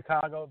stuff from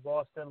Chicago,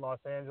 Boston, Los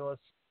Angeles.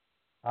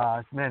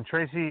 Man,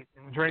 Tracy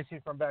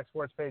from Back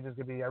Sports page is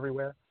going to be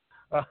everywhere.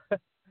 I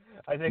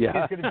think he's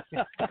going to be.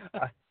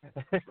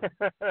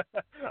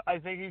 I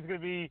think he's going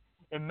to be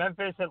in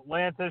Memphis,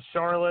 Atlanta,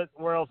 Charlotte.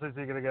 Where else is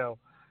he going to go?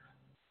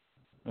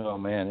 Oh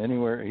man,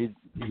 anywhere.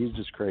 He's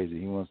just crazy.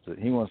 He wants to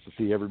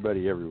see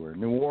everybody everywhere.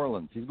 New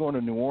Orleans. He's going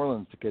to New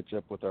Orleans to catch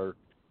up with our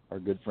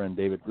good friend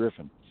David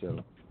Griffin.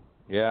 So,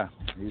 yeah,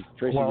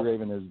 Tracy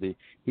Raven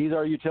he's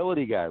our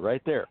utility guy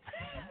right there.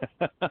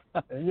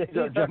 He's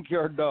our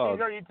junkyard dog.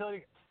 He's our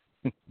utility.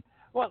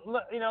 Well,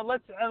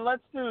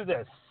 let's do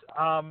this.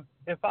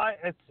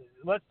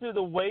 Let's do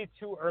the way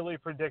too early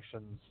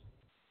predictions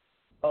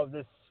of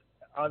this.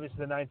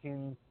 Obviously, the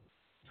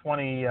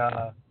 1920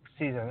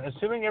 season.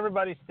 Assuming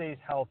everybody stays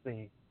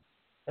healthy,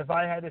 if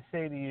I had to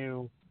say to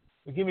you,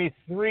 give me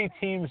 3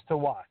 teams to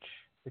watch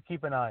to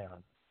keep an eye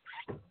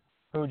on,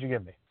 who would you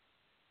give me?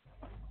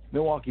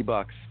 Milwaukee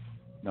Bucks,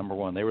 number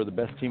 1. They were the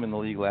best team in the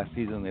league last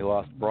season. They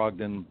lost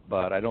Brogdon,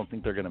 but I don't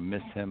think they're going to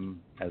miss him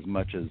as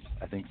much as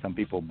I think some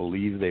people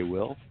believe they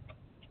will.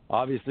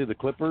 Obviously, the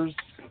Clippers,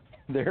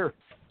 they're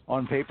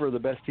on paper the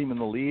best team in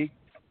the league.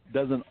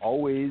 Doesn't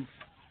always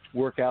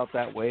work out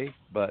that way,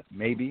 but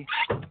maybe.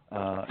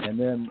 And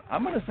then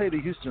I'm going to say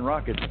the Houston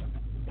Rockets.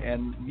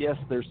 And yes,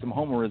 there's some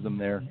homerism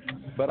there,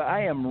 but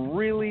I am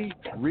really,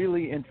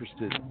 really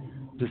interested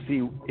to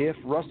see if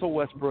Russell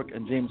Westbrook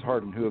and James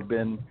Harden, who have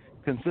been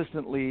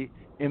consistently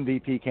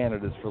MVP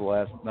candidates for the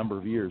last number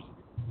of years,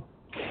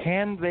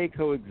 can they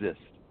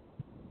coexist?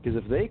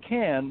 Because if they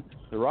can,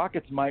 the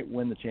Rockets might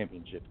win the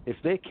championship. If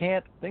they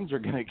can't, things are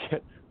going to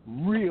get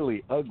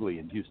really ugly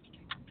in Houston.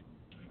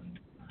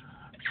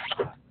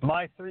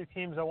 My 3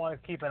 teams I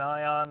want to keep an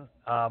eye on,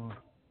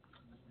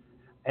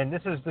 and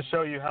this is to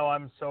show you how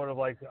I'm sort of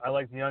I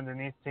like the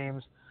underneath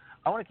teams.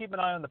 I want to keep an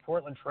eye on the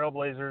Portland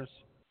Trailblazers.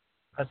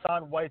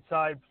 Hassan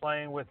Whiteside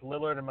playing with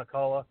Lillard and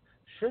McCullough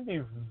should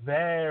be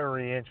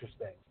very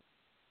interesting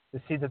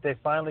to see that they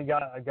finally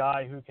got a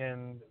guy who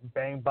can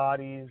bang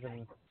bodies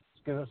and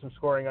give them some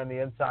scoring on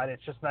the inside. It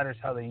just matters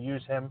how they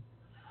use him.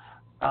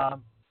 I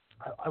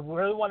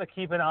really want to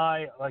keep an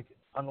eye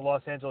on the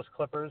Los Angeles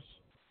Clippers.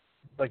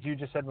 like you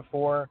just said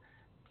before,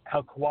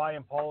 how Kawhi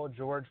and Paul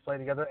George play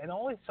together, and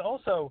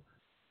also,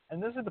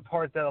 and this is the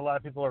part that a lot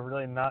of people are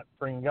really not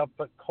bringing up,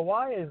 but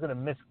Kawhi is going to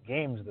miss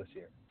games this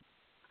year.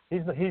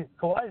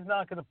 Kawhi's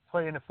not going to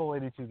play in a full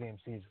 82-game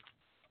season.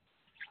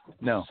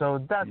 No.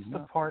 So that's the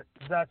part.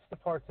 That's the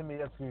part to me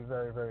that's going to be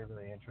very, very,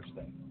 very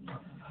interesting.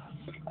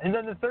 And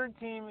then the third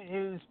team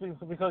is,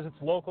 because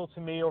it's local to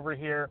me over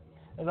here,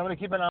 is I'm going to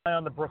keep an eye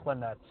on the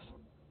Brooklyn Nets.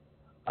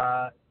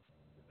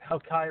 How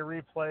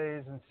Kyrie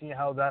plays and see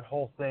how that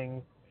whole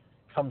thing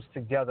comes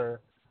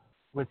together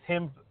with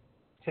him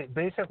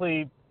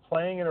basically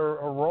playing in a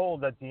role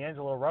that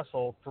D'Angelo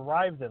Russell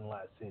thrived in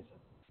last season.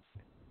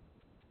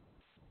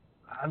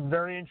 I'm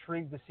very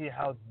intrigued to see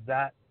how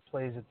that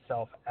plays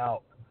itself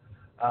out.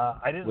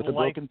 I didn't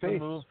like the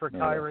move for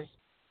Kyrie.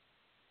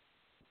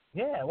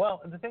 Yeah,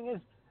 well, the thing is,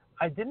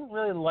 I didn't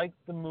really like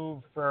the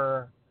move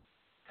for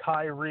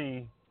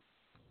Kyrie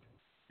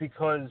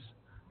because,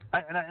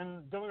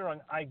 and don't get me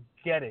wrong, I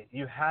get it.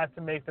 You have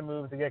to make the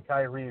move to get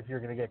Kyrie if you're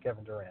going to get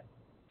Kevin Durant.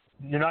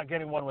 You're not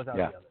getting one without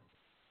the other.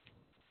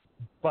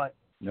 But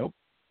nope.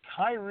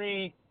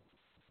 Kyrie,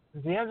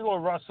 D'Angelo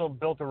Russell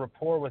built a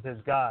rapport with his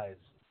guys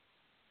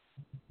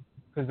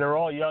because they're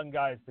all young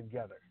guys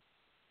together.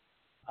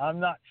 I'm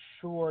not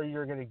sure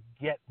you're going to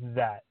get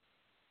that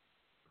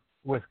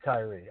with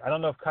Kyrie. I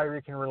don't know if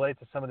Kyrie can relate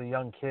to some of the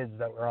young kids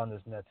that were on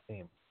this Nets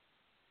team.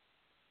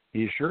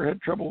 He sure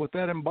had trouble with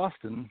that in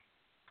Boston.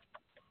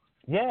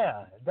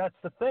 Yeah, that's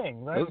the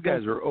thing. Right? Those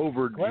guys are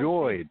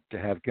overjoyed to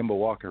have Kemba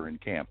Walker in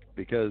camp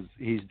because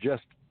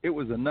it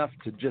was enough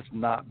to just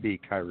not be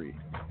Kyrie.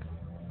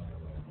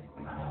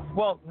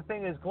 Well, the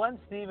thing is, Glenn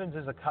Stevens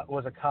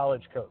was a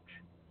college coach.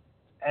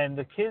 And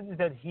the kids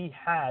that he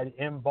had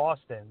in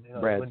Boston,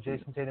 when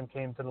Jason Tatum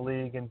came to the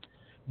league and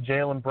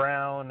Jaylen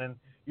Brown, and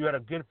you had a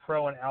good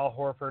pro in Al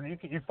Horford.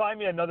 You find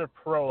me another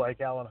pro like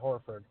Al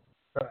Horford,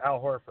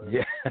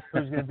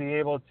 who's going to be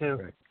able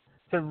to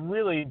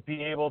really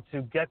be able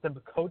to get the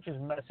coach's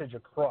message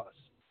across.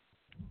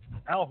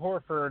 Al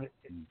Horford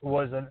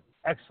was an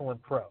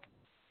excellent pro,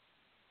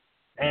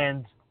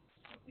 and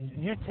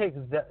you take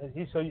that.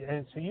 So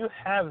you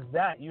have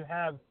that. You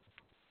have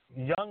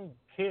young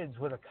kids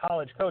with a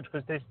college coach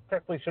because they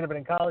technically should have been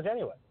in college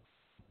anyway.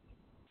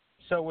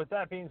 So with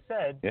that being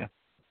said,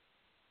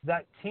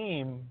 that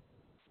team,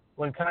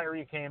 when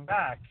Kyrie came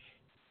back,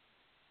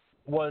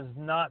 was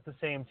not the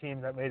same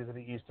team that made it to the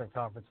Eastern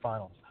Conference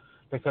Finals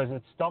because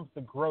it stumped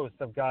the growth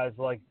of guys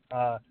like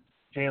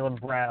Jaylen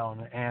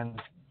Brown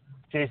and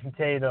Jason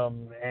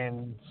Tatum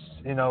and,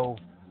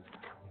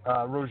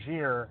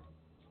 Rozier.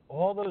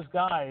 All those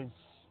guys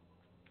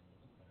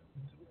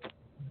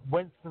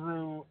went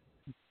through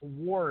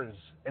wars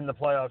in the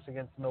playoffs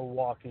against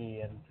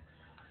Milwaukee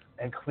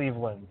and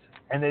Cleveland,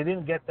 and they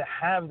didn't get to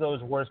have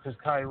those wars because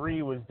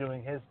Kyrie was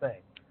doing his thing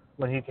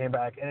when he came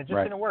back, and it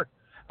just didn't work.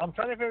 I'm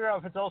trying to figure out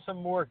if it's also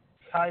more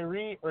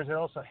Kyrie or is it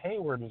also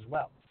Hayward as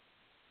well.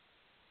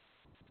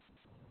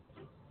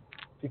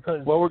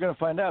 Well, we're going to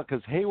find out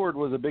because Hayward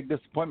was a big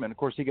disappointment. Of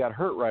course, he got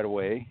hurt right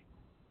away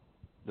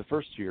the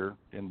first year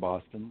in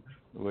Boston,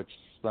 which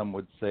some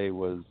would say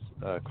was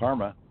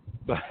karma,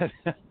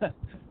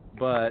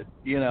 But,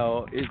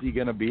 is he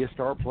going to be a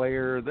star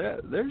player?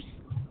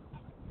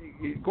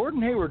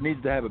 Gordon Hayward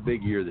needs to have a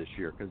big year this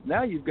year because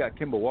now you've got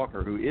Kemba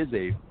Walker, who is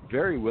a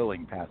very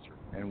willing passer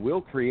and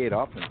will create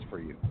offense for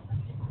you.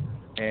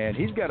 And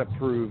he's got to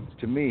prove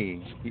to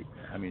me, he's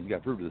got to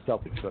prove to the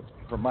Celtics, but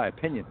from my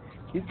opinion,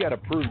 he's got to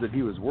prove that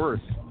he was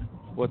worth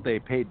what they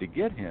paid to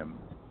get him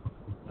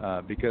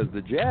because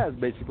the Jazz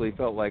basically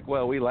felt like,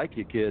 well, we like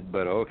you, kid,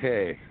 but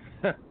okay,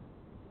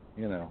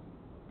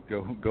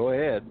 go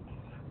ahead.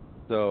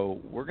 So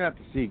we're going to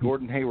have to see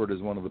Gordon Hayward as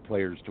one of the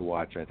players to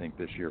watch, I think,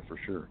 this year for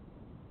sure.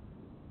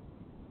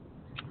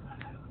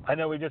 I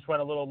know we just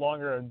went a little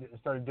longer and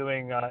started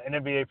doing an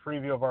NBA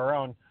preview of our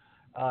own.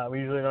 We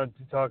usually don't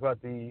talk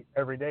about the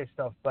everyday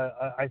stuff, but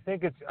I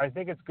think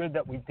it's good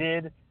that we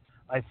did.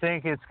 I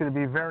think it's going to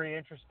be a very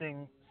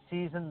interesting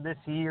season this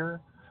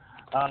year.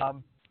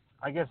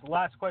 I guess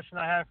last question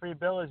I have for you,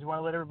 Bill, is you want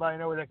to let everybody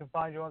know where they can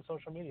find you on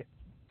social media.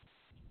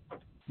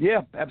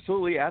 Yeah,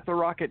 absolutely. At the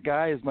Rocket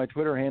Guy is my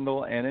Twitter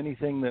handle, and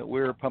anything that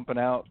we're pumping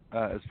out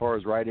as far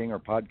as writing or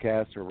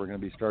podcasts, or we're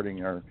going to be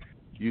starting our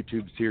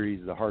YouTube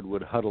series, The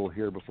Hardwood Huddle,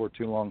 here before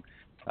too long.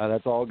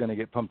 That's all going to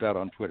get pumped out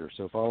on Twitter.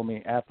 So follow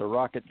me at the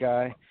Rocket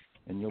Guy,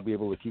 and you'll be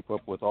able to keep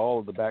up with all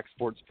of the Back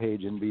Sports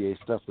page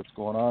NBA stuff that's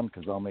going on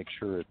because I'll make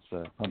sure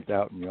it's pumped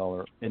out and y'all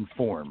are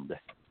informed.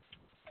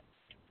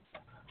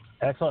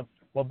 Excellent.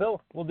 Well,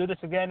 Bill, we'll do this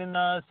again in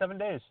 7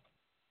 days.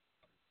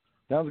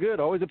 Sounds good.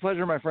 Always a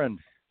pleasure, my friend.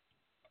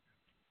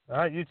 All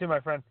right, you too, my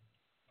friend.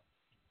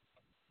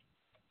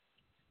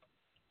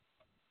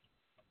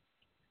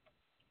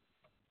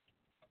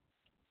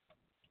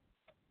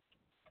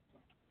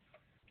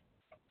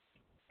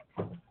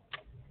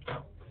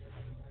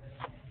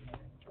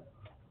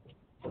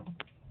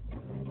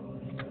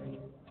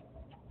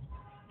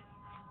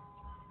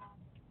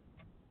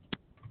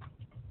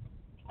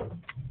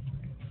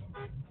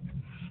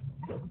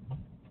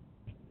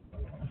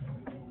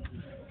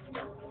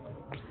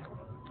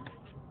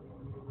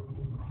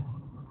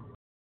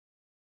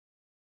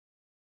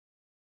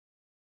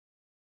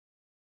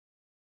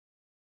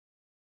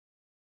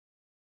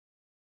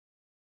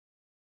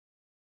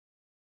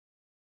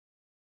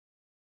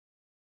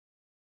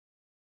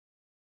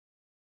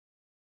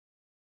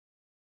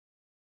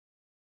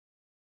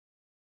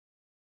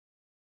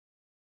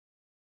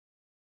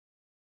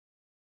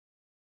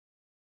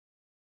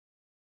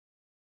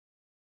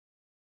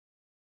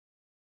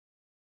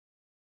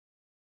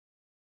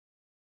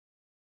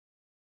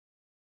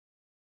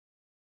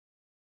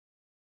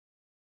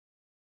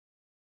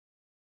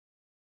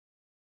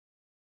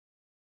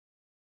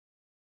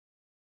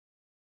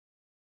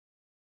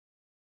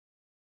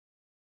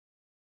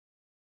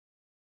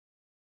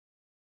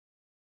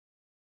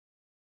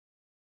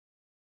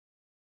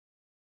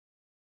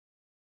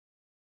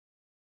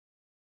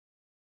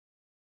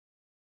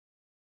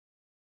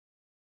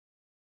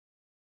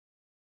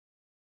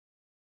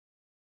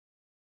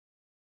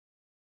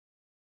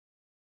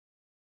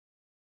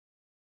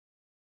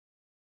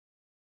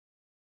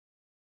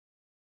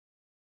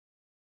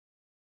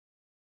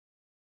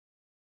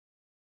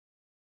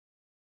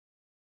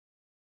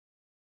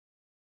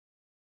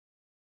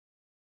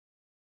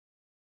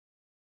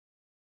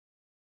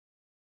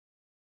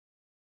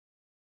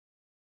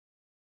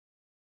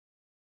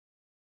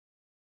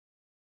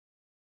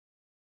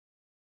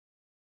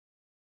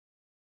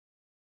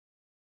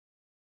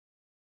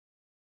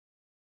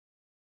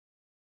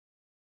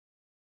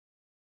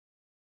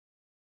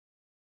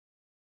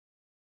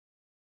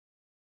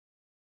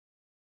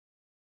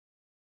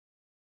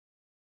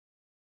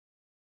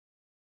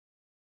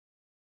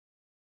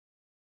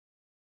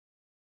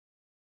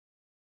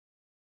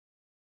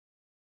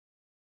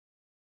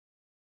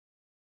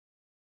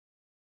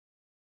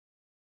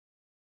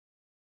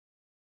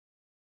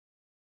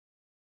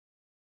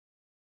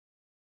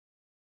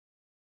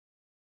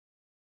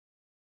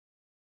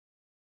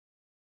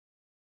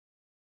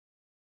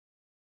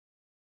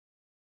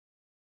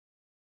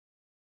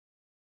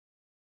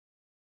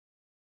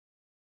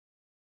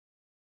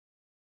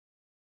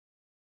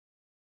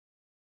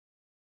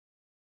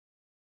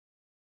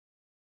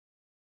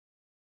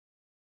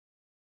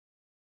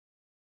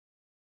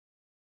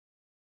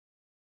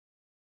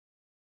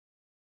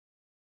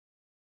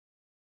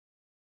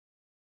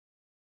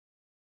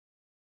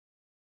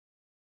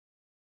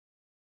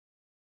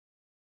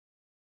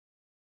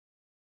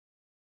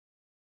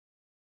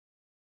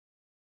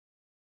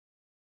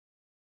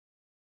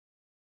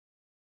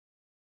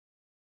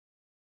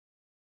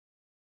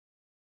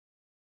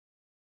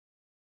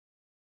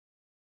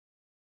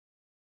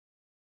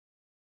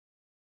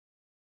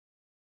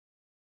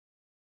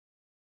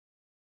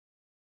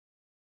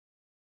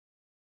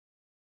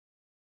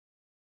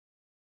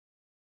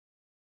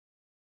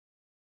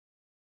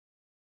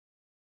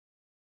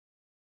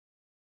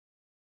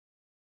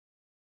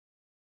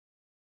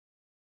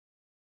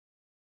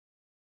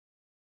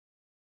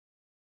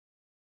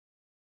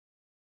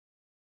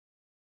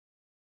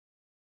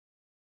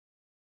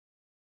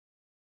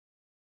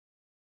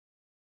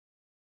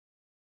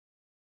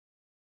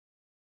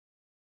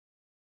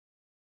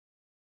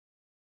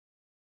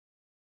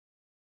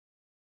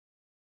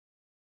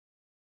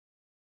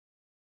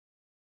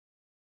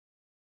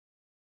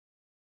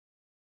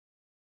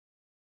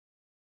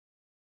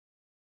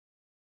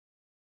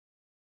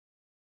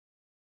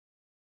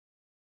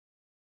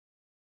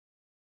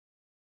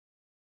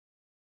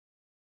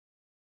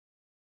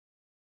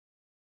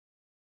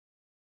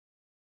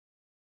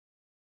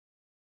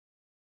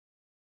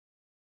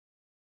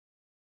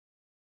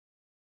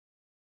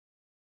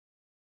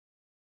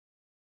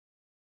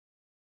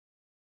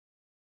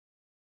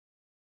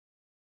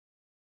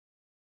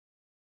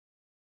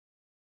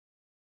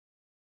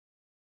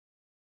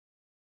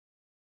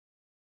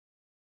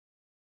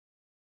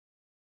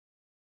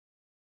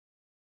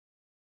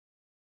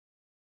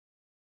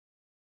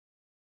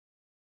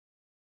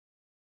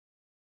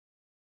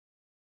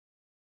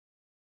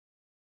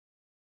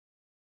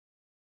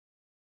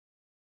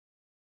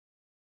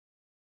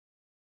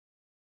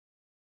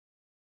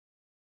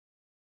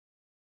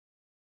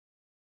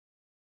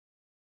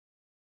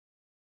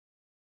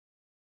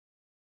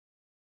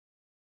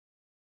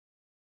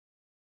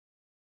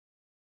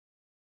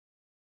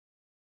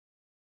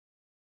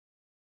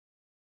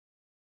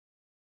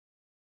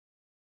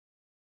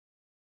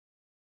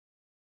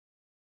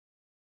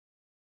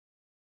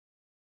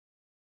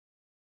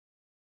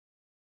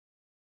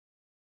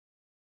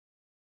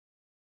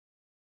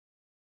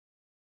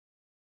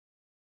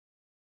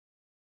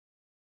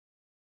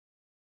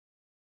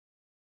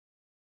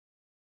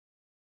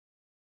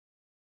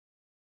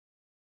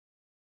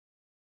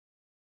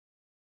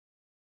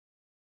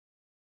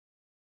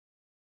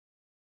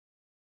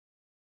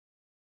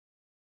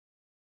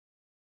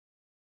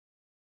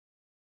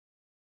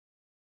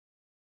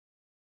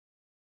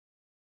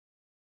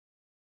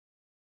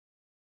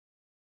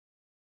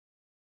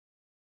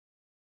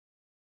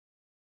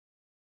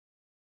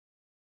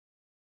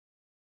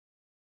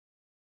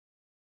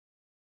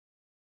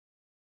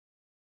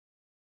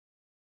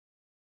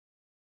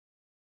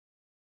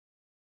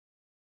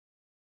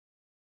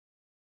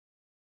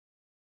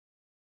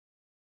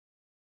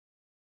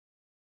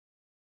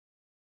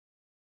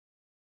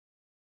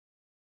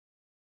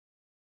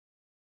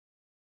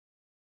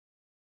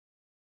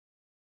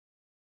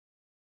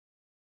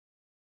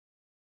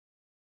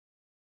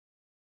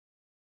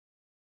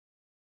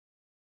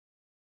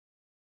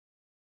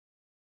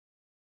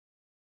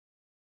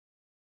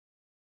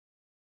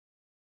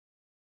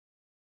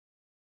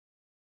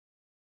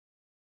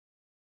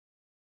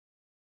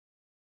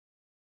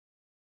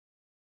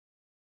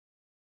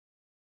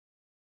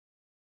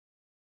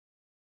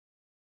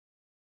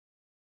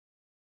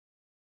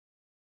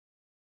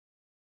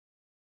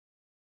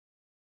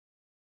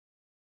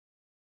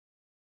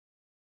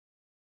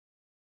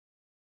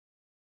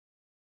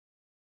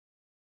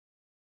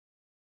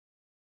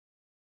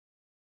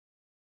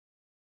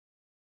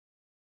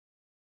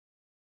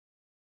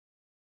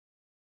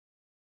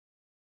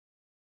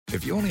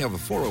 If you only have a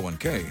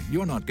 401k,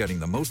 you're not getting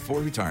the most for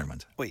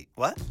retirement. Wait,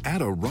 what?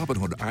 Add a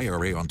Robinhood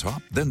IRA on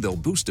top, then they'll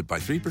boost it by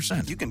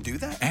 3%. You can do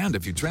that? And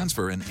if you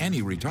transfer in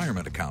any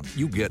retirement account,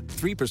 you get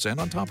 3%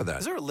 on top of that.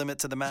 Is there a limit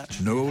to the match?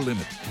 No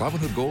limit.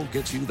 Robinhood Gold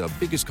gets you the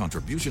biggest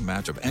contribution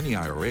match of any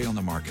IRA on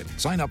the market.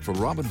 Sign up for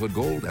Robinhood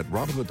Gold at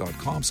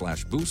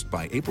Robinhood.com/boost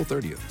by April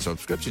 30th.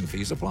 Subscription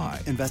fees apply.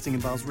 Investing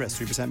involves risk.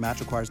 3% match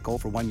requires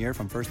gold for 1 year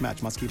from first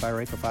match. Must keep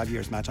IRA for 5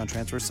 years. Match on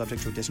transfers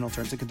subject to additional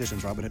terms and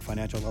conditions. Robinhood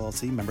Financial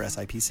LLC. Member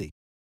SIPC.